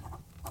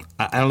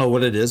 I don't know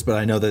what it is, but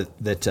I know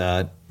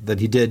that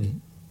he did.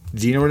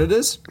 Do you know what it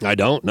is? I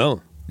don't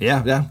know.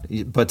 Yeah,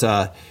 but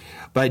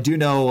I do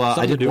know.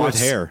 Something I did to do watch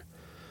with hair.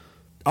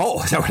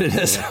 Oh, is that what it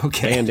is? Yeah.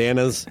 Okay,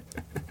 bandanas.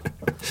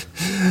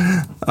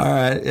 All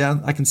right, yeah,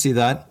 I can see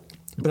that.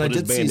 But Put I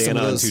did see some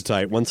of those. Too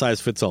tight. One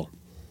size fits all.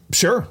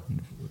 Sure,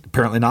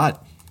 apparently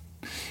not.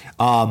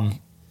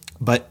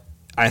 But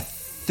I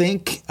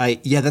think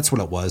that's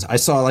what it was. I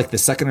saw like the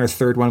second or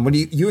third one when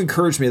you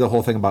encouraged me the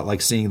whole thing about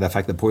like seeing the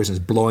fact that Poison is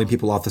blowing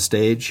people off the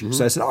stage. Mm-hmm.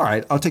 So I said, all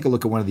right, I'll take a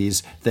look at one of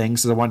these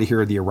things because I wanted to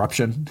hear the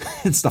eruption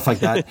and stuff like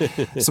that.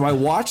 So I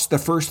watched the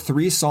first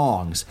 3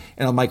 songs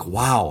and I'm like,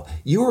 wow,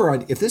 you were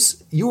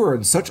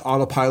on such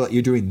autopilot.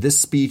 You're doing this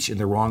speech in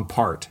the wrong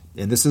part,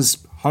 and this is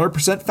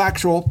 100%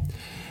 factual.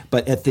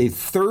 But at the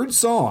third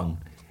song,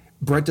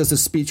 Bret does a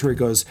speech where he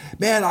goes,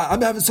 man,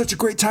 I'm having such a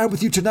great time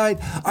with you tonight.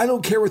 I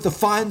don't care what the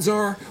fines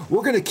are.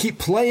 We're going to keep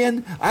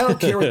playing. I don't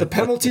care what the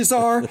penalties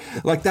are.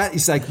 Like that.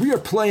 He's like, we are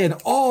playing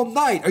all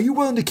night. Are you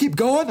willing to keep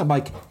going? I'm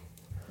like,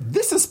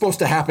 this is supposed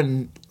to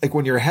happen like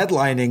when you're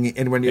headlining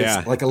and when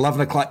it's like 11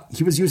 o'clock.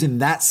 He was using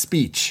that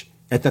speech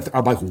at the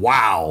I'm like,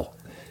 wow.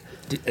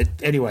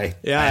 Anyway.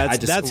 Yeah,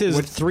 that's his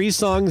 3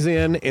 songs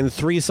in and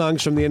 3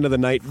 songs from the end of the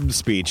night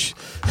speech.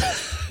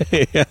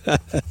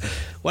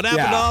 What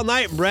happened all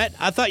night, Bret?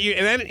 I thought you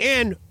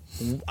and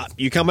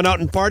you coming out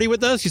and party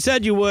with us? You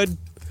said you would.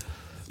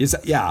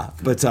 Yeah,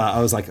 but I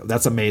was like,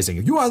 that's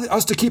amazing. You want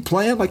us to keep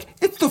playing? Like,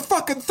 it's the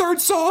fucking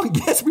third song.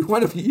 Yes, we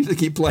want you to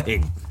keep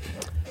playing.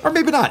 Or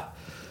maybe not.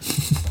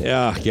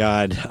 Yeah,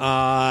 God.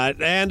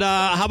 And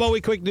how about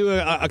we do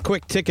a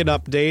quick ticket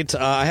update?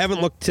 I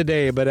haven't looked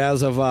today, but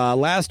as of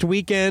last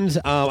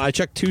weekend, I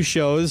checked 2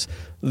 shows.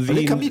 Are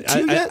they coming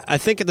to yet? I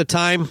think at the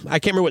time, I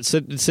can't remember what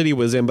city it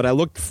was in, but I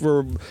looked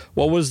for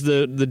what was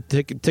the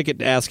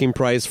ticket asking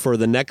price for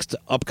the next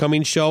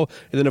upcoming show.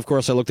 And then, of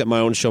course, I looked at my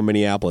own show,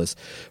 Minneapolis.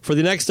 For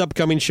the next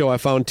upcoming show, I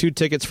found 2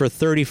 tickets for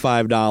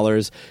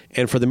 $35.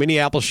 And for the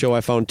Minneapolis show,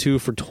 I found 2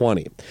 for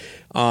 $20.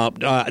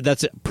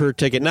 That's it per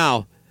ticket.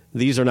 Now,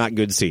 these are not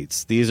good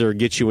seats. These are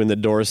get you in the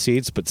door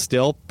seats, but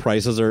still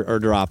prices are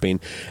dropping.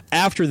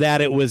 After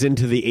that, it was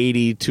into the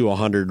 80 to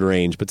 100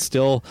 range, but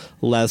still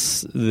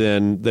less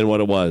than what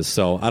it was.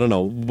 So I don't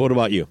know. What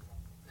about you?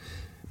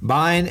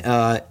 Mine,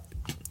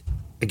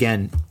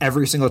 again,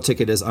 every single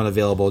ticket is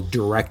unavailable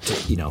direct,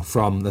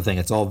 from the thing.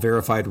 It's all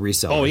verified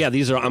resale. Oh yeah,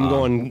 these are. I'm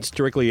going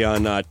strictly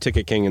on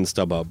Ticket King and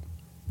StubHub.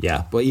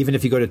 Yeah, but even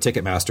if you go to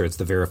Ticketmaster, it's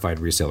the verified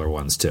reseller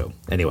ones too.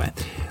 Anyway,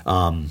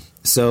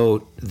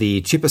 so the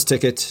cheapest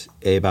ticket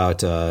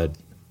about a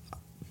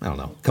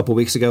couple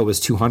weeks ago was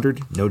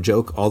 $200, no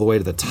joke, all the way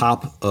to the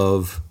top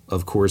of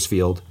Coors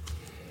Field,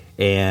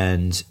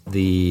 and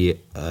the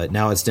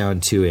now it's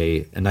down to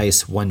a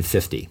nice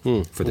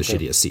 $150 for the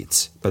shittiest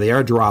seats. But they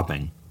are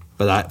dropping.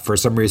 But for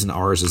some reason,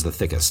 ours is the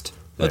thickest.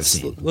 I've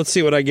seen. Let's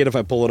see what I get if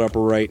I pull it up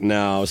right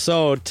now.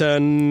 So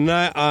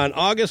tonight on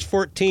August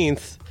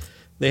 14th.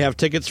 They have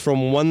tickets from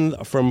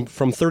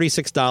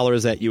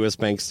 $36 at US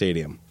Bank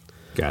Stadium.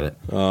 Got it.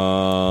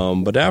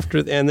 But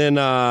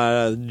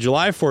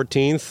July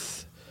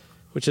 14th,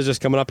 which is just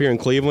coming up here in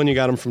Cleveland, you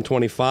got them from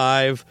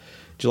 $25.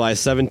 July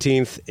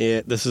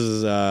 17th, this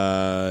is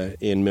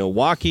in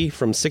Milwaukee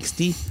from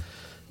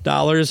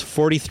 $60.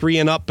 43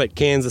 and up at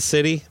Kansas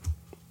City.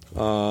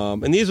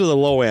 And these are the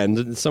low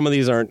end. Some of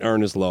these aren't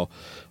as low.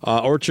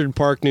 Orchard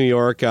Park, New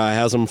York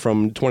has them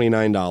from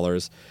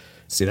 $29.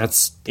 See, I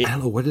don't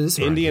know what it is.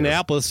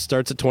 Indianapolis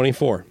starts at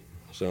 24.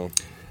 So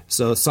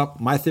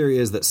my theory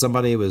is that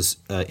somebody was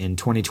in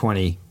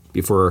 2020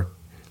 before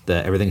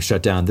everything's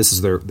shut down. This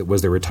is their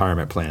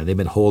retirement plan. They've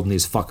been holding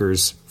these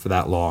fuckers for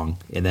that long,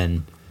 and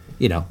then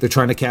they're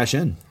trying to cash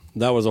in.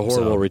 That was a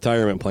horrible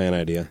retirement plan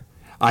idea.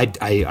 I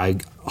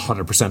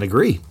 100%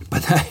 agree,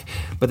 but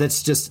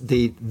that's just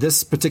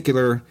this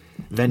particular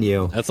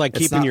venue. That's like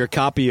keeping your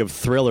copy of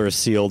Thriller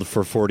sealed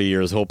for 40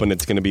 years, hoping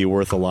it's going to be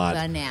worth a lot.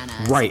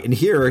 Bananas. Right, and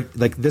here,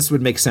 like, this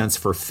would make sense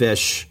for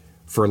Fish,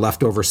 for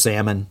leftover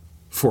salmon,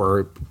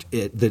 for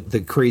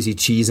the crazy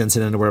cheese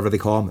incident or whatever they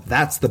call them.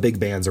 That's the big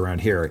bands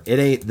around here. It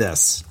ain't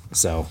this.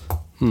 So,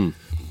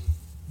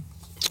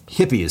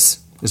 hippies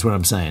is what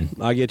I'm saying.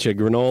 I get you.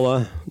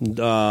 Granola,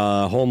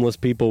 homeless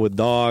people with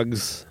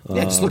dogs.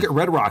 Yeah, just look at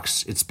Red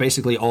Rocks. It's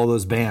basically all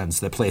those bands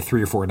that play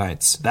 3 or 4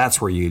 nights.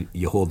 That's where you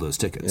hold those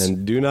tickets.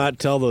 And do not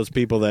tell those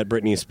people that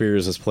Britney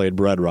Spears has played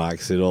Red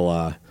Rocks.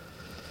 It'll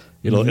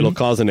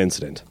cause an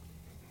incident.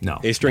 No,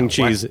 a string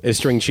cheese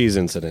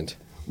incident.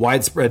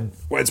 Widespread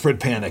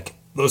panic.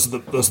 Those are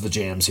the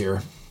jams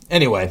here.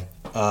 Anyway,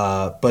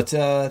 my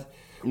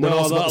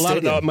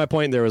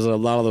point there was a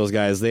lot of those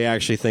guys. They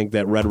actually think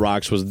that Red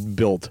Rocks was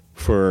built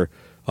for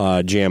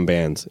jam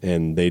bands,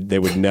 and they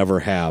would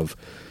never have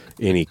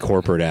any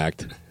corporate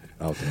act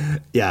out there.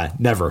 Yeah,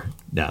 never.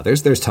 No,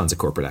 there's tons of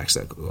corporate acts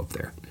that go up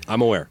there.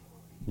 I'm aware.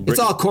 It's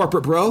all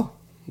corporate, bro.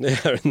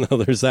 Yeah, no,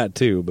 there's that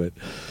too, but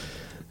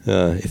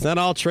it's not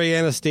all Trey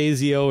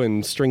Anastasio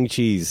and string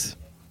cheese.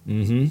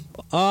 Mm-hmm.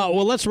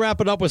 Well, let's wrap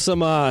it up with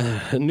some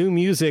new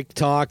music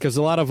talk, because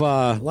a lot of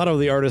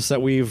the artists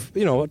that we've,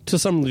 to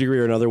some degree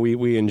or another,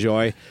 we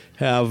enjoy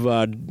have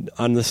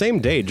on the same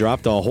day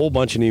dropped a whole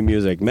bunch of new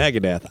music.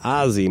 Megadeth,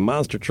 Ozzy,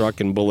 Monster Truck,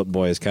 and Bullet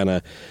Boys kind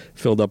of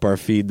filled up our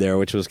feed there,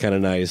 which was kind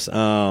of nice.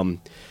 That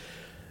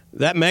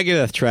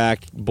Megadeth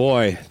track,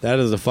 boy, that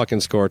is a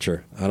fucking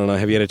scorcher. I don't know.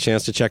 Have you had a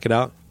chance to check it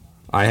out?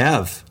 I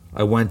have.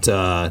 I went.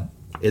 The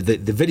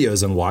video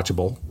is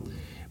unwatchable.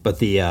 But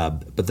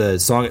the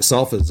song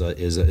itself is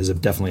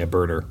definitely a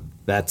burner.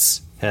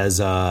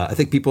 Has I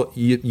think people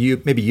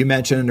you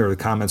mentioned, or the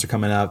comments are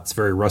coming out. It's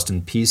very Rust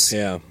in Peace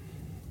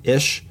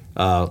ish.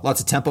 Lots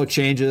of tempo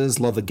changes.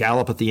 Love the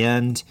gallop at the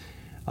end.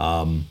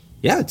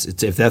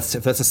 It's if that's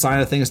a sign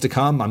of things to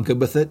come, I'm good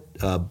with it.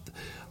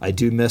 I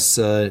do miss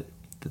the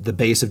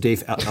bass of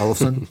Dave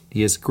Ellefson.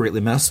 He is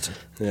greatly missed.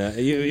 Yeah,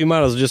 you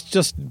might as well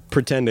just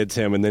pretend it's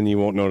him, and then you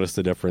won't notice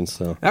the difference.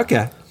 So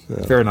okay,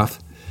 fair enough.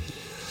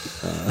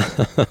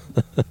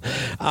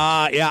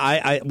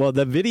 Well,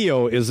 the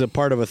video is a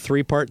part of a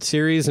 3-part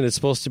series, and it's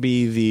supposed to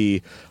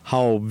be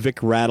how Vic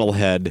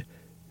Rattlehead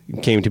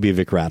came to be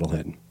Vic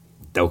Rattlehead.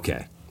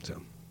 Okay,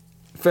 so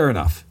fair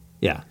enough.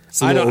 Yeah,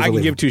 I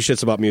can give 2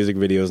 shits about music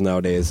videos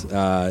nowadays.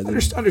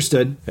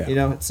 Understood.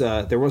 Yeah. It's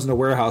there wasn't a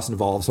warehouse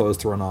involved, so I was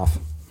thrown off.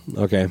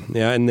 Okay,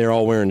 yeah, and they're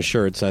all wearing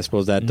shirts. I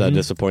suppose that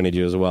disappointed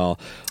you as well.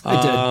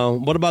 I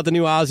did. What about the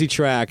new Ozzy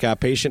track,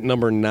 Patient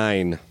Number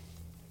 9?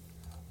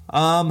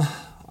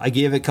 I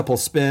gave it a couple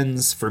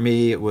spins. For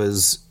me, it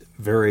was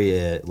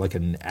very like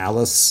an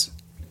Alice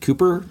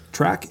Cooper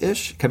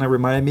track-ish. Kind of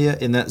reminded me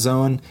in that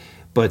zone.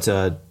 But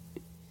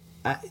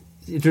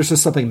there's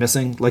just something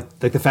missing. Like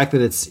the fact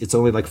that it's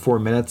only like 4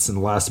 minutes, and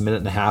the last minute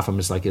and a half, I'm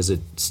just like, is it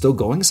still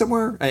going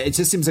somewhere? It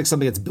just seems like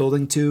something it's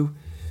building to,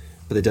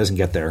 but it doesn't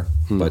get there.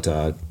 But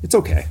it's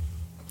okay.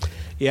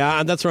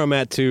 Yeah, that's where I'm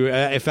at, too.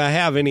 If I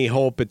have any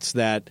hope, it's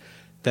that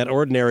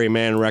Ordinary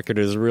Man record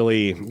has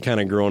really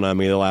kind of grown on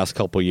me the last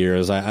couple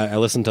years. I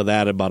listened to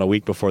that about a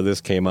week before this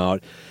came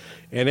out,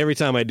 and every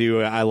time I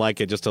do, I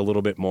like it just a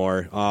little bit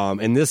more.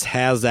 And this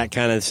has that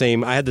kind of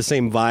same. I had the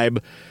same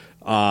vibe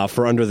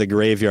for Under the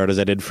Graveyard as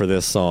I did for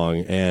this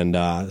song, and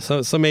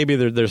so maybe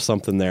there's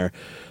something there.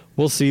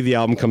 We'll see. The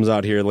album comes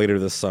out here later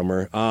this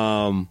summer.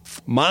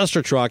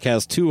 Monster Truck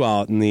has 2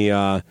 out, and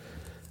the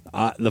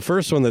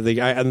first one that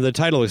the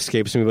title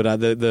escapes me,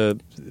 but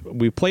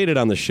we played it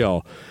on the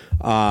show.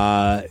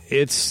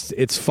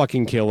 It's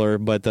fucking killer,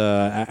 but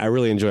I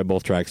really enjoy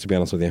both tracks, to be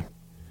honest with you.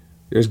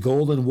 There's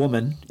Golden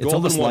Woman.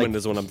 Golden Woman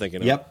is what I'm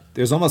thinking of. Yep.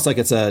 There's almost like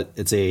it's a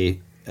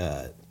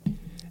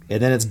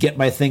and then it's Get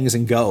My Things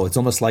and Go. It's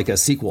almost like a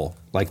sequel.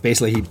 Like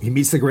basically he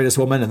meets the greatest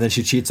woman, and then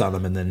she cheats on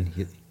him, and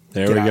then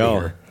there we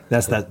go.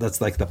 That's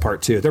like the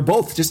part 2. They're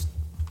both just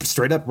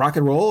straight up rock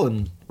and roll,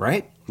 and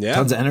right? Yeah.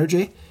 Tons of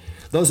energy.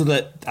 Those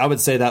are I would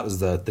say that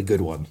was the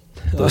good one.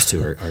 Those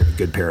 2 are a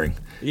good pairing.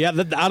 Yeah,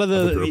 out of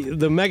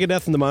the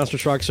Megadeth and the Monster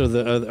Trucks are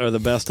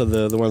the best of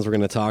the ones we're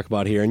going to talk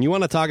about here. And you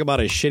want to talk about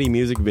a shitty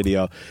music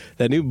video?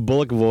 That new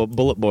Bullet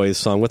Boys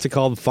song. What's it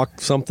called? Fuck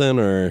something,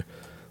 or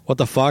what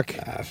the fuck?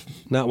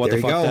 Not what the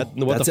fuck.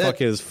 What the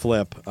fuck is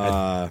Flip?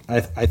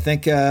 I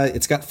think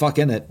it's got fuck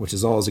in it, which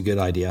is always a good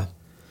idea.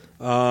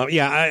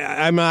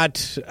 I'm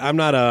not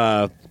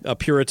a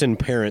Puritan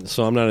parent,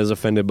 so I'm not as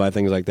offended by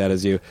things like that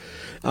as you.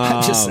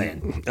 I'm just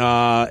saying.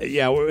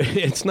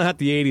 It's not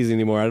the 80s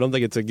anymore. I don't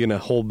think it's going to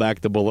hold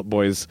back the Bullet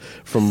Boys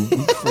from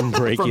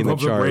breaking the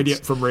charts.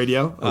 From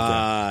radio?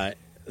 Okay.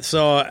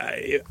 So,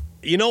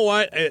 you know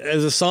what?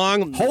 As a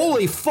song...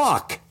 Holy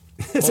fuck!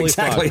 That's Holy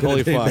exactly fuck,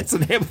 holy fuck. That's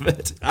the name of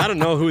it. I don't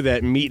know who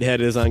that meathead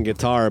is on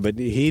guitar, but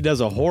he does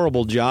a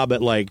horrible job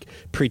at like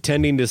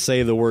pretending to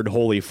say the word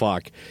 "holy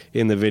fuck"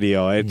 in the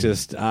video. It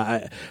just,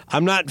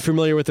 I'm not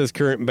familiar with this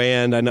current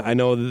band. I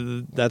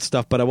know that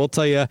stuff, but I will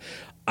tell you,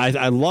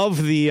 I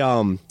love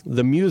the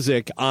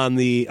music on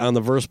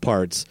the verse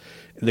parts.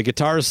 The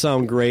guitars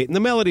sound great, and the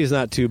melody is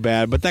not too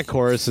bad, but that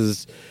chorus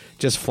is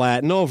just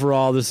flat. And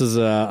overall, this is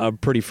a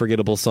pretty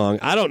forgettable song.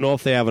 I don't know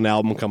if they have an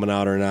album coming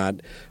out or not.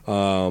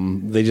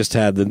 They just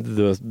had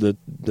the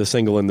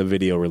single and the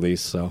video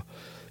release, so,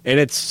 and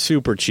it's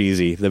super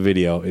cheesy. The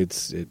video,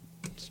 it's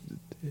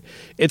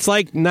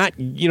like not,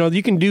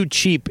 you can do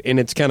cheap and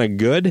it's kind of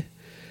good.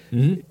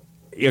 Mm-hmm.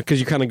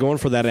 Because you're kind of going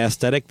for that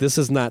aesthetic. This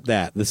is not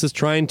that. This is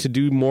trying to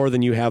do more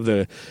than you have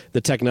the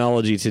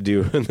technology to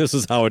do, and this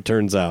is how it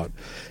turns out.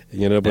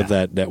 You know, with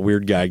that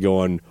weird guy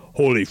going,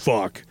 "Holy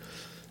fuck."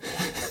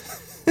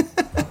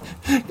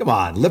 Come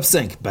on, lip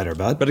sync better,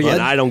 bud. But again,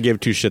 I don't give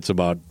two shits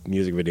about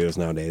music videos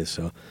nowadays.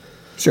 So,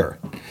 sure,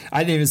 I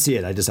didn't even see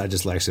it. I just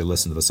actually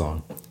listened to the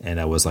song, and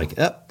I was like,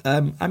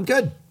 I'm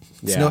good.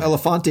 It's no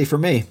Elefante for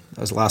me.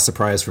 That was the last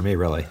surprise for me,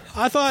 really.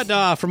 I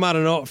thought From Out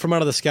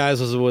of the Skies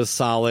was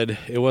solid.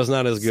 It was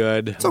not as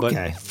good. It's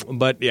okay.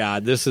 But yeah,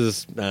 this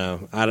is.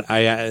 I'm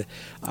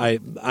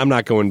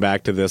not going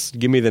back to this.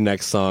 Give me the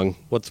next song.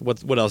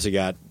 What else you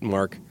got,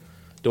 Mark?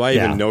 Do I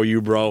even know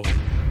you, bro?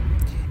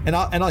 And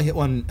I'll hit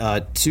one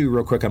too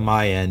real quick on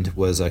my end,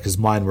 was because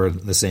mine were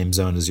in the same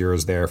zone as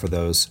yours there for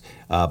those.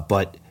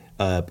 But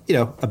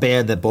a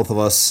band that both of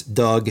us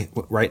dug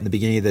right in the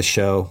beginning of this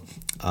show.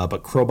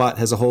 But Crobot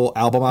has a whole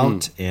album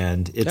out,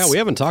 and it's we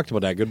haven't talked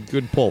about that.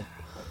 Good pull.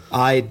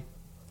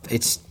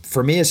 It's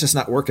for me, it's just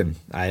not working.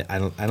 I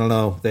don't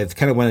know. They've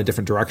kind of went a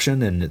different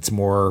direction, and it's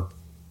more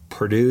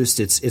produced.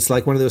 It's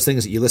like one of those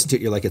things that you listen to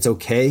it, you're like, it's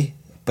okay,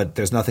 but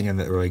there's nothing in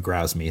it that really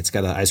grabs me. It's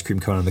got an ice cream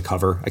cone on the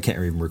cover. I can't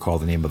even recall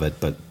the name of it,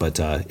 but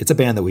it's a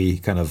band that we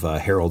kind of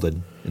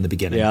heralded in the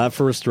beginning. Yeah, that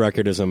first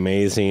record is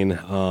amazing.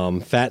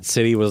 Fat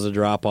City was a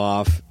drop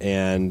off,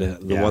 and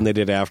the one they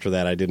did after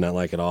that I did not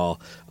like at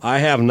all. I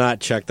have not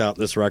checked out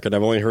this record.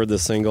 I've only heard the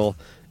single,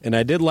 and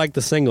I did like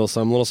the single,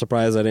 so I'm a little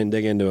surprised I didn't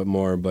dig into it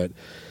more. But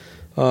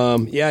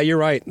you're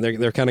right.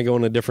 They're kind of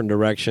going a different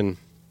direction.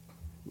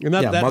 And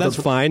that's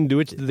fine.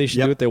 Do it. They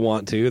should do what they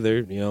want to.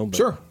 But.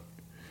 Sure.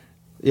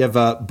 Yeah,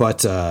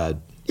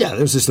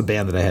 there's just a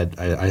band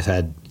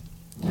that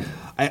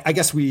I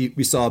guess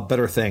we saw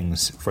better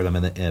things for them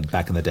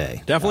back in the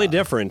day. Definitely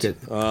different. They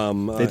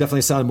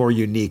definitely sound more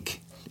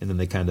unique, and then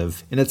they kind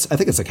of, and I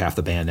think it's like half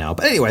the band now.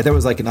 But anyway, there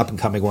was like an up and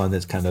coming one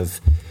that's kind of,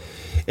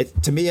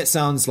 to me it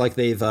sounds like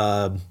they've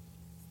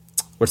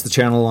what's the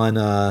channel on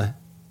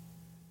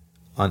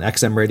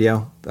XM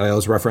radio that I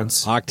always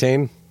reference?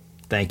 Octane.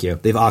 Thank you.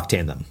 They've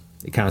octaned them.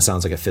 It kind of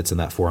sounds like it fits in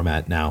that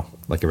format now,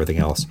 like everything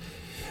else.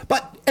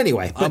 But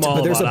anyway, I'm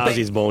all about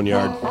Ozzy's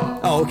Boneyard.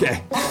 Oh,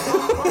 okay.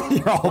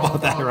 You're all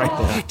about that, right?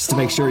 Yeah. Just to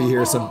make sure you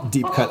hear some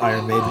deep cut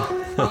Iron Maiden.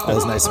 That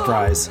was a nice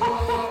surprise.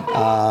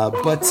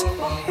 But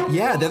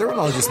yeah, the other one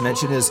I'll just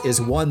mention is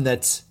one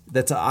that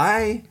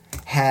I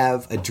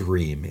have a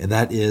dream, and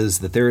that is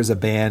that there is a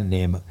band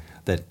name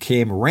that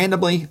came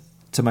randomly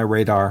to my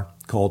radar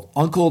called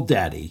Uncle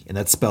Daddy, and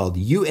that's spelled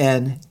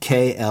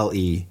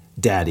Unkle,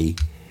 Daddy.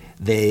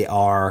 They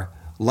are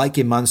like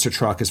a monster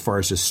truck as far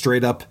as just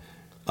straight up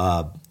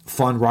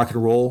fun rock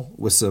and roll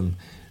with some,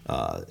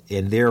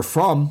 and they're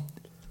from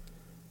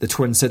the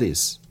Twin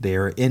Cities.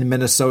 They're in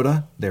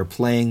Minnesota. They're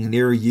playing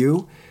near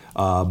you.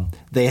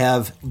 They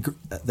have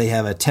a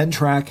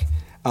 10-track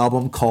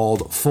album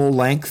called Full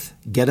Length.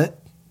 Get it?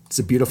 It's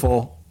a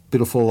beautiful,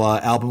 beautiful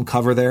album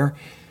cover there.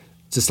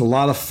 Just a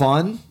lot of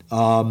fun.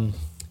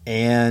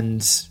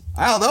 And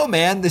I don't know,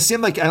 man. They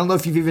seem like, I don't know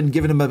if you've even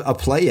given them a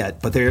play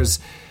yet, but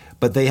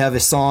they have a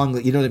song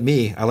that, to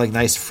me, I like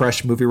nice,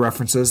 fresh movie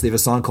references. They have a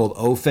song called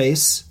O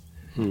Face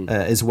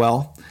as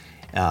well.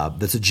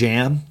 That's a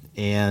jam.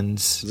 And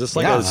is this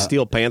like a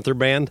Steel Panther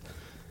band?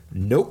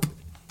 Nope.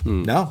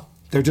 No,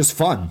 they're just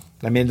fun.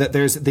 I mean,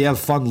 they have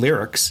fun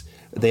lyrics.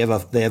 They have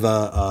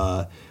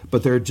a,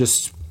 but they're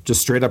just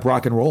straight up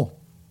rock and roll.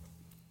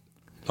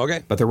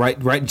 Okay. But they're right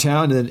in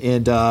town,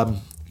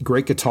 and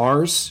great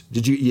guitars.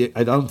 Did you?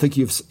 I don't think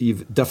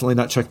you've definitely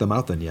not checked them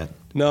out then yet.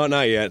 No,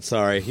 not yet.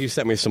 Sorry. You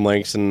sent me some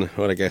links, and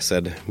like I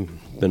said,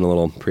 been a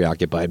little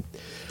preoccupied.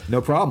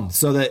 No problem.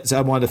 So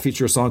I wanted to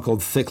feature a song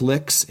called Thick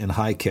Licks and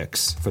High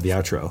Kicks for the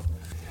outro.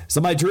 So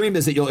my dream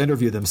is that you'll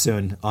interview them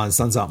soon on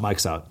Sun's Out,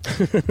 Mike's Out.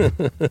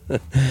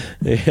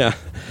 Yeah.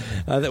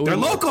 They're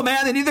local,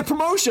 man. They need the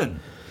promotion.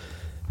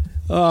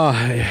 Oh,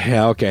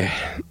 yeah, okay.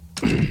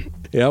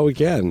 Yeah, we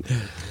can.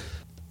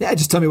 Yeah,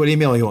 just tell me what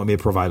email you want me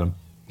to provide them.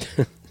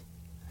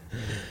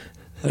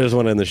 I just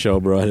want to end the show,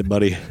 bro,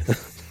 buddy.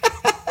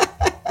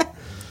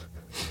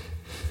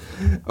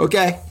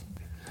 Okay.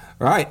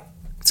 All right.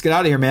 Let's get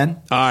out of here, man.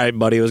 All right,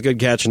 buddy. It was good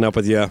catching up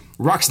with you.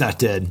 Rock's not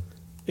dead.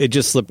 It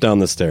just slipped down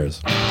the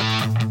stairs.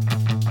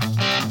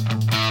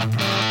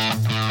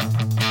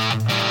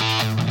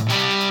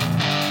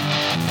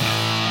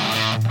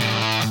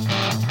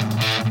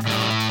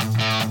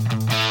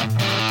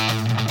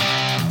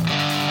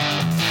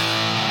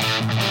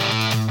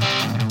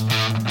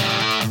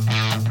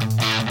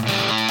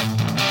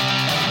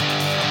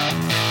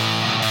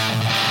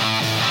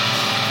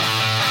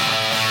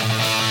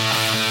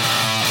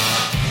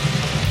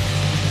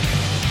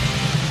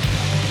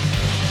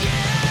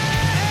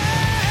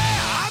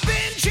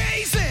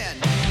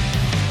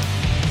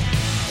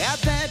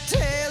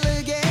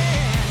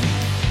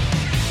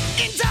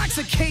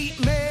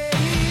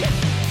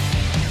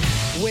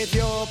 with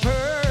your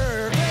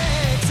perfect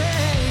hands.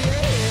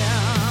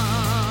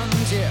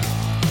 Yeah.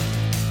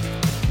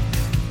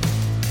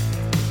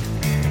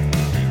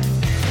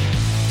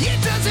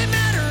 It doesn't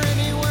matter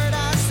any word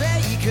I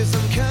say, 'cause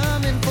I'm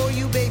coming for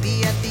you,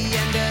 baby, at the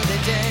end of the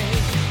day.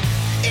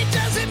 It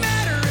doesn't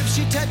matter if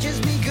she touches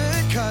me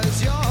good,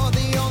 'cause you're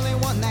the only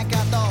one that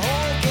got the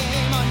whole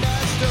game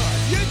understood.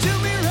 You do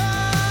me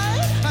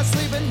right, I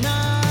sleep at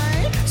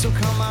night. So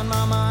come on,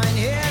 mama, and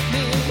hit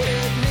me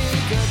good.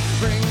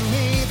 Bring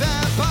me the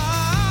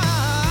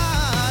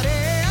party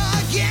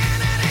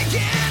again and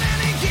again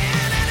and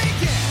again and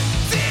again.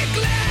 Thick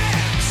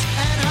lips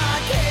and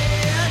hot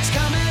kicks,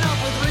 coming up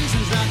with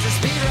reasons not to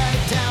speed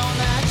right down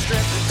that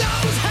strip.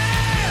 Those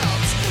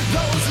hands,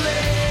 those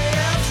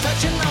lips,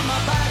 touching on my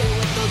body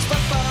with those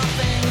football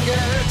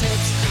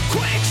fingertips.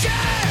 Quick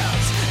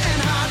shafts and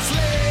hot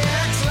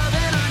slicks,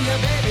 loving on you,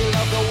 baby,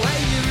 love the way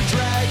you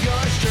drag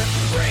your strip.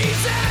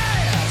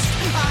 Resist,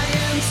 I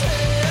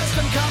insist,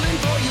 I'm coming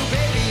for you,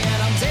 baby, and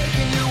I'm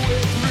taking you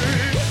with me.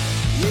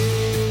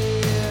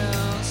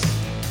 Yes.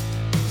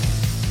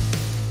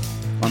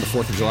 On the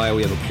 4th of July,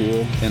 we have a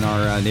pool in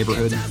our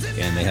neighborhood,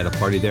 and they had a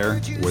party there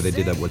where they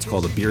did what's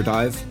called a beer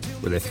dive,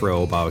 where they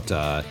throw about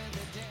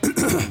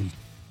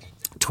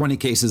 20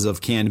 cases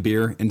of canned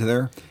beer into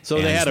there. So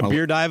And they I had just a wanna-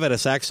 beer dive at a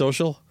Sac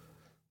Social?